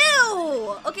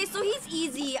 Ew! Okay, so he's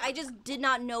easy. I just did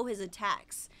not know his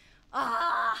attacks.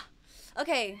 Ah.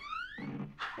 Okay.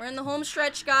 We're in the home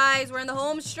stretch, guys. We're in the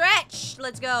home stretch.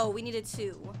 Let's go. We needed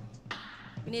 2.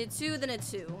 We needed 2, then a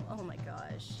 2. Oh my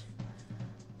gosh.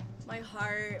 My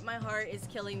heart is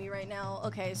killing me right now.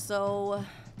 Okay, so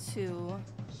 2.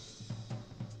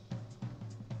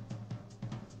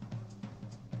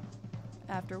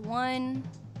 After 1.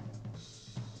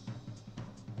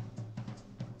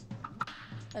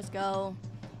 Let's go.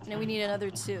 And then we need another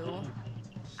 2.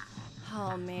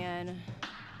 Oh man.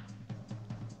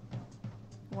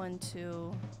 1,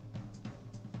 2.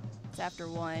 It's after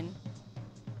 1.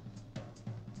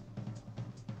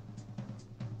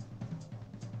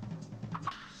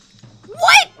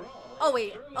 What? Oh,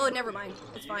 wait. Oh, never mind.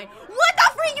 It's fine. What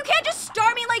the freak? You can't just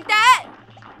start me like that!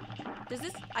 Does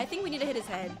this... I think we need to hit his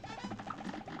head.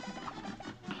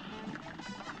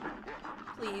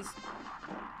 Please.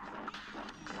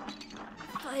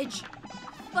 Fudge.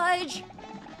 Fudge.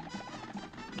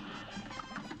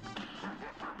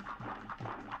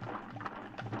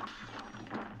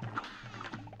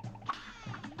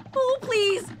 Oh,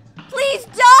 please. Please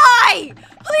die.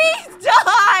 Please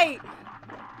die.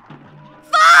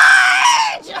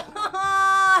 Fudge!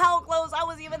 How close? I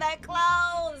was even that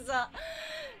close.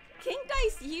 King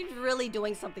Dice, he's really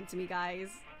doing something to me, guys.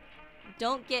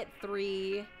 Don't get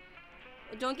 3.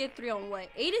 Don't get 3 on what?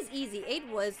 8 is easy. 8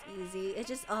 was easy. It's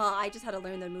just, I just had to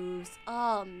learn the moves.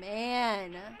 Oh,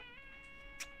 man.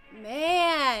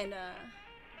 Man.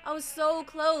 I was so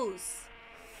close.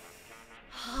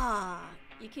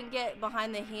 You can get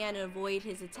behind the hand and avoid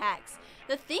his attacks.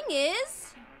 The thing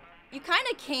is, you kind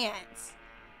of can't.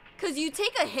 Because you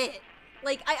take a hit.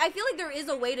 Like, I feel like there is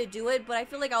a way to do it, but I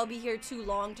feel like I'll be here too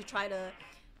long to try to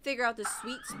figure out the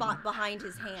sweet spot behind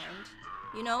his hand.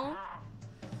 You know?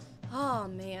 Oh,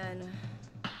 man.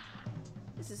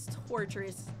 This is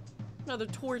torturous. Another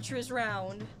torturous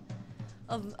round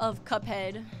of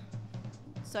Cuphead.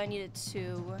 So I needed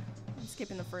 2. I'm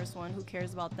skipping the first one. Who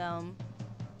cares about them?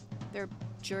 They're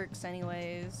jerks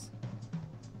anyways.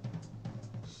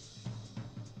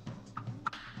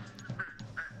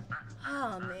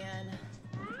 Oh, man.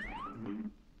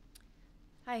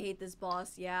 I hate this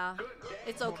boss, yeah.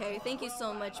 It's okay. Thank you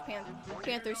so much,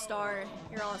 Panther Star.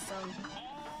 You're awesome.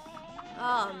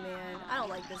 Oh, man. I don't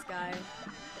like this guy.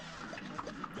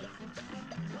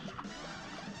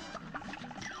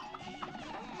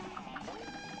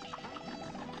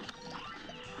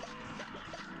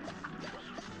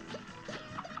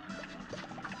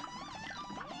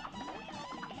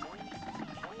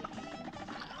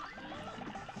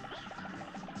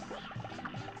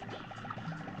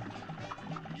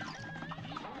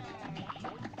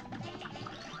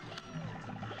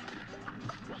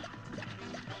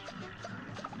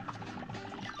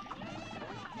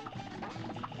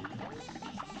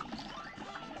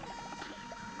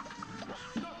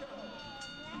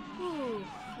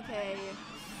 Okay.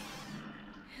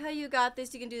 You got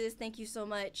this. You can do this. Thank you so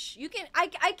much. You can. I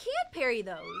can't parry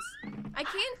those. I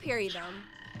can parry them.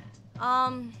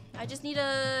 I just need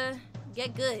to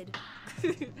get good.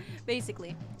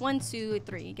 Basically. 1, 2,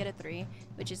 3. Get a 3,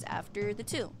 which is after the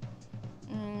 2.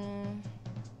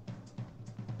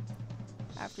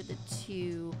 After the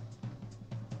 2.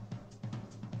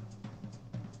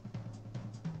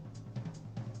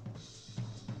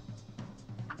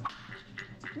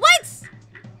 What?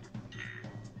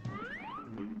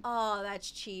 Oh,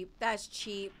 that's cheap. That's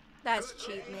cheap. That's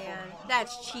cheap, man.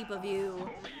 That's cheap of you.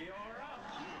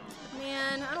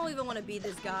 Man, I don't even want to be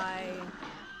this guy.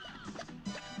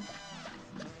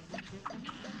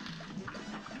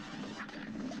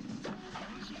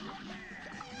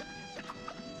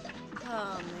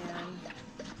 Oh, man.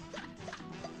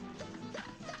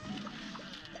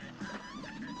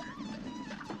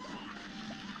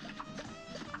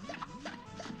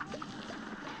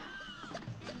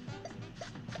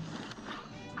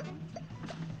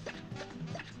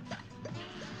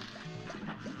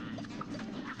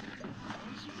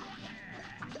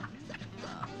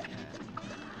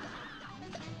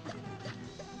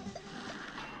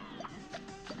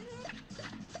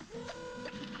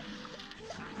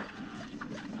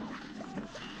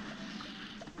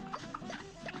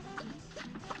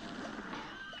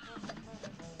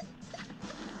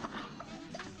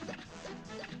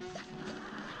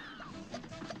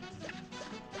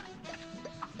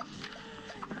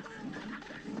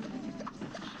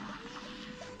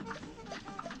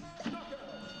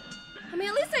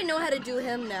 At least I know how to do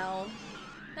him now.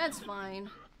 That's fine.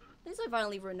 At least I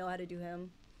finally know how to do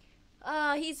him.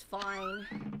 He's fine.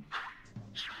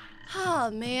 Oh,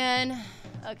 man.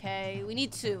 Okay, we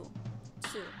need 2.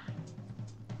 2.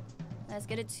 Let's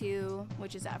get a 2,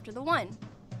 which is after the 1.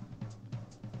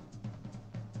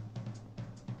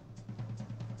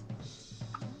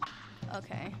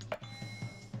 Okay.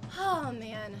 Oh,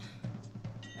 man.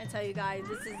 I tell you guys,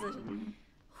 this is a...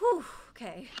 Whew,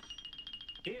 okay.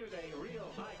 Here's a real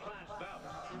high-class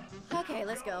bout. Okay,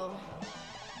 let's go.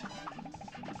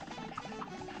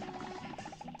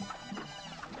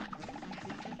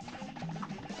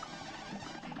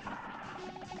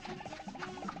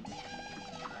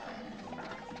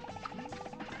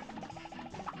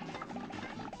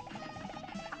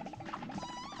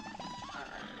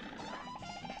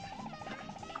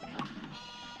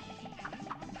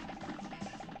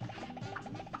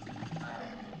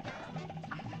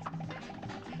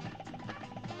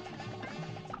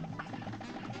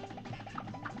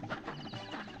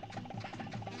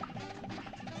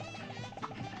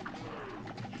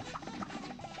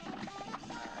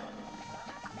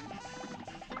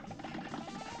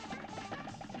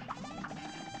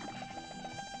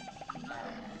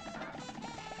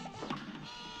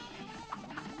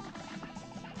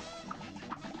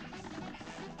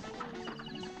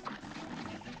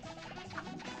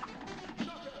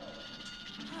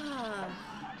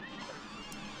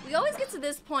 to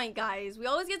this point, guys. We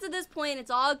always get to this point.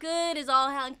 It's all good. It's all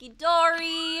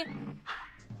hunky-dory.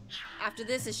 After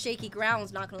this is shaky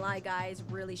grounds, not gonna lie, guys.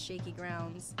 Really shaky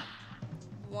grounds.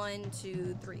 1,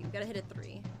 2, 3. We gotta hit a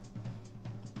 3.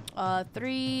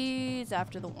 3 is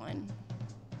after the 1.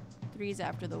 3 is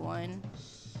after the 1.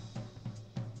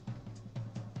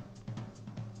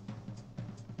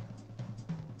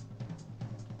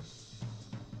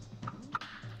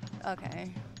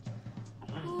 Okay.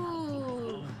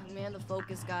 Ooh, man, the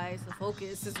focus, guys. The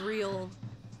focus is real.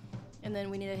 And then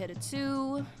we need to hit a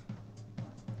 2.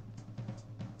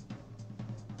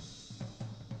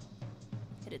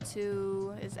 Hit a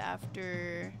 2 is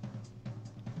after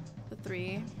the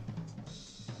 3.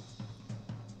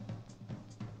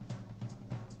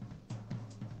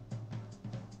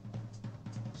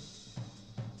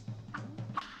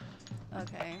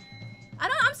 Okay.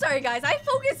 I'm sorry, guys. I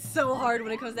focus so hard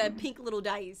when it comes to that pink little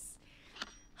dice.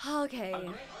 Okay.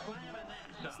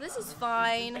 So this is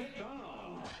fine.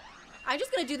 I'm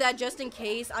just gonna do that just in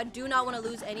case. I do not want to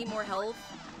lose any more health.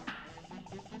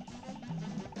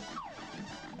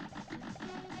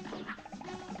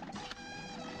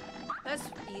 That's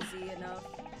easy enough.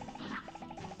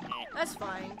 That's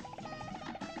fine.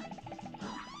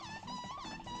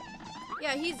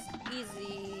 Yeah, he's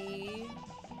easy.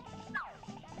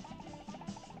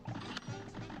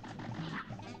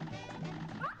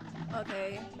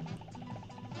 Okay.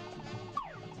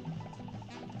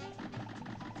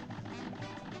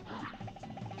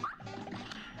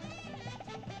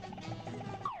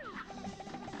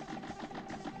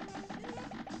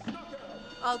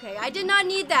 Okay, I did not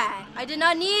need that. I did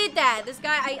not need that. This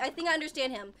guy, I think I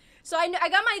understand him. So I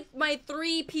got my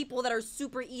 3 people that are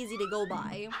super easy to go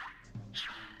by.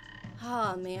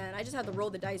 Oh, man. I just have to roll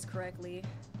the dice correctly.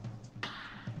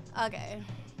 Okay.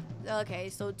 Okay,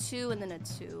 so 2 and then a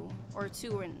 2. Or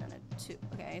 2 and then a 2.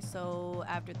 Okay, so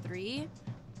after 3.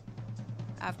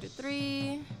 After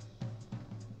 3.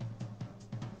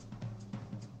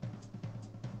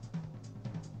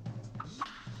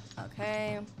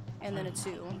 Okay, and then a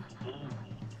 2.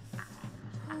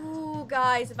 Ooh,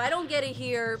 guys, if I don't get it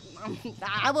here,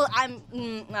 I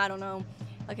don't know.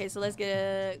 Okay, so let's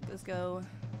go.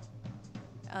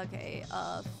 Okay,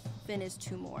 Finn is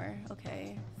 2 more.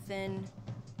 Okay, Finn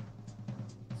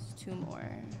is 2 more.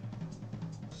 And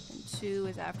 2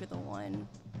 is after the 1.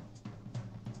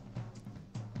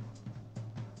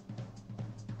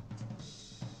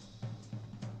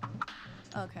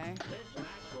 Okay. This match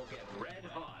will get red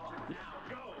hot. Now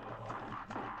go!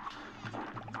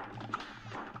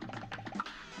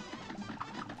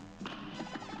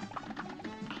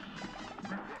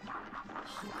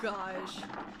 Oh, gosh.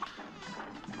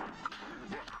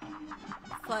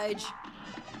 Fudge.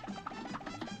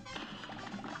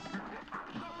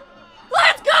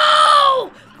 Let's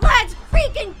go! Let's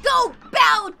freaking go!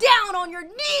 Bow down on your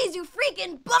knees, you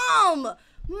freaking bum!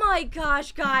 My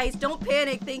gosh, guys, don't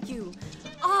panic, thank you.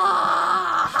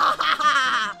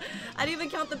 Ah! I didn't even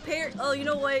count the pair. Oh, you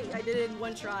know what? I did it in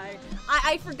 1 try.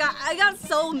 I forgot. I got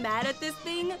so mad at this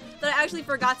thing that I actually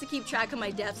forgot to keep track of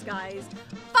my deaths, guys.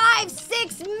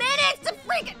 5-6 minutes to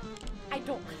freaking... I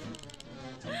don't...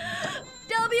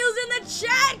 W's in the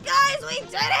chat, guys! We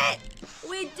did it!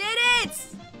 We did it!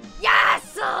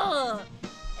 Yes!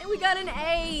 And we got an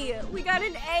A. We got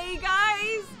an A,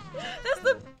 guys. That's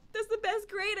the best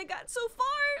grade I got so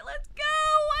far. Let's go!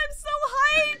 I'm so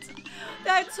hyped!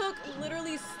 That took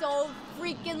literally so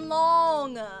freaking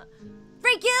long.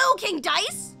 Freak you, King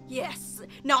Dice! Yes.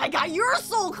 Now I got your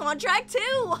soul contract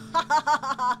too!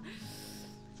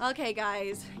 Okay,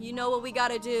 guys. You know what we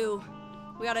gotta do.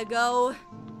 We gotta go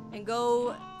and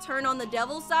go turn on the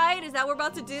devil's side. Is that what we're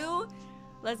about to do?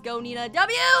 Let's go, Nina.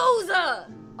 W's!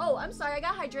 Oh, I'm sorry. I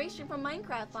got hydration from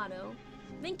Minecraft Auto.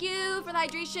 Thank you for the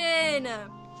hydration.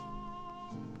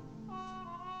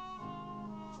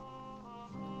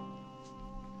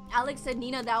 Alex said,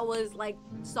 Nina, that was like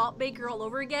Salt Baker all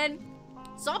over again.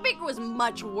 Salt Baker was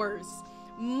much worse.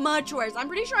 Much worse. I'm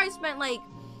pretty sure I spent like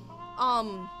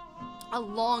a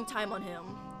long time on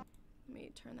him. Let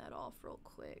me turn that off real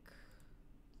quick.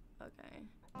 Okay.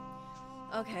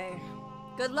 Okay.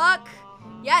 Good luck.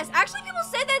 Yes, actually people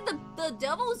say that the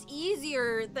devil's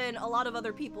easier than a lot of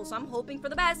other people, so I'm hoping for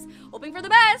the best. Hoping for the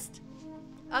best.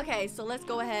 Okay, so let's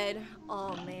go ahead.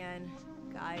 Oh man,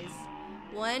 guys.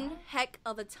 One heck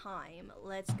of a time.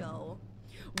 Let's go.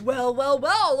 Well, well,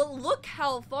 well, look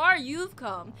how far you've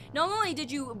come. Not only did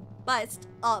you bust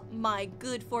up my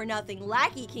good-for-nothing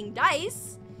lackey King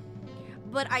Dice,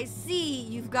 but I see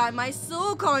you've got my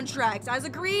soul contracts. As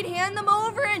agreed, hand them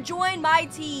over and join my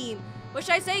team. What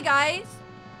should I say, guys?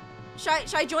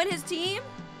 Should I join his team?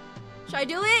 Should I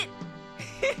do it?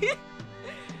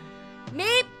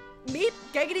 Meep! Meep!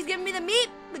 Gaggity's giving me the meep!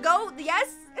 The go! The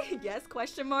yes! Yes,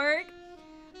 question mark.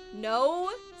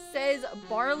 No, says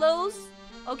Barlow's.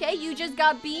 Okay, you just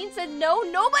got Bean, says no.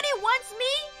 Nobody wants me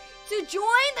to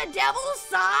join the devil's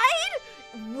side?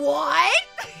 What?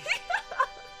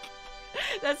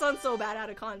 That sounds so bad out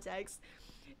of context.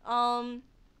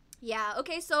 Yeah,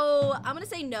 okay, so I'm gonna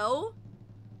say no.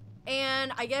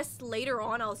 And I guess later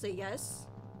on I'll say yes.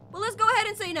 But let's go ahead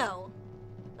and say no.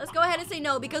 Let's go ahead and say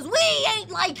no because we ain't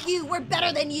like you. We're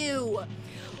better than you.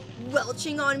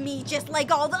 Welching on me just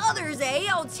like all the others, eh?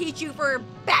 I'll teach you for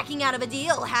backing out of a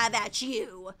deal. Have at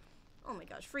you. Oh my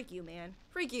gosh, freak you, man.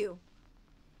 Freak you.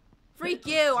 Freak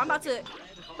you. I'm about to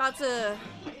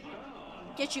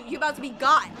get you. You're about to be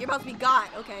got. You're about to be got.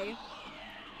 Okay.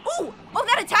 Ooh! Oh,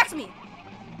 that attacks me.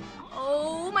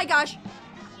 Oh my gosh.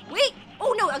 Wait.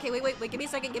 Oh no. Okay, wait. Give me a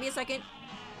second. Give me a second.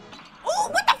 Oh,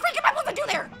 what the freak am I supposed to do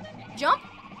there? Jump?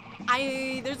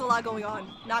 There's a lot going on.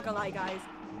 Not gonna lie, guys.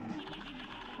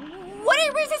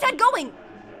 Where's his head going?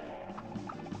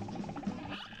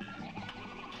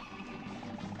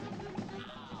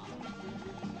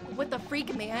 What the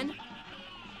freak, man?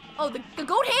 Oh, the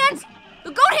goat hands!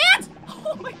 The goat hands!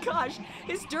 Oh my gosh.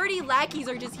 His dirty lackeys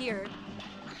are just here.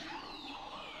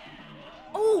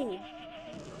 Oh!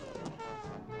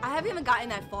 I haven't even gotten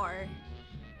that far.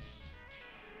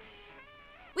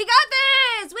 We got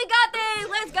this! We got this!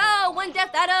 Let's go! 1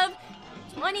 death out of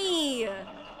 20.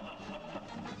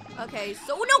 Okay,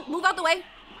 so no! Move out the way.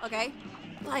 Okay.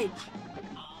 Fudge.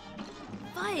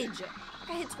 Fudge.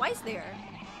 I hit twice there.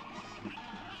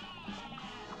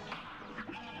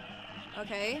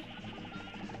 Okay.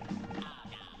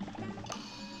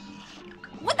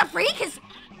 What the freak? No!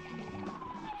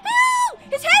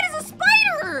 His head is a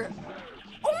spider!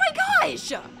 Oh my gosh!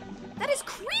 That is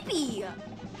creepy!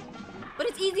 But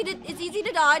it's easy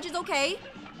to dodge. It's okay.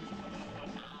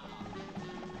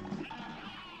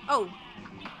 Oh.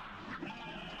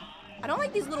 I don't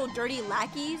like these little dirty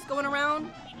lackeys going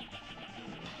around.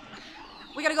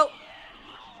 We gotta go.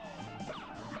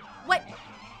 What?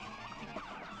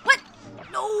 What?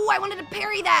 No, I wanted to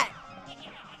parry that.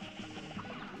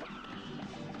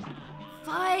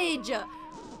 Fudge.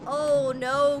 Oh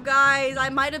no, guys, I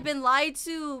might have been lied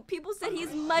to. People said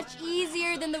he's much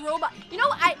easier than the robot. You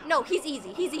know, no, he's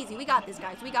easy. He's easy. We got this,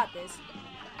 guys. We got this.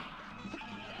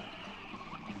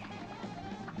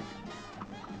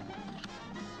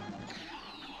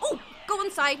 Oh, go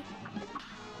inside.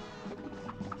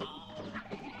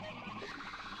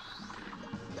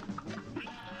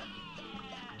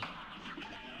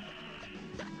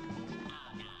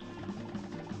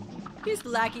 His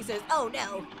lackey says, oh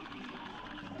no.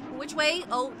 Which way?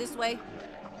 Oh, this way.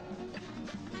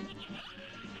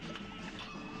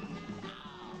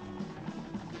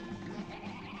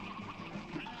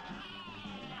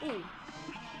 Ooh.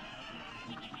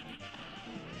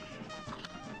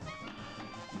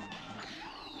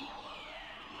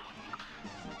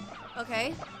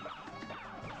 Okay.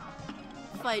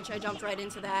 Fudge, I jumped right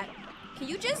into that. Can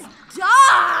you just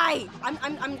die?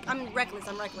 I'm reckless.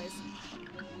 I'm reckless.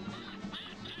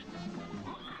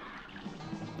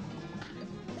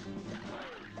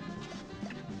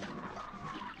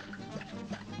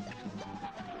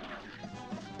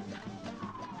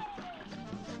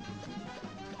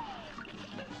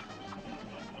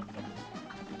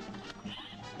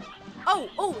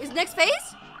 Oh, is next phase?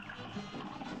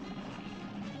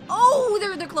 Oh,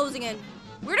 they're closing in.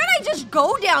 Where did I just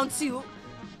go down to?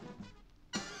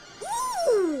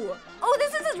 Ooh! Oh,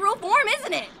 this is his real form,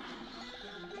 isn't it?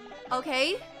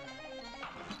 Okay.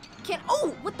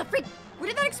 Oh, what the freak? Where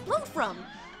did that explode from?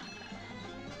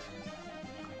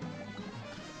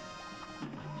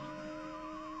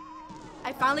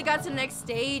 I finally got to the next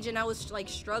stage and I was like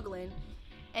struggling.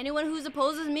 Anyone who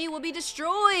opposes me will be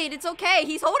destroyed. It's okay.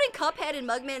 He's holding Cuphead and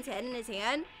Mugman's head in his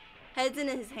hand. Heads in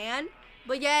his hand.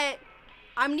 But yet,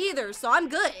 I'm neither, so I'm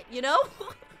good, you know?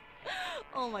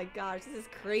 Oh my gosh, this is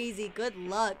crazy. Good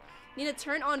luck. Need to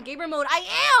turn on gamer mode. I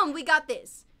am! We got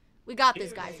this. We got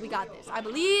this, guys. We got this. I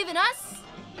believe in us.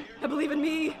 I believe in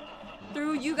me.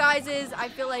 Through you guys is, I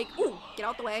feel like... Ooh, get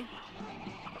out the way.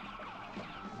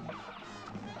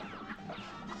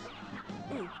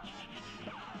 Ooh.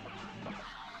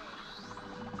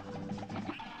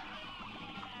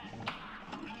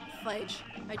 Fudge.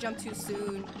 I jumped too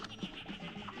soon.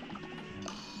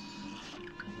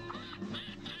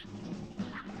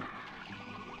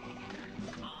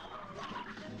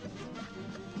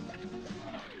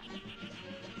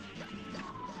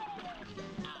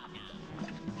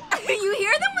 You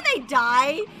hear them when they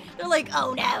die? They're like,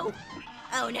 oh no.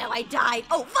 Oh no, I died.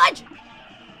 Oh, Fudge!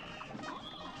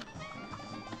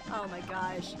 Oh my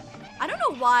gosh. I don't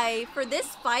know why, for this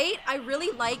fight, I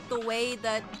really like the way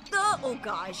that oh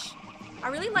gosh. I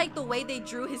really like the way they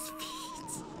drew his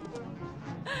feet.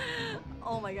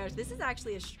 Oh my gosh, this is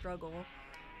actually a struggle.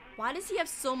 Why does he have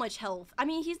so much health? I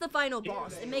mean, he's the final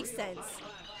boss. It makes sense.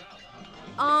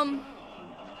 Are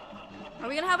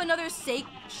we gonna have another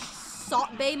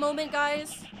Salt Bay moment,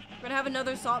 guys? We're gonna have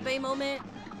another Salt Bay moment?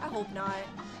 I hope not.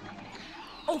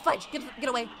 Oh, fudge! Get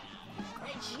away!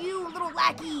 Fudge, you little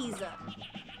lackeys!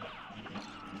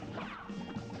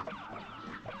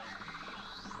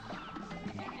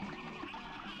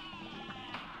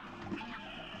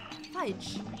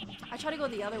 Fudge! I try to go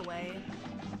the other way.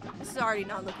 This is already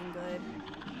not looking good.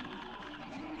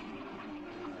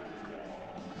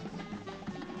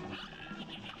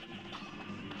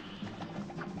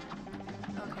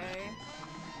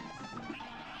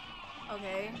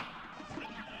 Okay.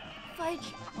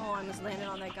 Fudge! Oh, I almost landed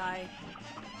on that guy.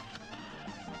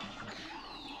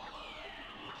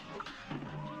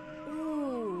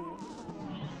 Ooh.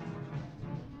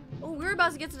 Oh, we're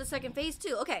about to get to the second phase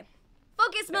too. Okay.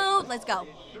 Focus mode! Let's go.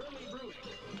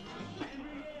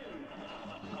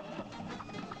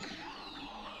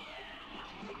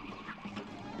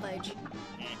 Fudge.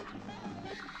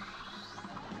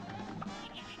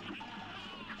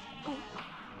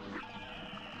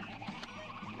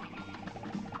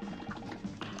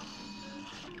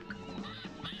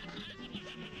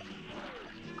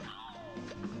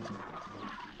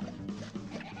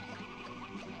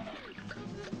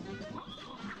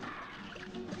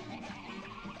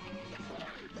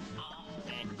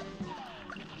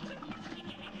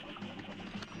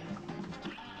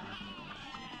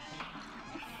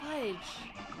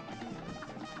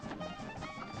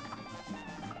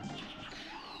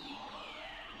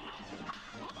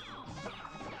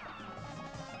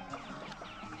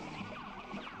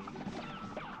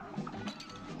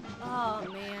 Oh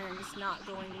man, it's not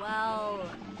going well.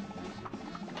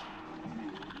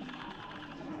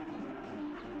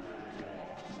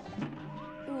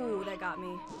 Ooh, that got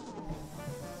me.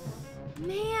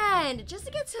 Man, just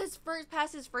to get to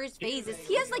past his first phases,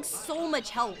 he has like so much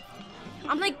health.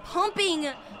 I'm like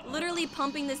literally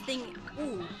pumping this thing.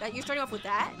 Ooh, that you're starting off with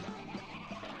that?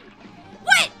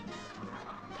 What?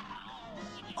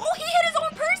 Oh, he hit his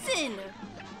own person!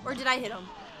 Or did I hit him?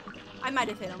 I might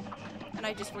have hit him, and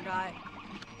I just forgot.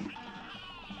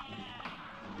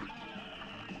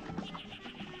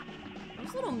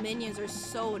 Those little minions are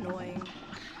so annoying.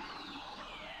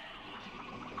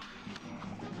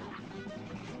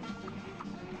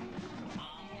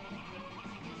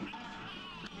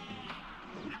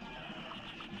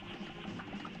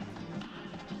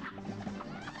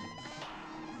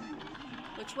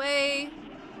 Which way?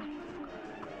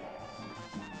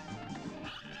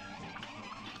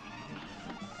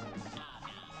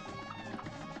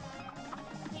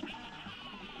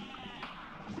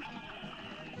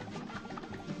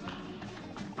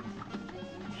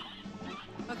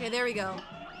 Okay, there we go.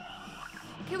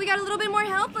 Okay, we got a little bit more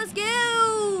health. Let's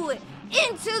go!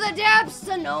 Into the depths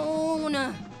unknown.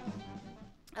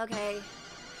 Okay.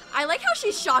 I like how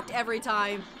she's shocked every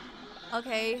time.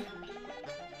 Okay.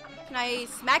 Can I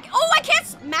smack? Oh, I can't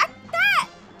smack that!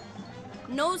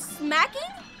 No smacking?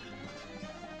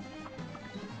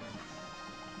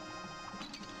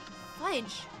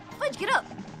 Fudge. Fudge, get up.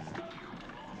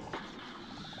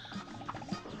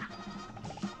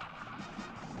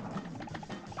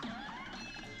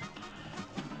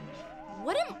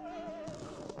 What am...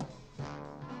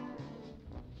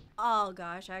 Oh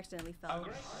gosh, I accidentally fell.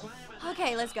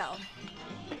 Okay, let's go.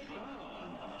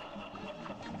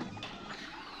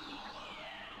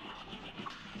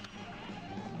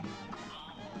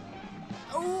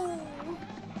 Ooh.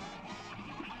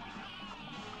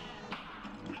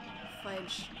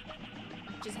 Fudge.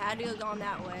 Just had to go on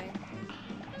that way.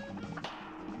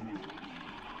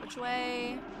 Which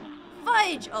way?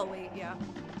 Fudge! Oh, wait, yeah.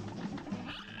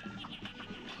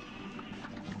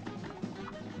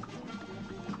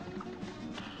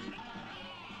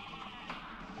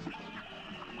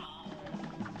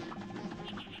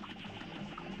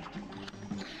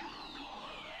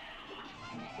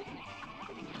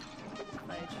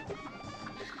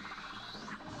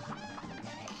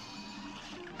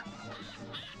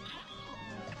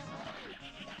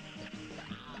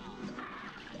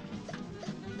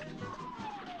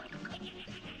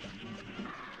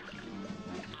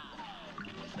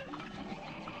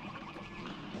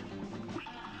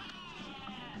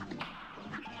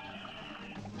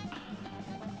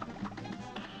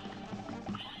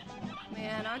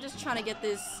 I'm just trying to get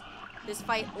this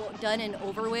fight done and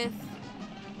over with.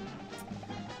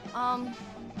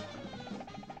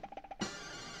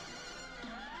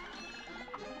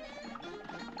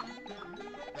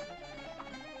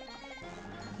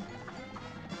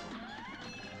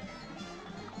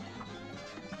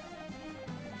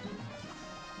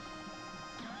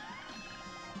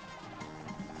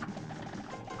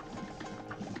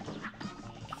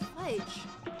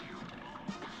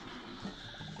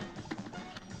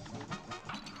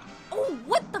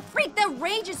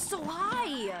 range is so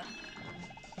high.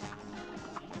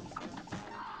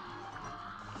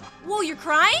 Whoa, you're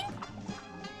crying?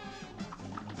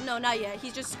 No, not yet.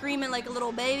 He's just screaming like a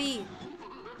little baby.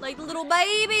 Like a little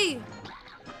baby.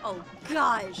 Oh,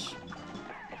 gosh.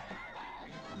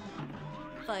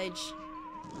 Fudge.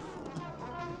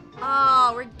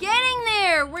 Oh, we're getting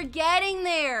there. We're getting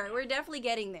there. We're definitely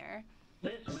getting there.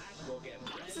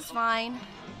 This is fine.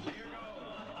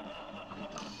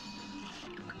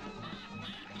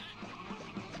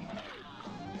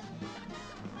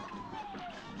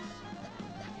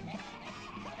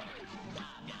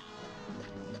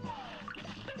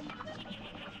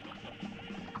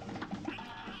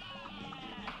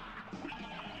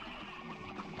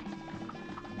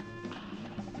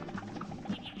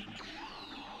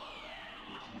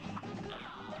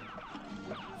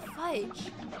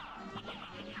 Fudge.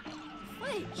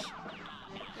 Fudge.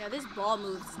 Yeah, this ball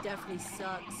move definitely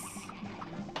sucks.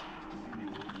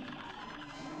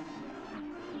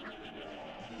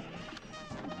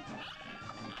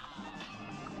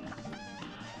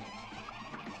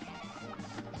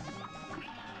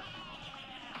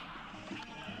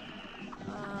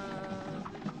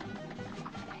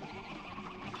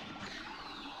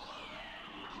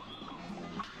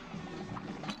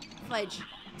 Fudge.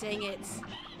 Dang it.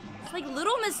 It's like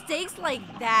little mistakes like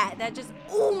that that just,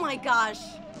 oh my gosh.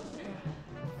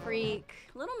 Freak.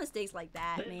 Little mistakes like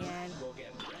that, man.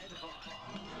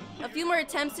 A few more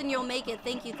attempts and you'll make it.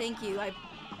 Thank you, thank you.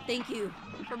 Thank you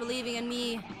for believing in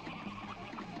me.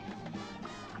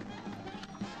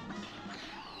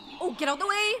 Oh, get out the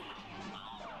way.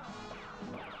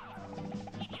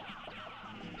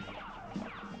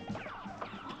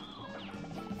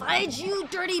 Fudge, you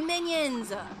dirty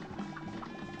minions.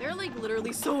 They're like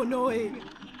literally so annoying.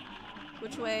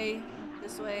 Which way?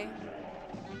 This way.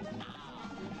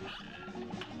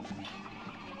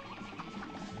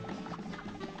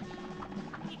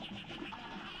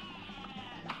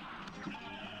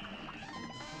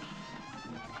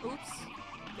 Oops.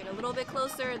 Get a little bit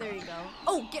closer. There you go.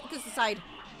 Oh, get this aside.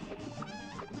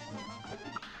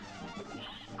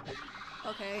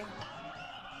 Okay.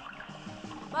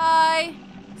 Bye.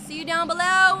 See you down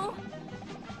below.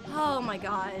 Oh my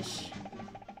gosh.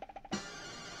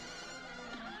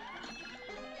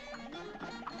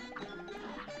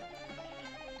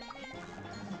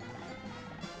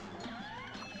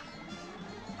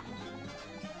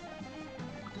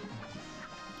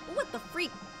 What the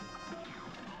freak?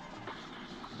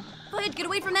 Fudge, get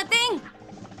away from that thing!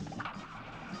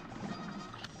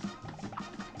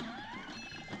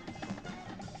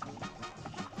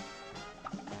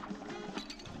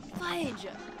 Fudge!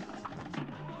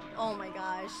 Oh my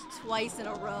gosh, twice in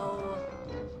a row.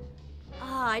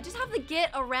 I just have to get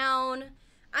around.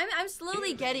 I'm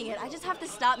slowly getting it. I just have to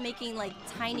stop making like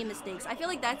tiny mistakes. I feel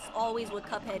like that's always what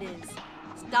Cuphead is.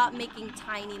 Stop making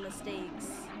tiny mistakes.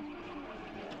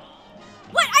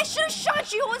 What? I should have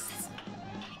shot you! It's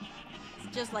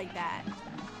just like that.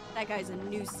 That guy's a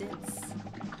nuisance.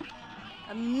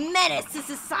 A menace to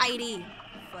society.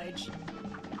 Fudge.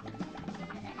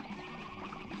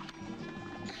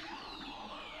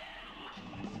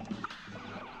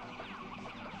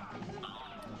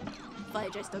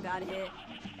 Fudge, I still got hit.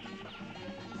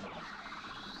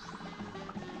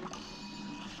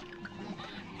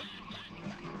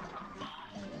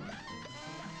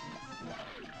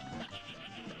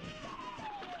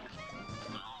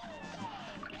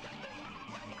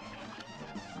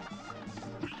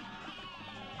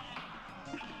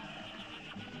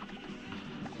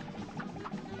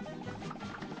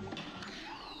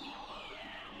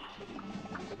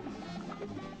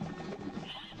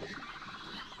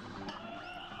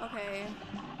 Okay.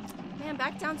 Man,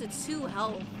 back down to 2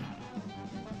 health.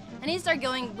 I need to start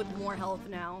going with more health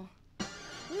now.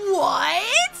 What?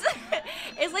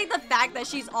 It's like the fact that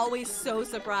she's always so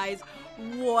surprised.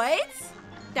 What?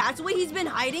 That's what he's been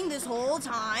hiding this whole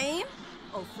time?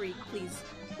 Oh, freak, please.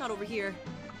 Not over here.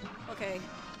 Okay.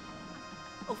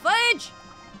 Oh, fudge!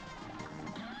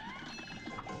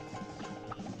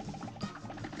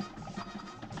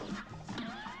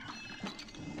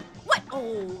 What?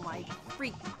 Oh, my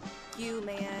freak. You,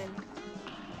 man.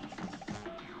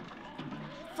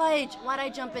 Fudge, why'd I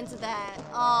jump into that?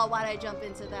 Oh, why'd I jump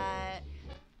into that?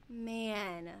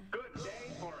 Man.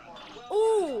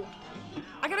 Ooh!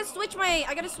 I gotta switch my...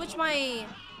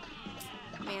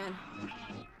 Man.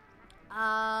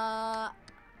 I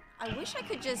wish I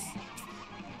could just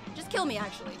kill me,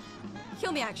 actually.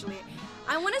 Kill me, actually.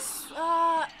 I wanna,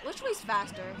 which way's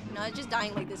faster? No, just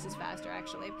dying like this is faster,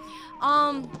 actually.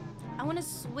 I wanna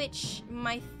switch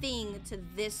my thing to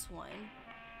this one.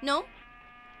 No?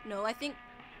 No, I think...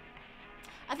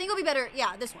 I think it'll be better.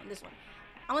 Yeah, this one.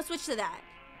 I'm gonna switch to that.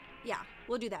 Yeah,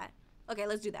 we'll do that. Okay,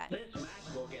 let's do that. This match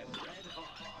will get red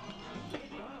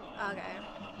hot. Okay.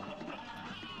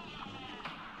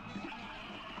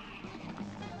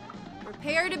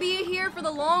 Prepare to be here for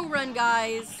the long run,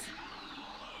 guys.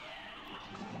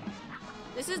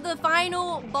 This is the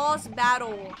final boss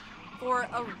battle for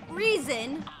a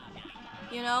reason,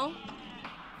 you know?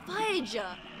 Fudge!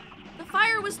 The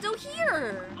fire was still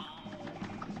here!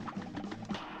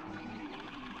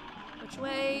 Which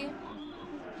way?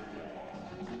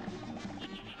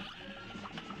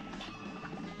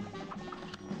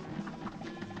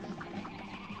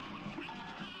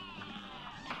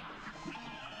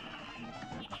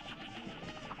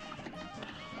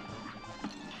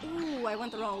 Ooh, I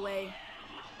went the wrong way.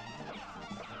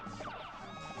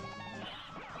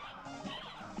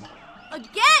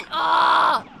 Again!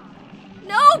 Ah!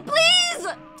 No, please!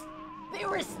 They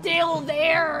were still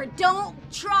there. Don't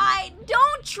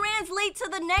translate to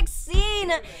the next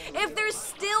scene if they're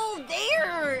still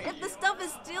there. If the stuff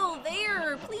is still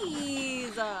there,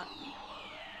 please.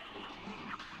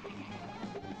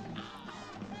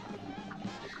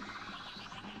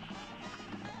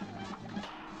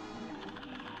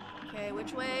 Okay,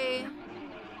 which way?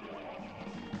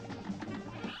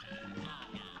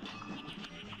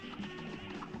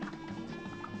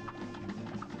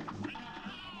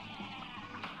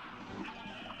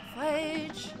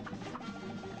 Fudge.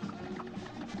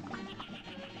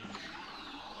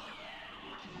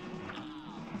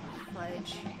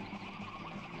 Fudge.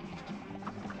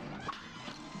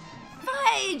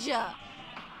 Fudge!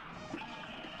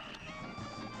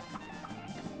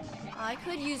 I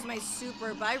could use my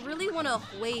super, but I really want to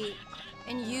wait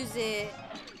and use it.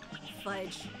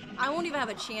 Fudge. I won't even have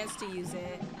a chance to use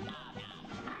it.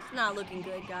 It's not looking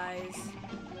good, guys.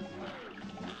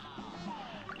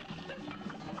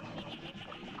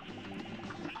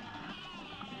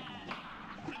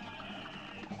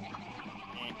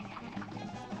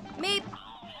 Meep.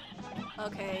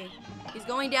 Okay. He's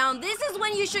going down. This is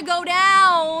when you should go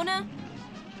down.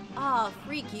 Ah,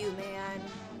 freak you, man.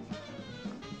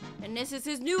 And this is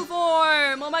his new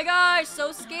form. Oh my gosh,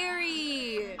 so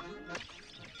scary.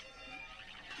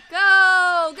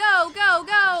 Go, go, go,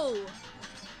 go.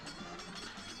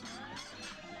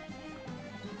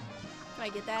 Can I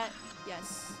get that?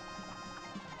 Yes.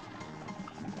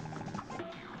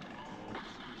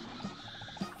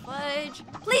 Fudge.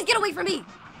 Please get away from me.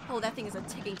 Oh, that thing is a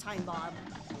ticking time bomb.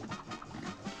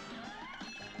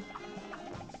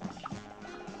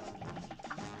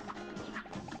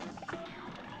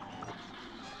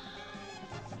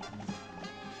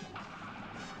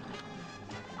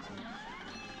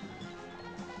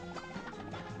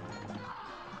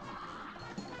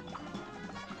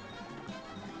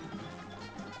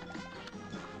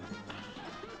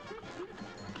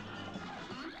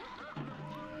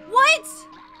 What?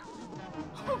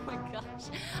 Oh my gosh.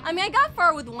 I mean, I got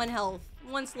far with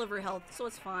one sliver health, so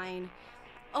it's fine.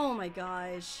 Oh my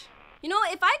gosh. You know,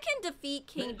 if I can defeat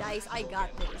King Dice, I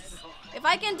got this. If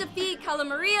I can defeat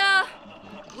Calamaria,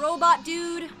 Robot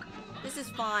Dude, this is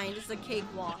fine. This is a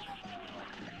cakewalk.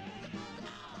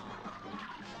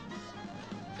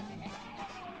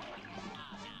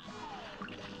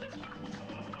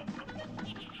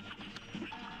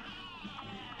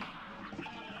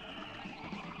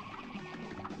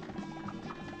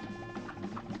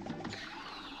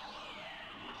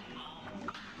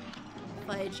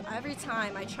 Fudge. Every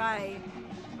time I try,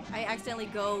 I accidentally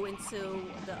go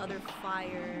into the other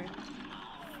fire.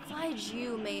 Fudge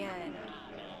you, man.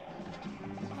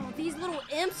 Oh, these little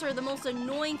imps are the most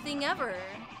annoying thing ever.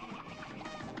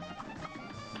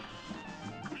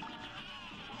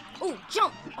 Oh,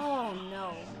 jump! Oh,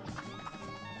 no.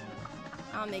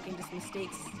 I'm making just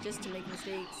mistakes, just to make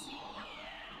mistakes.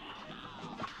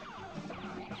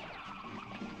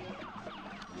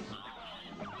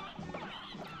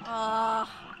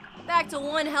 Back to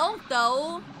 1 health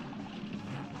though.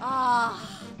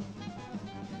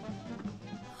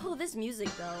 Oh, this music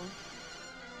though.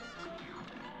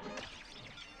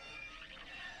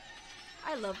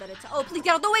 I love that it's. Oh, please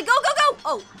get out of the way. Go, go, go.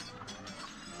 Oh.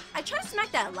 I tried to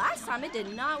smack that last time. It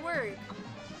did not work.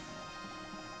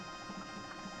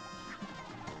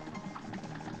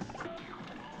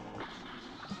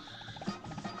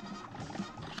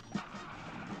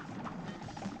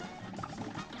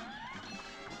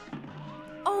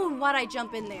 Oh, why'd I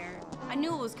jump in there? I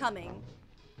knew it was coming.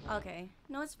 Okay.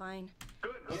 No, it's fine.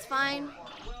 It's fine.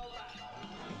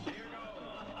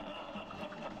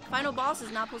 Final boss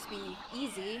is not supposed to be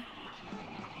easy.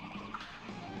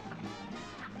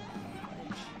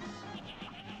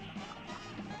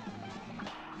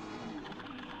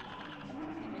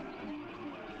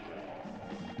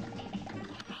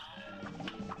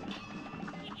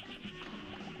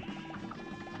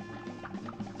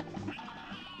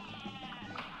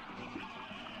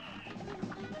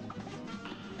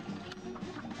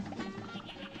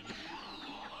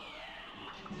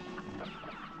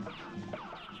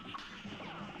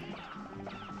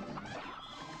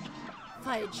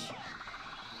 Fudge.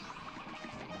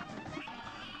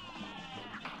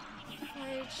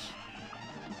 Fudge.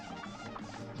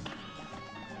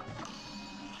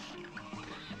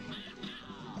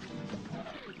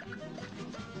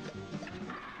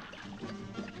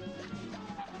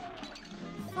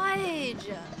 Fudge.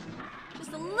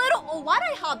 Just a little. Oh, why'd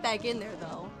I hop back in there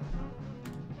though?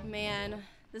 Man,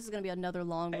 this is gonna be another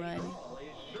long run. Ball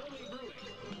is surely brewing.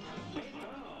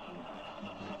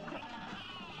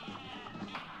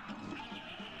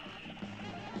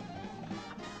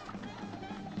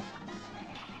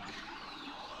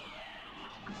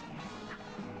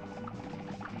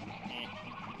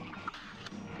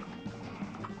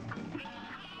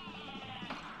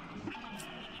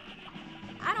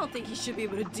 I don't think he should be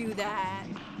able to do that.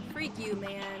 Freak you,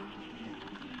 man.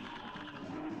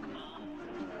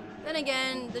 Then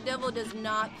again, the devil does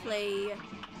not play,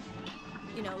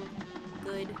 you know,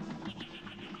 good.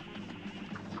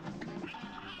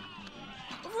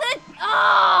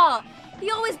 Oh! He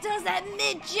always does that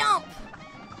mid-jump!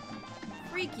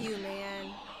 Freak you,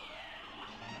 man.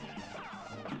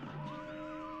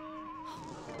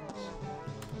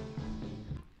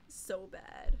 So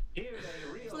bad. Here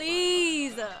they realize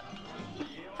Please!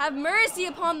 Have mercy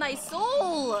upon thy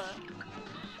soul!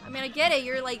 I mean, I get it,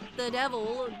 you're like the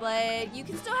devil, but you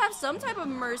can still have some type of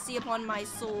mercy upon my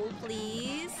soul,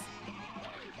 please.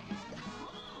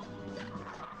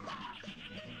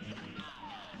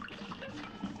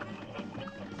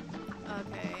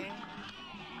 Okay.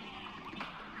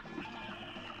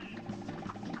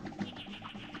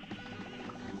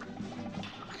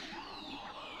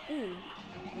 Ooh.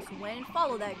 Just went and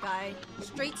followed that guy.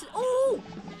 Straight to. Ooh!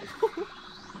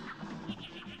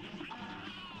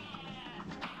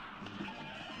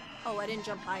 Oh, I didn't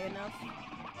jump high enough.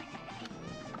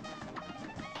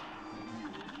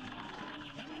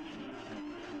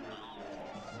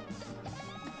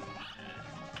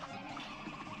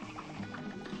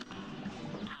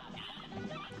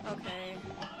 Okay.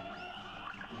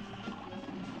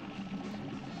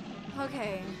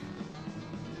 Okay.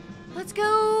 Let's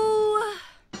go!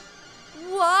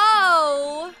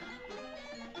 Whoa!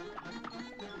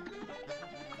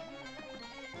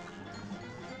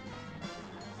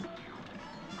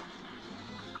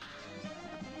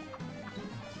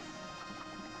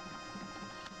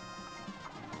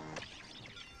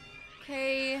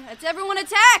 Okay, let's everyone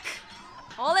attack!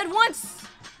 All at once!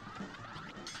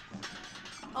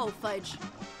 Oh, fudge.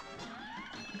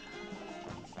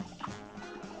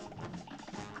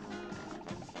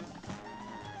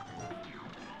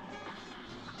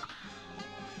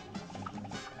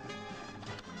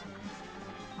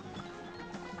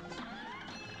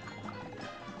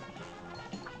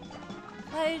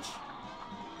 Fudge.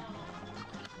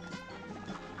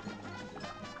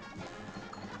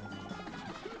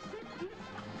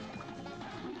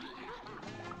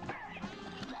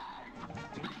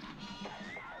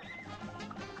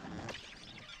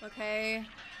 Okay.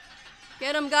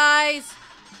 Get him, guys.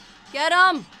 Get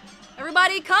him.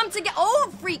 Everybody come together.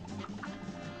 Oh, freak.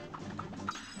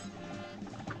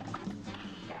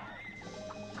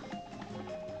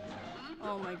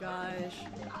 Oh my gosh.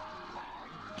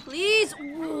 Please.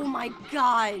 Oh my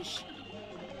gosh.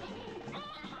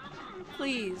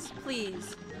 Please,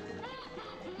 please.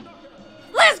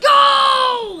 Let's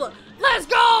go! Let's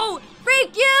go!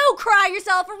 Freak you! Cry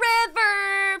yourself a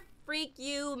river! Freak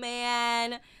you,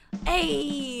 man.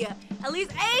 Hey! At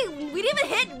least, hey, we didn't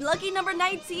even hit lucky number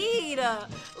 19.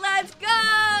 Let's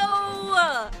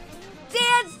go!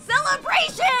 Dance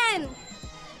celebration!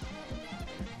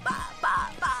 Ba,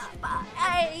 ba, ba, ba.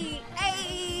 Hey,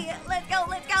 hey! Let's go,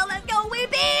 let's go, let's go! We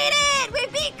beat it! We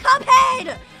beat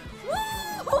Cuphead!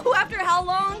 Woo! After how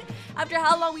long? After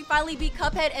how long we finally beat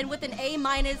Cuphead and with an A-.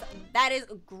 That is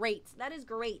great. That is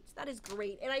great. That is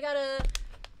great. And I got a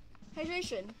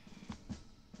hydration.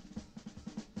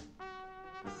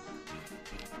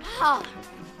 Ah.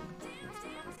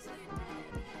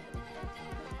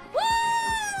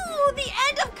 Woo! The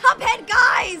end of Cuphead,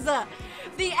 guys!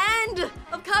 The end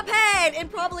of Cuphead!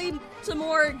 And probably some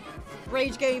more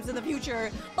Rage games in the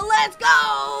future. But let's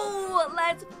go!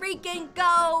 Let's freaking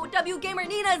go! W Gamer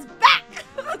Nenaa's back!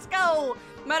 Let's go!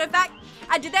 Matter of fact,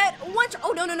 I did that once.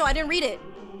 Oh, no, I didn't read it.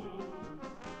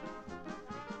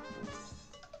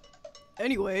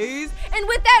 Anyways, and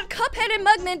with that, Cuphead and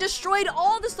Mugman destroyed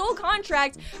all the soul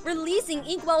contracts, releasing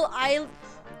Inkwell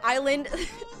Island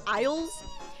Isles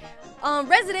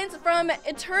residents from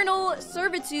eternal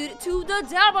servitude to the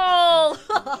devil.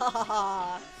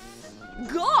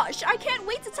 Gosh, I can't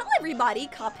wait to tell everybody,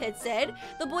 Cuphead said.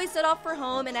 The boys set off for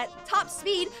home and at top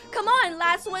speed. Come on,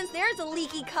 last ones, there's a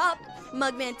leaky cup.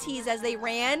 Mugman teased as they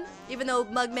ran, even though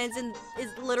Mugman's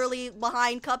is literally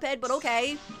behind Cuphead, but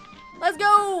okay. Let's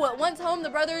go! Once home, the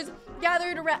brothers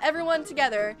gathered everyone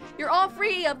together. You're all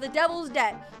free of the devil's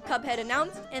debt, Cuphead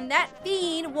announced, and that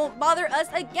fiend won't bother us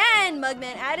again,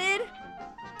 Mugman added.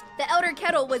 The Elder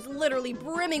Kettle was literally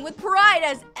brimming with pride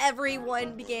as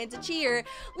everyone began to cheer.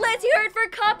 Let's hear it for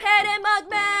Cuphead and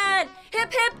Mugman!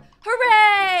 Hip hip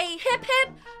hooray! Hip hip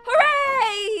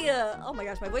hooray! Oh my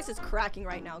gosh, my voice is cracking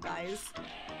right now, guys.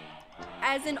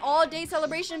 As an all-day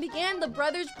celebration began, the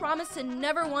brothers promised to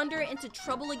never wander into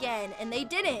trouble again, and they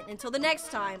didn't until the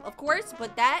next time, of course,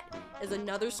 but that is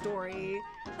another story.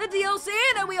 The DLC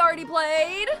that we already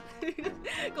played!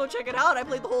 Go check it out, I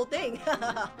played the whole thing.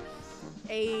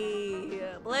 Hey,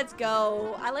 let's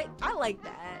go. I like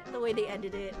that, the way they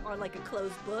ended it on like a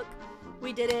closed book.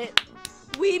 We did it.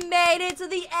 We made it to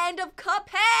the end of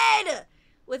Cuphead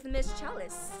with Miss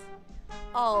Chalice.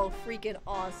 Oh, freaking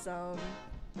awesome.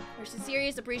 Our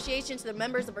sincerest appreciation to the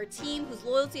members of our team whose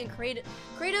loyalty and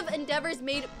creative endeavors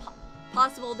made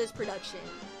possible this production.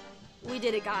 We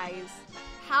did it, guys.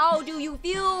 How do you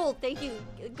feel? Thank you.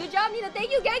 Good job, Nina.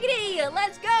 Thank you, Giggity.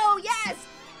 Let's go. Yes.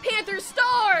 Panther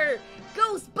Star.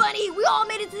 Ghost Bunny. We all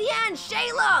made it to the end.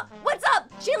 Shayla. What's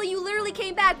up? Shayla, you literally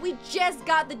came back. We just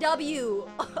got the W.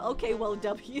 Okay, well,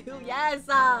 W. Yes.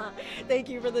 Thank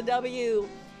you for the W.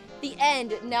 The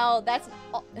end. Now that's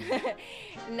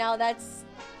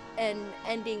an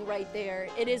ending right there.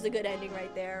 It is a good ending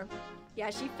right there. Yeah,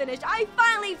 she finished. I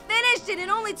finally finished it. It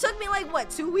only took me like, what,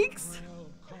 2 weeks?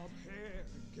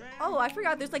 Oh, I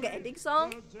forgot there's like an ending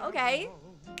song. Okay.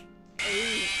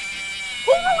 Hey.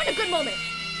 Who ruined a good moment?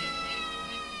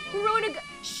 Who ruined a good...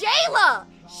 Shayla!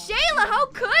 Shayla, how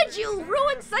could you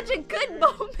ruin such a good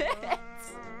moment?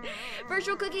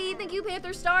 Virtual cookie. Thank you,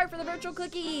 Panther Star, for the virtual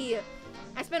cookie.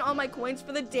 I spent all my coins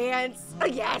for the dance.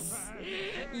 Yes.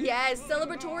 Yes.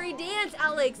 Celebratory dance,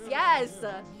 Alex. Yes.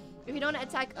 If you don't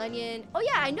attack Onion. Oh,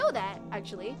 yeah, I know that,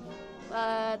 actually.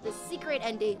 The secret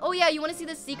ending. Oh, yeah, you want to see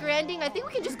the secret ending? I think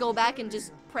we can just go back and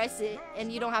just press it,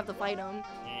 and you don't have to fight him.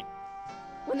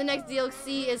 When the next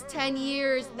DLC is 10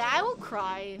 years, I will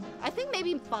cry. I think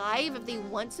maybe 5 if they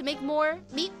want to make more.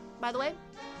 Meat, by the way.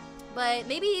 But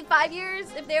maybe 5 years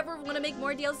if they ever want to make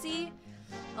more DLC.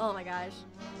 Oh, my gosh.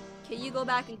 Can you go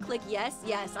back and click yes?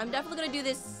 Yes, I'm definitely gonna do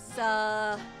this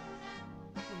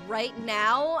right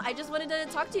now. I just wanted to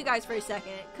talk to you guys for a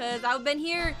second because I've been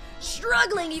here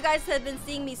struggling. You guys have been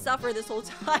seeing me suffer this whole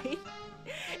time.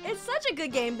 It's such a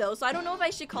good game though, so I don't know if I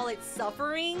should call it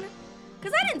suffering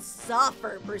because I didn't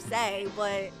suffer per se,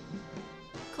 but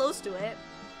close to it.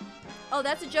 Oh,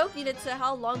 that's a joke needed to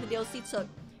how long the DLC took.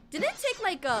 Didn't it take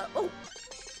like oh.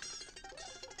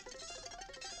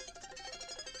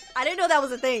 I didn't know that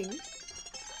was a thing.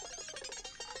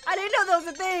 I didn't know that was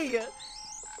a thing.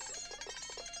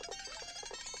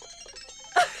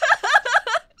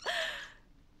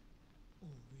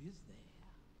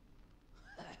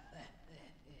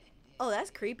 Oh,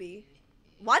 that's creepy.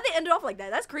 Why'd they end it off like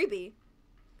that? That's creepy.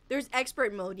 There's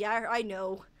expert mode. Yeah, I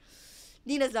know.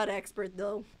 Nina's not an expert,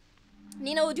 though.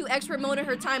 Nina will do expert mode in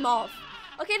her time off.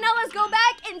 Okay, now let's go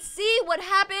back and see what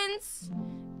happens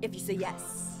if you say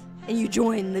yes. And you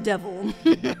join the devil.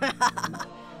 That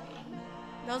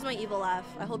was my evil laugh.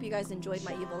 I hope you guys enjoyed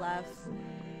my evil laugh.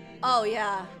 Oh,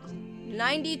 yeah.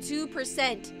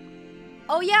 92%.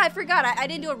 Oh, yeah, I forgot. I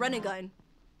didn't do a run and gun.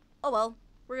 Oh, well.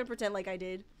 We're gonna pretend like I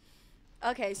did.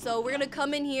 Okay, so we're gonna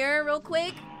come in here real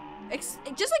quick.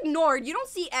 Just ignore. You don't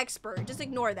see expert. Just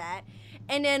ignore that.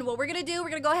 And then what we're gonna do, we're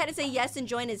gonna go ahead and say yes and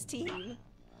join his team.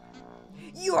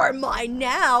 You're mine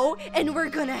now, and we're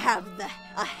gonna have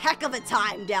a heck of a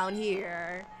time down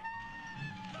here.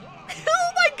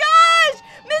 Oh my gosh!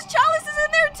 Miss Chalice is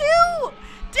in there too!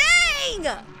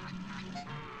 Dang!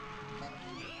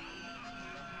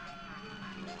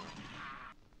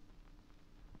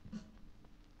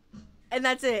 And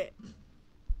that's it.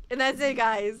 And that's it,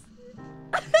 guys.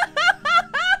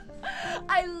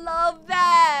 I love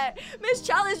that. Miss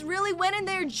Chalice really went in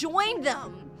there, joined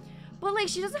them. But, like,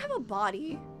 she doesn't have a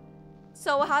body.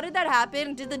 So how did that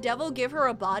happen? Did the devil give her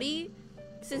a body?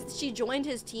 Since she joined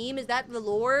his team, is that the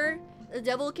lore? The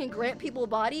devil can grant people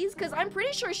bodies? Because I'm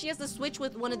pretty sure she has to switch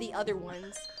with one of the other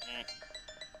ones.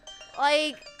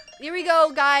 Like, here we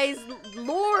go, guys.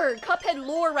 Lore, Cuphead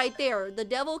lore right there. The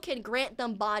devil can grant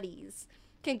them bodies.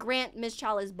 Can grant Miss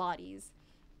Chalice bodies.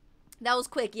 That was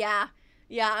quick, yeah.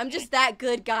 Yeah, I'm just that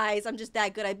good, guys. I'm just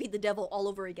that good. I beat the devil all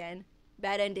over again.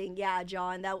 Bad ending, yeah,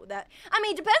 John. That I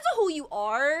mean, depends on who you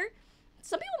are.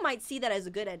 Some people might see that as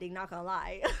a good ending, not gonna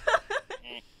lie.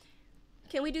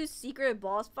 Can we do secret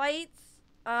boss fights?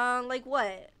 Like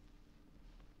what?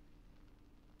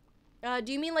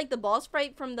 Do you mean like the boss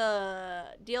fight from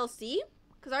the DLC?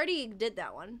 Because I already did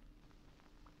that one.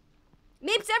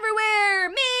 Meeps everywhere!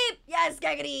 Meep! Yes,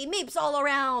 Gaggity! Meeps all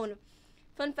around!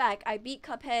 Fun fact, I beat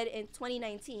Cuphead in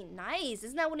 2019. Nice!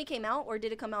 Isn't that when it came out? Or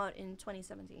did it come out in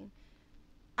 2017?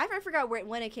 I forgot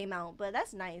when it came out, but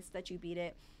that's nice that you beat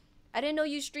it. I didn't know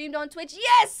you streamed on Twitch.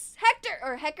 Yes! Hector!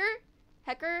 Or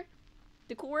Hecker?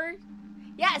 Decor?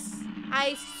 Yes!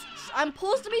 I'm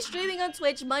supposed to be streaming on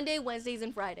Twitch Monday, Wednesdays,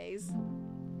 and Fridays.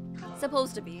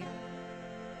 Supposed to be.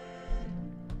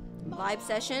 Vibe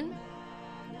session?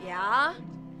 Yeah?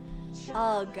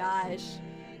 Oh gosh.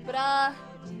 But I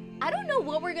don't know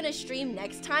what we're gonna stream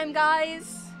next time,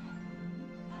 guys.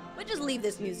 We'll just leave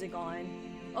this music on.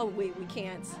 Oh wait, we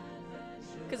can't.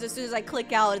 Because as soon as I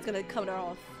click out, it's gonna come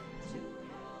off.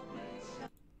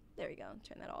 There we go,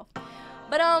 turn that off.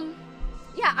 But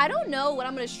yeah, I don't know what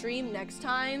I'm gonna stream next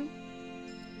time.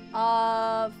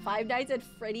 Five Nights at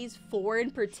Freddy's 4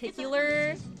 in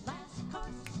particular.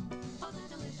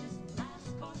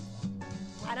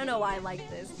 I don't know why I like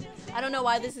this. I don't know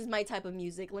why this is my type of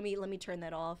music. Let me turn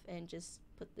that off and just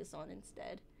put this on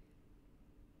instead.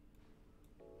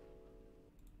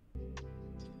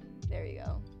 There you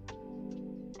go.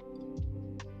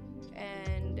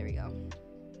 And there we go.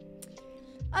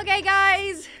 Okay,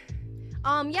 guys.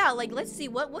 Yeah, like let's see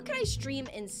what can I stream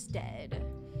instead?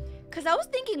 Cause I was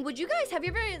thinking, have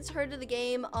you ever heard of the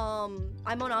game I'm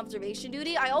on Observation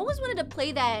Duty? I always wanted to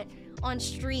play that on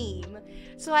stream.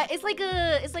 So it's like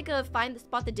a find the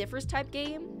spot the difference type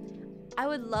game. I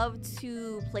would love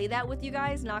to play that with you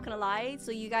guys, not gonna lie,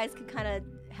 so you guys can kind of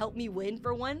help me win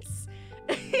for once.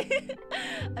 I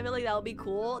feel like that would be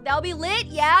cool. That would be lit,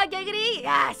 yeah, giggity,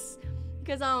 yes.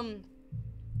 Because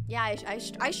yeah,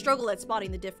 I struggle at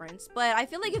spotting the difference, but I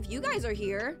feel like if you guys are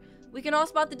here, we can all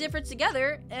spot the difference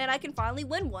together, and I can finally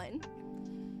win one.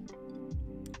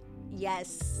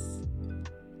 Yes.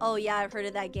 Oh yeah, I've heard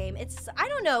of that game. I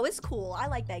don't know, it's cool. I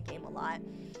like that game a lot.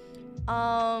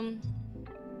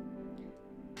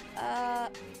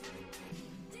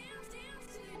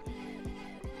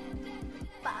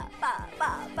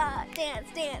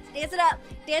 Dance it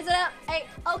up, hey,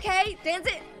 okay, dance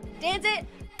it,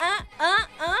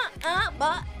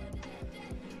 but.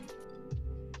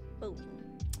 Boom.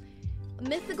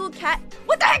 Mythical cat,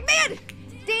 what the heck, man?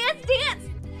 Dance,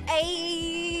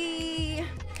 ayy.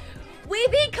 We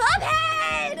beat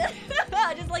Cuphead!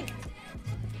 Just like,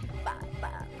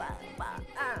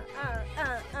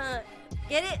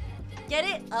 Get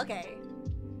it? Okay.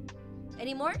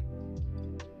 Any more?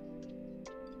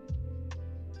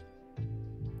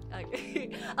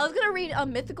 Okay. I was gonna read a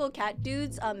Mythical Cat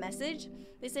Dude's message.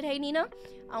 They said, "Hey Nina,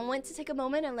 I want to take a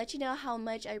moment and let you know how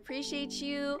much I appreciate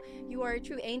you. You are a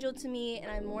true angel to me, and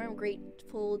I'm more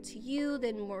grateful to you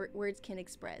than words can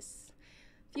express.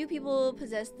 Few people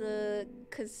possess the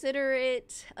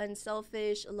considerate,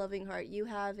 unselfish, loving heart you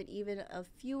have, and even a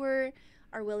fewer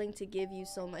are willing to give you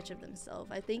so much of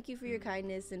themselves. I thank you for your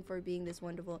kindness and for being this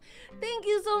wonderful." Thank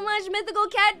you so much, Mythical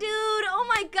Cat Dude. Oh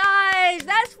my gosh,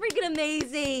 that's freaking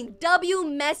amazing. W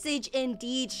message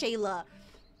indeed, Shayla.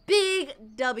 Big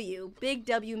W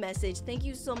message. Thank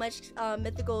you so much,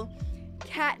 Mythical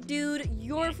Cat Dude.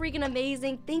 You're freaking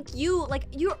amazing. Thank you. Like,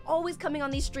 you're always coming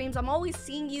on these streams. I'm always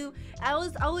seeing you. I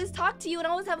always talk to you, and I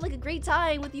always have like a great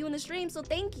time with you in the stream. So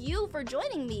thank you for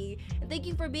joining me, and thank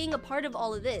you for being a part of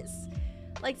all of this.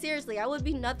 Like, seriously, I would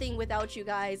be nothing without you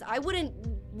guys.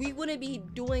 We wouldn't be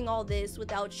doing all this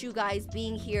without you guys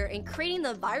being here and creating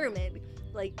the environment.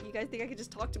 Like, you guys think I could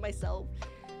just talk to myself?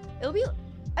 It'll be,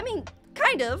 I mean,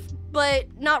 kind of, but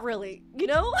not really, you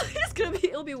know?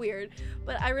 It'll be weird.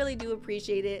 But I really do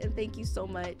appreciate it, and thank you so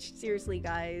much. Seriously,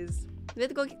 guys.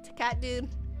 Mythical Cat Dude,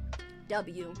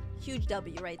 W. Huge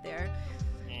W right there.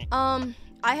 I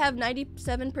have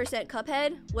 97%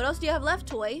 Cuphead. What else do you have left,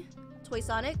 Toy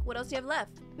Sonic? What else do you have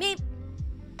left? Meep.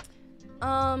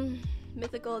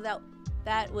 Mythical,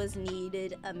 that was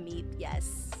needed a meep.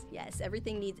 Yes.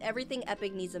 Everything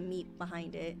epic needs a meep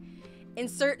behind it.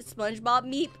 Insert SpongeBob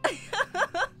meep.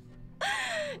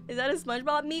 Is that a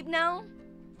SpongeBob meep now?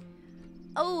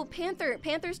 Oh,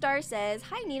 Panther Star says,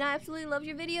 "Hi Nina, I absolutely love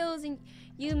your videos and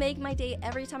you make my day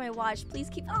every time I watch. Please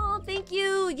keep." Oh, thank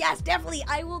you. Yes, definitely.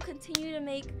 I will continue to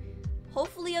make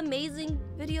hopefully amazing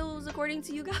videos according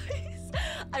to you guys.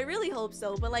 I really hope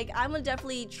so, but like, I'm gonna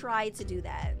definitely try to do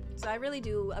that. So I really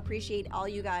do appreciate all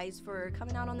you guys for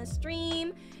coming out on the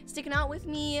stream, sticking out with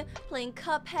me, playing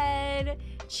Cuphead,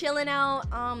 chilling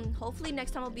out. Hopefully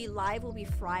next time I'll be live will be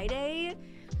Friday.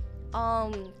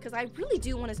 Because I really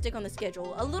do want to stick on the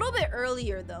schedule a little bit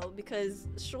earlier though, because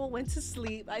Shoal went to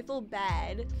sleep. I feel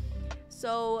bad.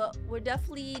 So we'll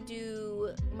definitely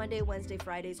do Monday, Wednesday,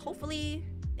 Fridays. Hopefully,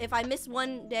 if I miss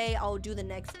one day, I'll do the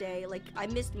next day. Like I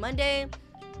missed Monday,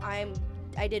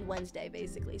 I did Wednesday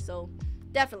basically. So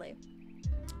definitely.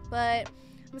 But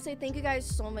I'm gonna say thank you guys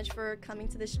so much for coming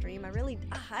to the stream. I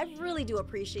really do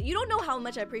appreciate. You don't know how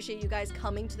much I appreciate you guys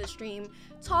coming to the stream,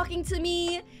 talking to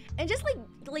me, and just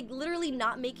like literally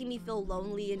not making me feel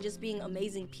lonely and just being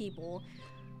amazing people.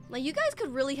 Like you guys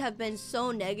could really have been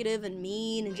so negative and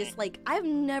mean and just like I've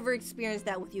never experienced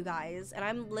that with you guys, and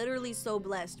I'm literally so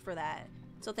blessed for that.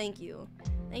 So thank you.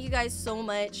 Thank you guys so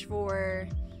much for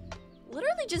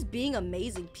literally just being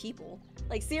amazing people.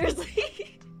 Like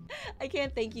seriously. I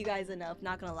can't thank you guys enough,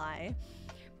 not gonna lie.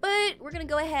 But we're gonna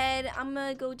go ahead. I'm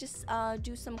gonna go just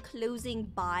do some closing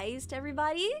buys to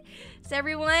everybody. So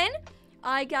everyone,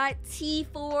 I got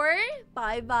T4.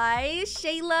 Bye-bye.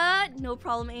 Shayla. No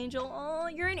problem, Angel. Oh,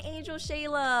 you're an angel,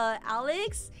 Shayla.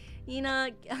 Alex. Nina.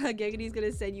 Geggedy's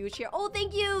gonna send you a chair. Oh,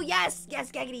 thank you. Yes.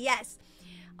 Yes, Geggedy. Yes.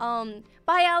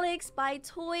 Bye, Alex. Bye,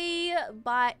 Toy.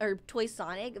 Bye, or Toy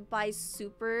Sonic. Bye,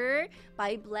 Super.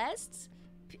 Bye, Blessed.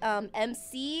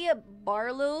 MC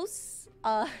Barlos,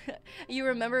 you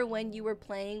remember when you were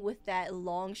playing with that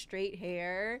long straight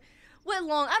hair? What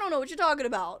long? I don't know what you're talking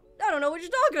about. I don't know what you're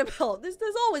talking about. This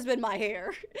has always been my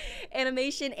hair.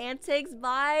 Animation Antics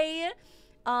by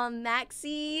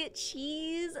Maxi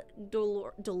Cheese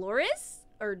Dolores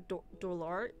or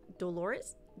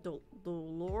Dolores.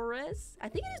 I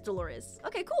think it is Dolores.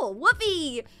 Okay, cool.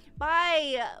 Whoopee.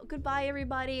 Bye. Goodbye,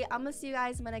 everybody. I'm gonna see you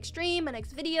guys in my next stream, my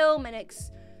next video, my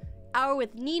next hour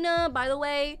with Nina. By the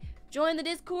way, join the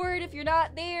Discord if you're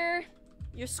not there.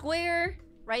 You're square,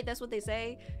 right? That's what they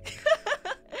say.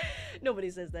 Nobody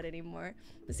says that anymore.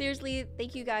 But seriously,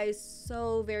 thank you guys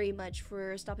so very much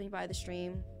for stopping by the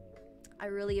stream. I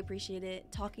really appreciate it,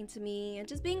 talking to me, and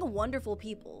just being a wonderful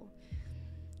people.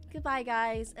 Goodbye,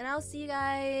 guys, and I'll see you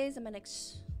guys in my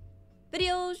next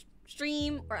video,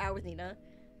 stream, or hour with Nina.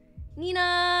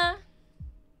 Nina!